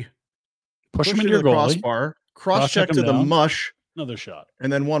Zary. Push him into your the goalie. crossbar. Cross-check him to the down. mush. Another shot.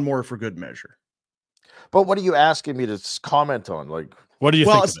 And then one more for good measure. But what are you asking me to comment on? Like, what do you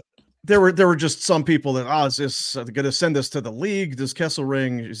think of it? There were just some people that, is this going to send this to the league? Does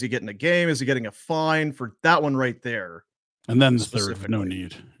Kesselring, is he getting a game? Is he getting a fine for that one right there? And then the third, no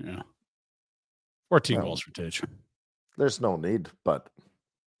need. Yeah. 14 goals for Tage. There's no need, but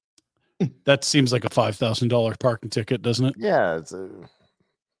that seems like a $5,000 parking ticket, doesn't it? Yeah.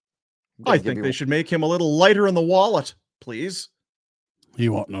 I think they should make him a little lighter in the wallet, please. He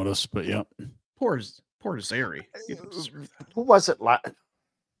won't notice, but yeah. Poor Zary. Who was it?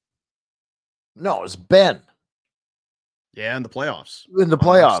 No, it was Ben. Yeah, in the playoffs. In the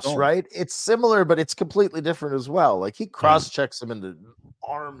playoffs, right? It's similar, but it's completely different as well. Like he cross-checks him in the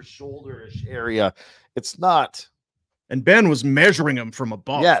arm, shoulder-ish area. It's not. And Ben was measuring him from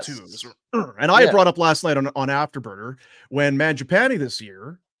above, too. And I had brought up last night on Afterburner when Mangiapane this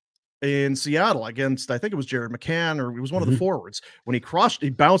year in Seattle against, I think it was Jared McCann, or he was one of the forwards. When he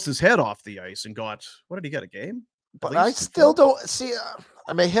bounced his head off the ice and got, what did he get, a game? But I still don't see.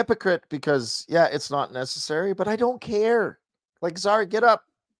 I'm a hypocrite because, it's not necessary, but I don't care. Like, Zary, get up.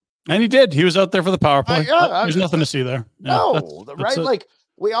 And he did. He was out there for the power play. There's nothing to see there. Yeah, no, right? Like,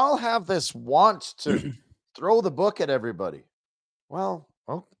 we all have this want to throw the book at everybody. Well,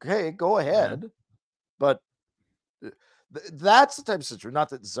 okay, go ahead. But that's the type of situation. Not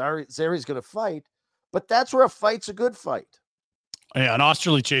that Zary's going to fight, but that's where a fight's a good fight. Yeah, and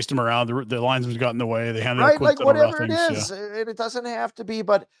Osterley chased him around. The linesman got in the way. They handed right, like whatever it is, and it doesn't have to be.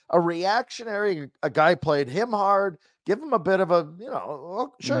 But a reactionary, a guy played him hard. Give him a bit of a,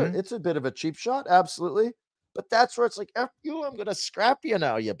 sure, it's a bit of a cheap shot, absolutely. But that's where it's like, F you, I'm gonna scrap you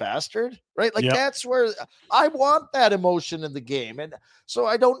now, you bastard. Right? Like that's where I want that emotion in the game, and so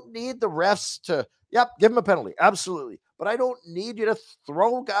I don't need the refs to, give him a penalty, absolutely. But I don't need you to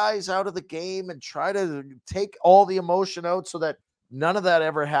throw guys out of the game and try to take all the emotion out so that none of that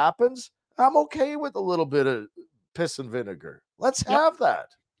ever happens. I'm okay with a little bit of piss and vinegar. Let's have that.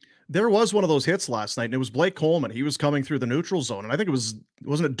 There was one of those hits last night, and it was Blake Coleman. He was coming through the neutral zone, and I think wasn't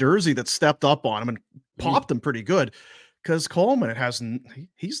it Dursey that stepped up on him and popped him pretty good. Because Coleman,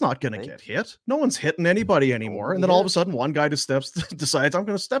 he's not going to get hit. No one's hitting anybody anymore. And then all of a sudden, one guy decides, I'm going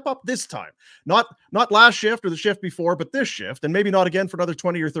to step up this time. Not last shift or the shift before, but this shift, and maybe not again for another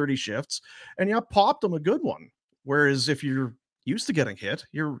 20 or 30 shifts. And popped him a good one. Whereas if you're used to getting hit,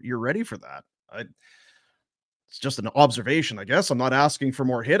 you're ready for that. It's just an observation, I guess. I'm not asking for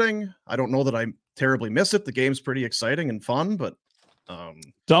more hitting. I don't know that I terribly miss it. The game's pretty exciting and fun, but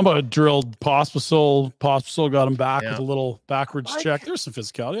Dumba drilled Pospisil. Pospisil got him back with a little backwards check. There's some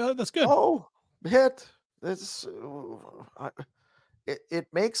physicality. Yeah, that's good. Oh, hit. It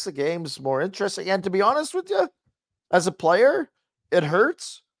makes the games more interesting. And to be honest with you, as a player, it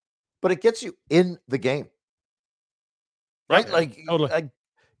hurts, but it gets you in the game. Right? Totally.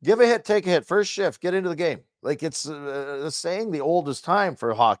 Give a hit, take a hit. First shift, get into the game. Like it's saying the oldest time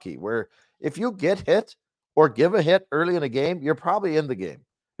for hockey, where if you get hit or give a hit early in a game, you're probably in the game.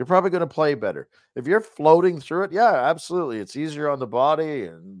 You're probably going to play better. If you're floating through it, yeah, absolutely. It's easier on the body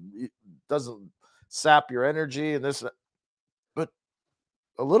and it doesn't sap your energy and this. But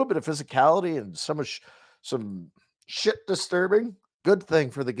a little bit of physicality and some shit disturbing, good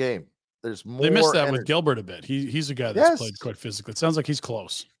thing for the game. There's more. They missed that with Gilbert a bit. He's a guy that's played quite physically. It sounds like he's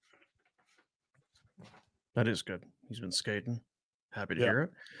close. That is good. He's been skating. Happy to hear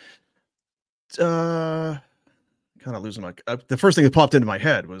it. Kind of losing my. The first thing that popped into my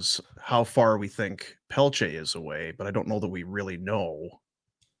head was how far we think Pelche is away, but I don't know that we really know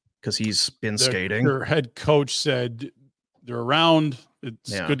because he's been skating. Their head coach said they're around.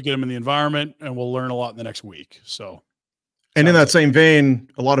 It's good to get him in the environment, and we'll learn a lot in the next week. So, and in that same vein,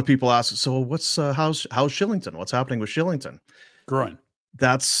 a lot of people ask, "So what's how's Shillington? What's happening with Shillington?" Groin.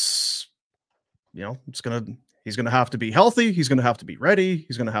 That's he's gonna have to be healthy. He's gonna have to be ready.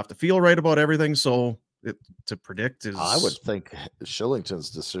 He's gonna have to feel right about everything. So to predict is, I would think Shillington's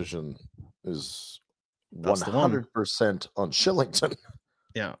decision is 100% on Shillington.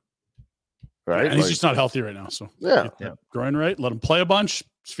 Yeah. Right. And he's just not healthy right now. So groin right. Let him play a bunch.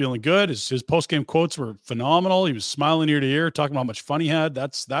 He's feeling good. His post-game quotes were phenomenal. He was smiling ear to ear, talking about how much fun he had.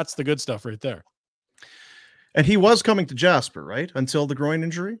 That's the good stuff right there. And he was coming to Jasper, right? Until the groin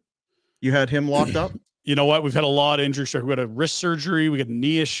injury. You had him locked up. You know what? We've had a lot of injuries. We had a wrist surgery. We got a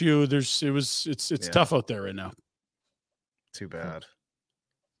knee issue. It's tough out there right now. Too bad.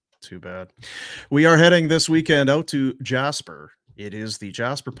 We are heading this weekend out to Jasper. It is the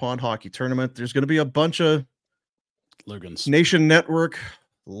Jasper Pond Hockey Tournament. There's going to be a bunch of Lugans. Nation Network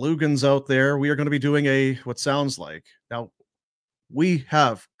Lugans out there. We are going to be doing what sounds like. Now, we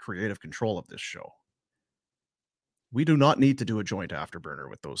have creative control of this show. We do not need to do a joint afterburner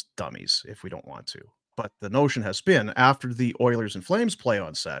with those dummies if we don't want to. But the notion has been, after the Oilers and Flames play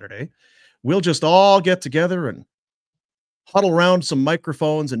on Saturday, we'll just all get together and huddle around some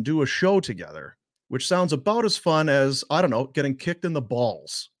microphones and do a show together, which sounds about as fun as, I don't know, getting kicked in the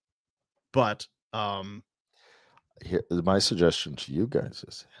balls. But here, my suggestion to you guys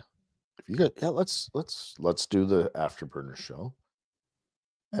is, if you got, let's do the afterburner show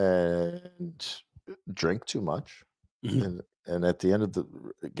and drink too much. And at the end of the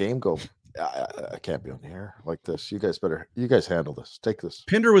game, go, I can't be on the air like this. You guys handle this. Take this.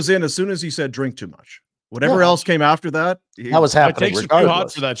 Pinder was in as soon as he said drink too much. Whatever else came after that, that was happening. My takes are too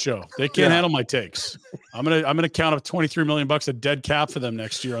hot for that show. They can't handle my takes. I'm gonna count up $23 million a dead cap for them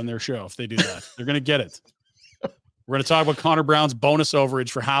next year on their show if they do that. They're gonna get it. We're gonna talk about Connor Brown's bonus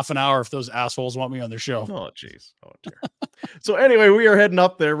overage for half an hour if those assholes want me on their show. Oh, jeez. Oh, dear. So anyway, we are heading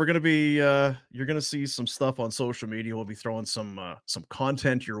up there. We're going to be, you're going to see some stuff on social media. We'll be throwing some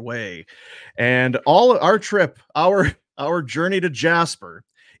content your way. And all our trip, our journey to Jasper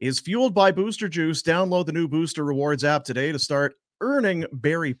is fueled by Booster Juice. Download the new Booster Rewards app today to start earning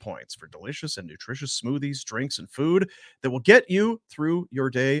berry points for delicious and nutritious smoothies, drinks, and food that will get you through your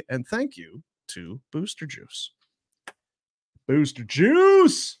day. And thank you to Booster Juice. Booster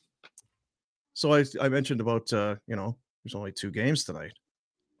Juice. So I mentioned about, there's only 2 games tonight.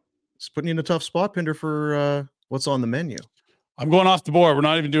 It's putting you in a tough spot, Pinder, for what's on the menu. I'm going off the board. We're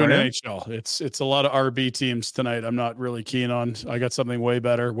not even doing NHL. It's a lot of RB teams tonight. I'm not really keen on. I got something way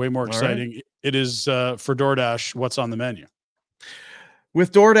better, way more exciting. Right. It is for DoorDash. What's on the menu?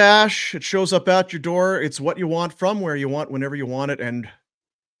 With DoorDash, it shows up at your door. It's what you want from where you want, whenever you want it, and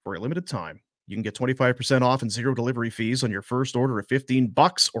for a limited time. You can get 25% off and 0 delivery fees on your first order of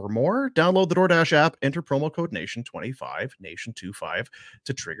 $15 or more. Download the DoorDash app, enter promo code NATION25, NATION25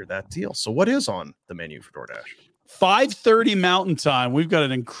 to trigger that deal. So what is on the menu for DoorDash? 5:30 Mountain Time. We've got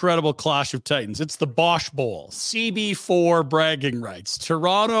an incredible clash of titans. It's the Bosch Bowl, CB4 bragging rights.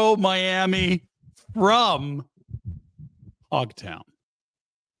 Toronto, Miami from Hogtown.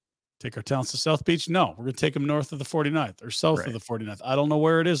 Take our talents to South Beach? No, we're going to take them north of the 49th or south of the 49th. I don't know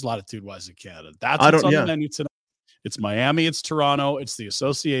where it is latitude-wise in Canada. That's what's on the menu tonight. It's Miami, it's Toronto, it's the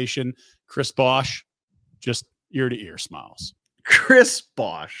association. Chris Bosch, just ear-to-ear smiles. Chris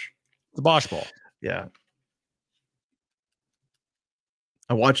Bosch. The Bosch Bowl. Yeah.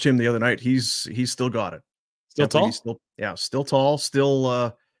 I watched him the other night. He's still got it. Still tall? Still tall.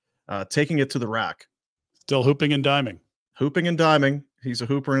 Still taking it to the rack. Still hooping and diming. Hooping and diming. He's a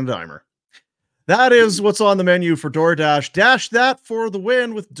hooper and a dimer. That is what's on the menu for DoorDash. Dash that for the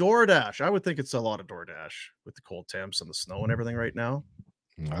win with DoorDash. I would think it's a lot of DoorDash with the cold temps and the snow and everything right now.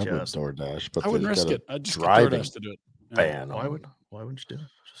 I would DoorDash, but I wouldn't risk it. I'd just get DoorDash to do it. Ban. Why wouldn't you do it?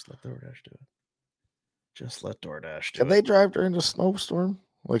 Just let DoorDash do it. Just let DoorDash do Can it. they drive during the snowstorm?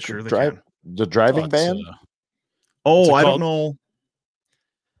 Like sure they drive can. The driving ban? I don't know.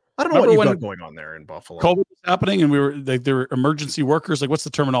 I don't know what you've got going on there in Buffalo. COVID was happening, and we were like, there were emergency workers. Like, what's the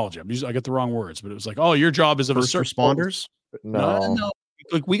terminology? I get the wrong words, but it was like, oh, your job is of First a certain responders. No.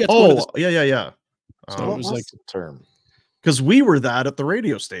 Like we got. Yeah. So it was like the term because we were that at the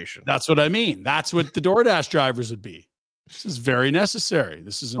radio station. That's what I mean. That's what the DoorDash drivers would be. This is very necessary.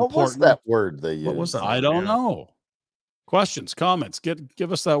 This is important. What was that word they used? What was that? I don't know. Questions, comments.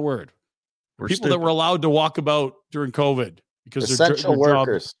 Give us that word. We're People that were allowed to walk about during COVID because essential their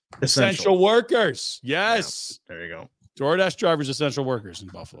workers. Essential workers. Yes. Yeah, there you go. DoorDash drivers, essential workers in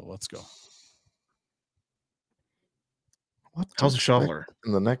Buffalo. Let's go. How's the shoveler?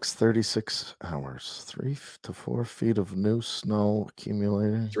 In the next 36 hours, 3 to 4 feet of new snow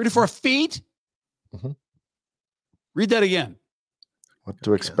accumulating. 3 to 4 feet? Mm-hmm. Read that again. What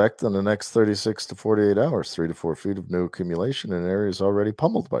to expect in the next 36 to 48 hours? 3 to 4 feet of new accumulation in areas already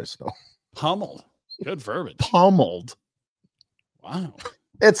pummeled by snow. Pummeled. Good verbiage. Pummeled. Wow.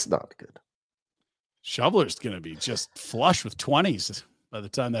 It's not good. Shoveler's going to be just flush with 20s by the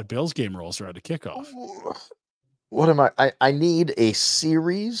time that Bills game rolls around to kickoff. What am I need a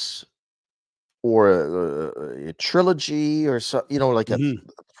series or a trilogy or so, like a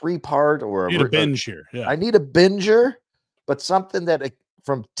 3-part or need a binge here. Yeah. I need a binger, but something that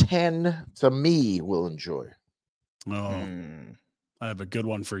from 10 to me will enjoy. Oh, I have a good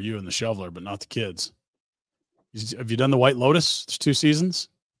one for you and the shoveler, but not the kids. Have you done the White Lotus? There's 2 seasons.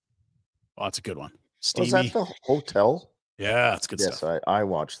 Oh, that's a good one. Steamy. Was that the hotel? Yeah, it's good stuff. Yes, I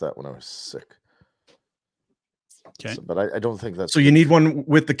watched that when I was sick. Okay, but I don't think that's so. You need one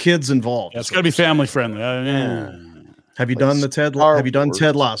with the kids involved. Yeah, it's got to be family friendly. Have you done the Ted? Have you done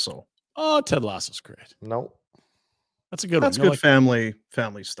Ted Lasso? Oh, Ted Lasso's great. No, that's a good one. That's good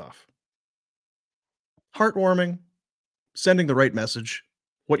family stuff. Heartwarming, sending the right message.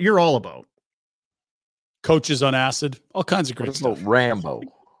 What you're all about. Coaches on acid, all kinds of great stuff. Rambo,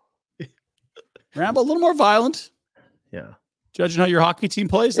 a little more violent. Yeah. Judging how your hockey team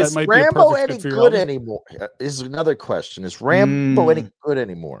plays, that might Rambo be a any fit for your good album. anymore? Is another question. Is Rambo any good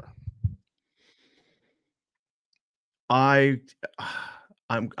anymore? I'm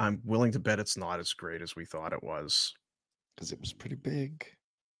willing to bet it's not as great as we thought it was. Because it was pretty big.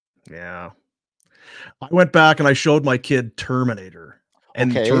 Yeah. I went back and I showed my kid Terminator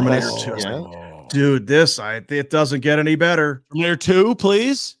and Terminator 2. Yeah. Dude, it doesn't get any better. Terminator 2,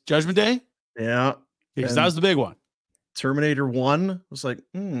 please. Judgment Day. Yeah. Because that was the big one. Terminator 1 was like,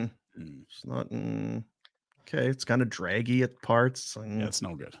 it's not okay. It's kind of draggy at parts. Yeah, it's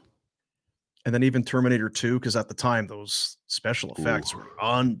no good. And then even Terminator 2, because at the time those special effects were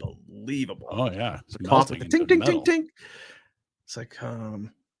unbelievable. Oh yeah, the cop, like, ting, ting, ting, ting. It's like,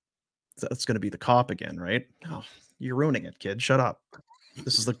 that's going to be the cop again, right? Oh, you're ruining it, kid. Shut up.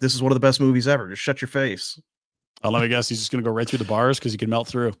 This is one of the best movies ever. Just shut your face. I'll let me guess. He's just going to go right through the bars because he can melt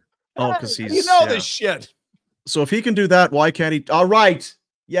through. Oh, because he's this shit. So if he can do that, why can't he? All right.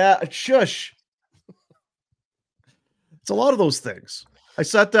 Yeah. Shush. It's a lot of those things. I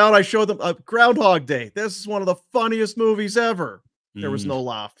sat down. I showed them Groundhog Day. This is one of the funniest movies ever. There was no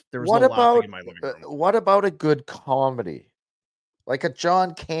laugh. There was no laughing in my living room. What about a good comedy? Like a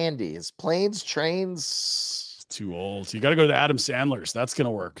John Candy? Is Planes, Trains? It's too old. You got to go to Adam Sandler's. That's going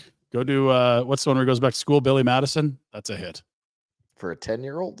to work. Go to, what's the one where he goes back to school? Billy Madison. That's a hit. For a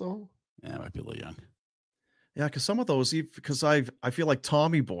 10-year-old, though? Yeah, might be a little young. Yeah, because some of those, because I feel like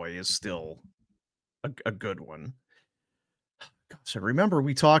Tommy Boy is still a good one. Gosh, I remember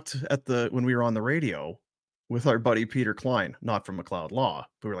we talked when we were on the radio with our buddy Peter Klein, not from McLeod Law.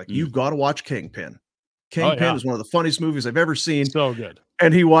 We were like, you've got to watch Kingpin. Kingpin is one of the funniest movies I've ever seen. So good.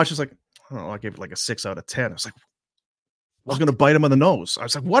 And he watches like, I don't know, I gave it like a 6 out of 10. I was like, I was going to bite him on the nose. I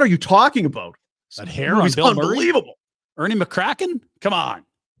was like, what are you talking about? That hair on Bill unbelievable. Murray? Ernie McCracken? Come on.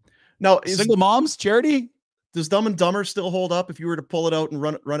 Now, Single Moms Charity? Does Dumb and Dumber still hold up if you were to pull it out and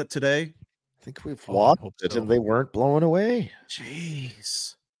run it today? I think we've watched it and they weren't blown away.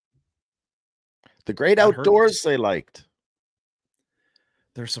 Jeez. The Great Outdoors they liked.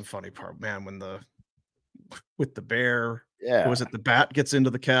 There's some funny part, man, when with the bear. Yeah. Was it the bat gets into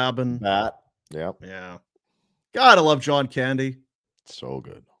the cabin? Bat. Yep. Yeah. God, I love John Candy. So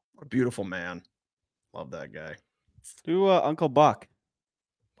good. What a beautiful man. Love that guy. Do Uncle Buck.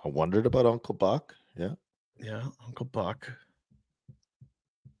 I wondered about Uncle Buck. Yeah. Yeah, Uncle Buck.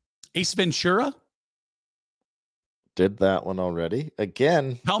 Ace Ventura? Did that one already.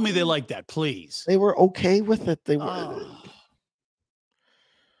 Again. Tell me they like that, please. They were okay with it. They were.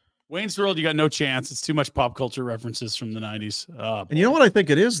 Wayne's World, you got no chance. It's too much pop culture references from the 90s. And you know what I think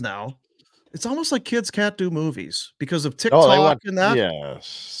it is now? It's almost like kids can't do movies because of TikTok and that.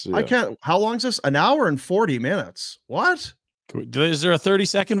 Yes. I can't. How long is this? An hour and 40 minutes. What? Is there a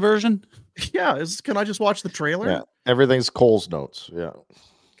 30-second version? Yeah. Can I just watch the trailer? Yeah. Everything's Cole's notes. Yeah.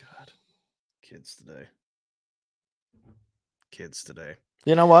 God. Kids today.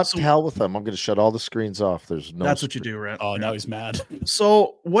 You know what? Hell with them. I'm going to shut all the screens off. There's no. That's what you do, Rent. Oh, now he's mad.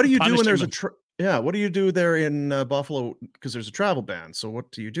 So what do you do when there's Punishment. what do you do there in Buffalo? Because there's a travel ban. So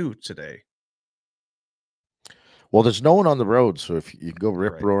what do you do today? Well, there's no one on the road, so if you go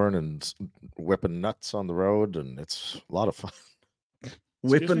rip roaring and whipping nuts on the road, and it's a lot of fun.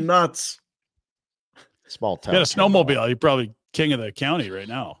 Whipping nuts. Small town. You got a snowmobile. You're probably king of the county right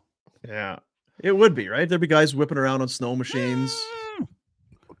now. Yeah, it would be, right? There'd be guys whipping around on snow machines.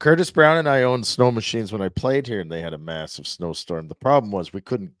 Curtis Brown and I owned snow machines when I played here, and they had a massive snowstorm. The problem was we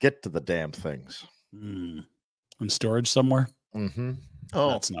couldn't get to the damn things. In storage somewhere? Mm-hmm.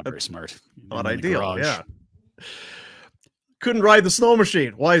 Oh, that's not very smart. Not In the ideal. garage. Yeah. Couldn't ride the snow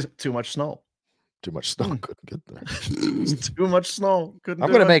machine. Why is it too much snow? Too much snow. Couldn't get there. Too much snow. Couldn't. I'm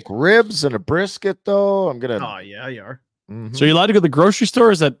do going to it. make ribs and a brisket, though. I'm going to. Oh yeah, you are. So you allowed to go to the grocery store?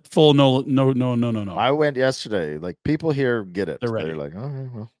 Or is that full? No. I went yesterday. Like people here get it. They're ready. They're like, oh,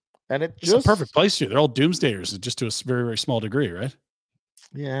 well. And It's a perfect place for you. They're all doomsdayers, just to a very, very small degree, right?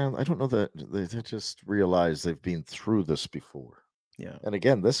 Yeah, I don't know that they just realize they've been through this before. Yeah. And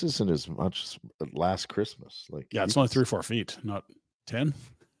again, this isn't as much as last Christmas. Like, Yeah, it's only 3 or 4 feet, not 10.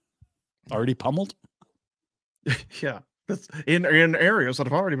 Already pummeled. Yeah, that's in areas that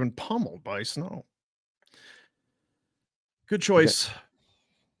have already been pummeled by snow. Good choice. Okay.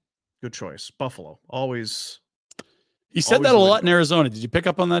 Good choice. Buffalo always. He said that a lot in Arizona. Did you pick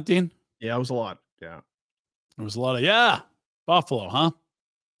up on that, Dean? Yeah, it was a lot. Yeah, it was a lot of Buffalo, huh?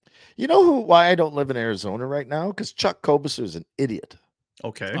 You know why I don't live in Arizona right now? Because Chuck Kobus is an idiot.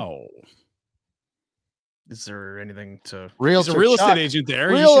 Okay. Oh. Is there anything to? He's a real estate agent there.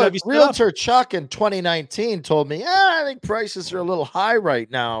 Realtor Chuck in 2019 told me, I think prices are a little high right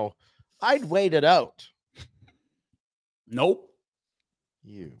now. I'd wait it out. Nope.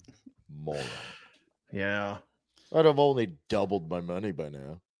 You moron. Yeah. I'd have only doubled my money by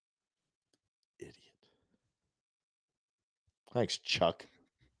now. Idiot. Thanks, Chuck.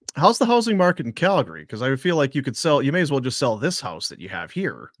 How's the housing market in Calgary? Because I feel like you may as well just sell this house that you have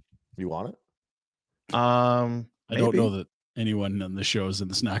here. You want it? I don't know that anyone on the show is in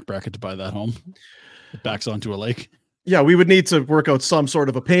the snack bracket to buy that home. It backs onto a lake. Yeah, we would need to work out some sort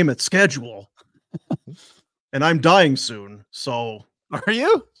of a payment schedule. And I'm dying soon, so are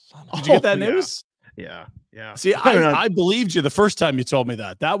you? Did you get that news? Yeah. Yeah. See, I believed you the first time you told me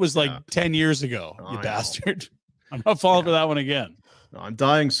that. That was like 10 years ago, you bastard. I'm not falling for that one again. No, I'm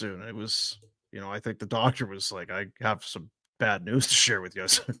dying soon. It was, I think the doctor was like, I have some bad news to share with you.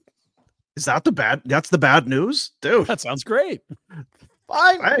 Is that that's the bad news? Dude. That sounds great.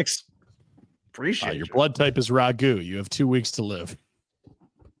 Fine. Thanks. Appreciate your blood type is ragu. You have 2 weeks to live.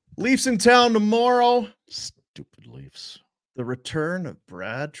 Leafs in town tomorrow. Stupid Leafs. The return of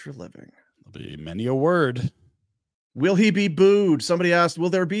Brad Treliving. There'll be many a word. Will he be booed? Somebody asked, will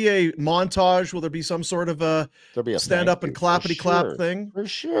there be a montage? Will there be some sort of a stand up and clappity clap thing? For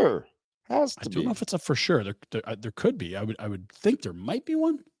sure. Has to I don't know if it's a for sure. There could be. I would think there might be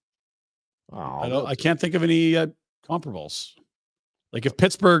one. I can't think of any comparables. Like if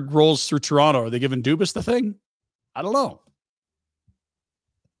Pittsburgh rolls through Toronto, are they giving Dubas the thing? I don't know.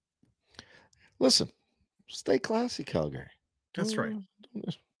 Listen, stay classy, Calgary. That's right.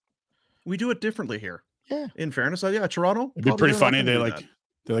 We do it differently here. Yeah. In fairness, Toronto. It'd be pretty funny.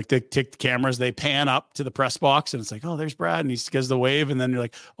 They take the cameras, they pan up to the press box, and it's like, oh, there's Brad, and he gives the wave, and then you're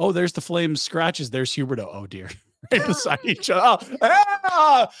like, oh, there's the Flames scratches. There's Huberto. Oh dear, right beside each other.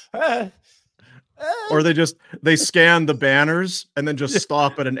 Or they scan the banners and then just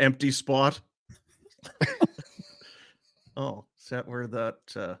stop at an empty spot. Oh, is that where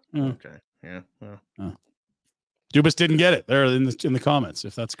that? Okay, yeah. Well. Dubas didn't get it there in the comments,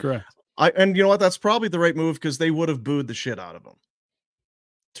 if that's correct. And you know what? That's probably the right move because they would have booed the shit out of him.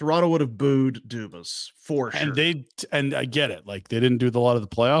 Toronto would have booed Dubas for sure. And I get it. Like they didn't do a lot of the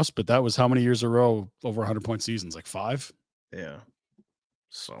playoffs, but that was how many years in a row over 100-point seasons? Like 5? Yeah.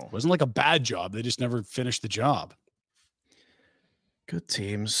 So it wasn't like a bad job. They just never finished the job. Good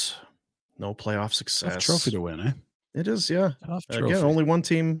teams. No playoff success. Tough trophy to win, eh? It is, yeah. Tough trophy. Again, only one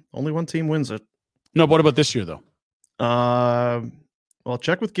team wins it. No, what about this year though? Well,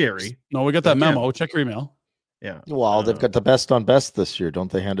 check with Gary. No, we got that memo. Check your email. Yeah. Well, they've got the best on best this year.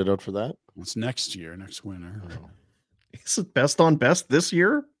 Don't they hand it out for that? It's next year, next winter. Is it best on best this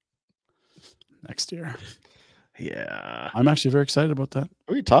year? Next year. Yeah. I'm actually very excited about that.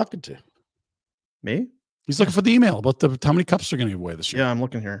 Who are you talking to? Me? He's looking for the email about how many cups they're going to give away this year. Yeah, I'm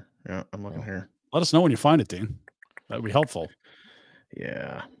looking here. Here. Let us know when you find it, Dean. That would be helpful.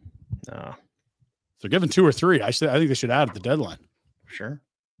 Yeah. No. So given 2 or 3, I think they should add at the deadline. Sure.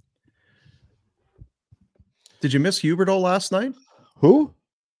 Did you miss Huberdeau last night? Who?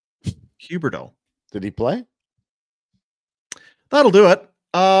 Huberdeau. Did he play? That'll do it.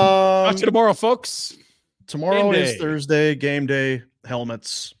 Talk to you tomorrow, folks. Tomorrow is Thursday. Game day.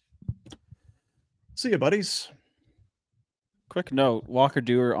 Helmets. See you, buddies. Quick note: Walker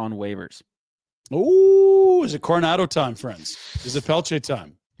Dewar on waivers. Oh, is it Coronado time, friends? Is it Pelche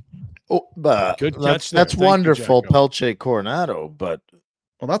time? Oh, but good catch. That's wonderful, Pelche Coronado. But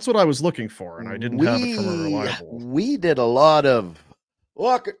that's what I was looking for, and I didn't have it from a reliable. We did a lot of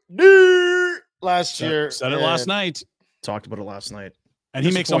Walker Dewar last year. Said it last night. Talked about it last night. And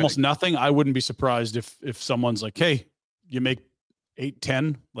he makes almost nothing. I wouldn't be surprised if someone's like, hey, you make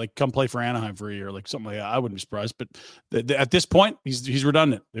 8-10, like come play for Anaheim for a year, like something like that. I wouldn't be surprised. But at this point, he's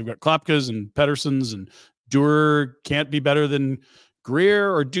redundant. They've got Klapkas and Petterssons, and Dewar can't be better than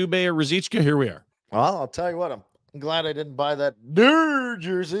Greer or Dubé or Ruzicka. Here we are. Well, I'll tell you what, I'm glad I didn't buy that Dewar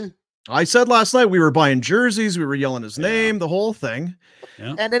jersey. I said last night we were buying jerseys. We were yelling his name, the whole thing.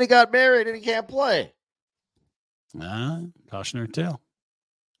 Yeah. And then he got married and he can't play. Cautionary tale.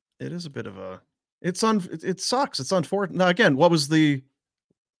 It is a bit of a. It sucks. It's unfortunate. Now again, what was the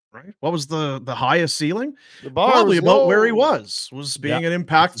highest ceiling? The bar Probably was about low. where he was being an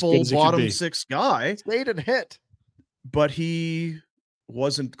impactful bottom 6 guy. Stayed and hit, but he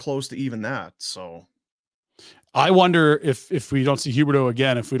wasn't close to even that. So I wonder if we don't see Huberdeau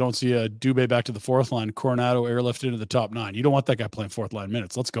again, if we don't see a Dubé back to the 4th line, Coronado airlift into the top 9. You don't want that guy playing 4th line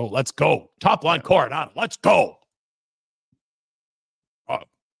minutes. Let's go. Top line Coronado. Let's go.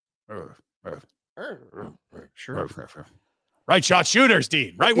 Sure. Right shot shooters,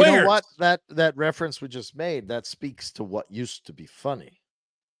 Dean. Right you wingers. know what? That reference we just made, that speaks to what used to be funny.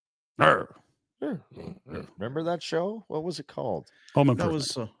 Remember that show? What was it called? Home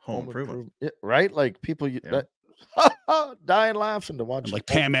Improvement. That was Home Improvement. Right? Like people dying laughing to watch. And like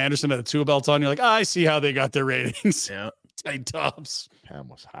Pam Anderson had the 2 belts on. You're like, I see how they got their ratings. Yeah. Tight tops. Pam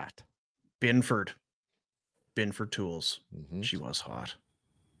was hot. Binford Tools. Mm-hmm. She was hot.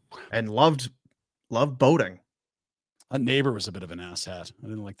 And loved boating. That neighbor was a bit of an asshat. I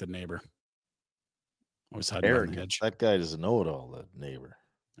didn't like the neighbor. Always had an edge. That guy doesn't know it all, that neighbor.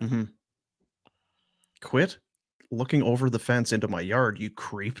 Mm-hmm. Quit looking over the fence into my yard, you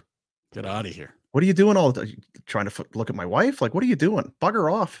creep. Get out of here. What are you doing all the time? Trying to look at my wife? Like, what are you doing?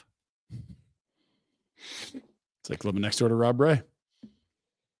 Bugger off. It's like living next door to Rob Ray.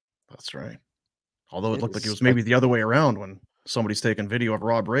 That's right. Although it looked like it was maybe the other way around when somebody's taking video of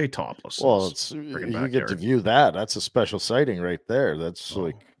Rob Ray topless. Well, you get to view that. That's a special sighting right there. That's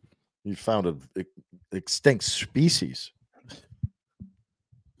like you found an extinct species.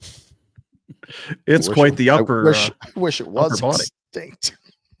 It's quite the upper. I wish it was extinct.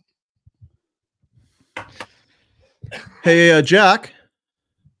 Hey, Jack.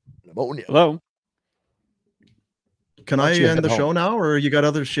 Pneumonia. Hello. Can I end the show now, or you got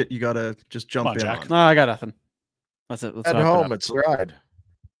other shit you gotta just jump in Jack. on? No, I got nothing. That's it. Let's At wrap it home, up. it's ride.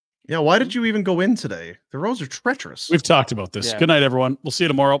 Yeah, why did you even go in today? The roads are treacherous. We've talked about this. Yeah. Good night, everyone. We'll see you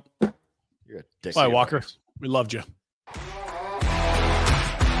tomorrow. You're a dick. Bye, Walker. We loved you.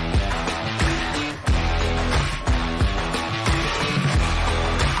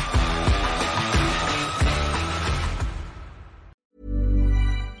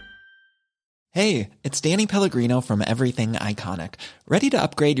 Hey, it's Danny Pellegrino from Everything Iconic. Ready to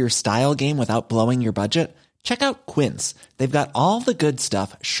upgrade your style game without blowing your budget? Check out Quince. They've got all the good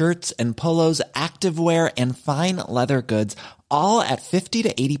stuff, shirts and polos, activewear, and fine leather goods, all at 50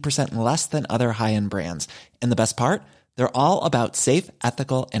 to 80% less than other high-end brands. And the best part? They're all about safe,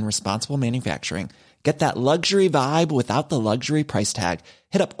 ethical, and responsible manufacturing. Get that luxury vibe without the luxury price tag.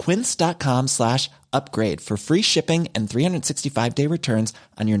 Hit up quince.com/upgrade for free shipping and 365-day returns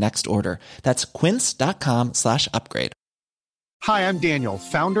on your next order. That's quince.com/upgrade. Hi, I'm Daniel,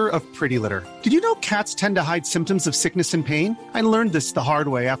 founder of Pretty Litter. Did you know cats tend to hide symptoms of sickness and pain? I learned this the hard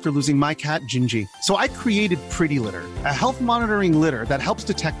way after losing my cat, Gingy. So I created Pretty Litter, a health monitoring litter that helps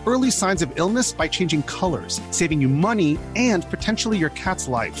detect early signs of illness by changing colors, saving you money and potentially your cat's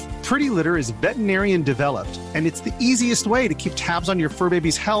life. Pretty Litter is veterinarian developed, and it's the easiest way to keep tabs on your fur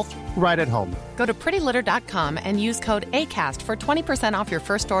baby's health right at home. Go to prettylitter.com and use code ACAST for 20% off your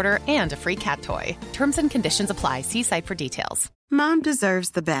first order and a free cat toy. Terms and conditions apply. See site for details. Mom deserves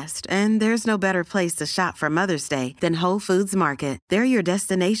the best, and there's no better place to shop for Mother's Day than Whole Foods Market. They're your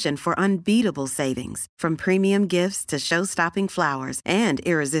destination for unbeatable savings, from premium gifts to show-stopping flowers and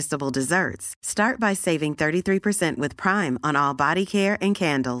irresistible desserts. Start by saving 33% with Prime on all body care and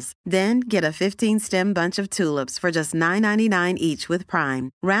candles. Then get a 15-stem bunch of tulips for just $9.99 each with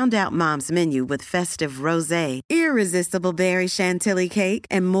Prime. Round out Mom's menu with festive rosé, irresistible berry chantilly cake,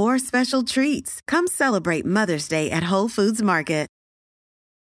 and more special treats. Come celebrate Mother's Day at Whole Foods Market.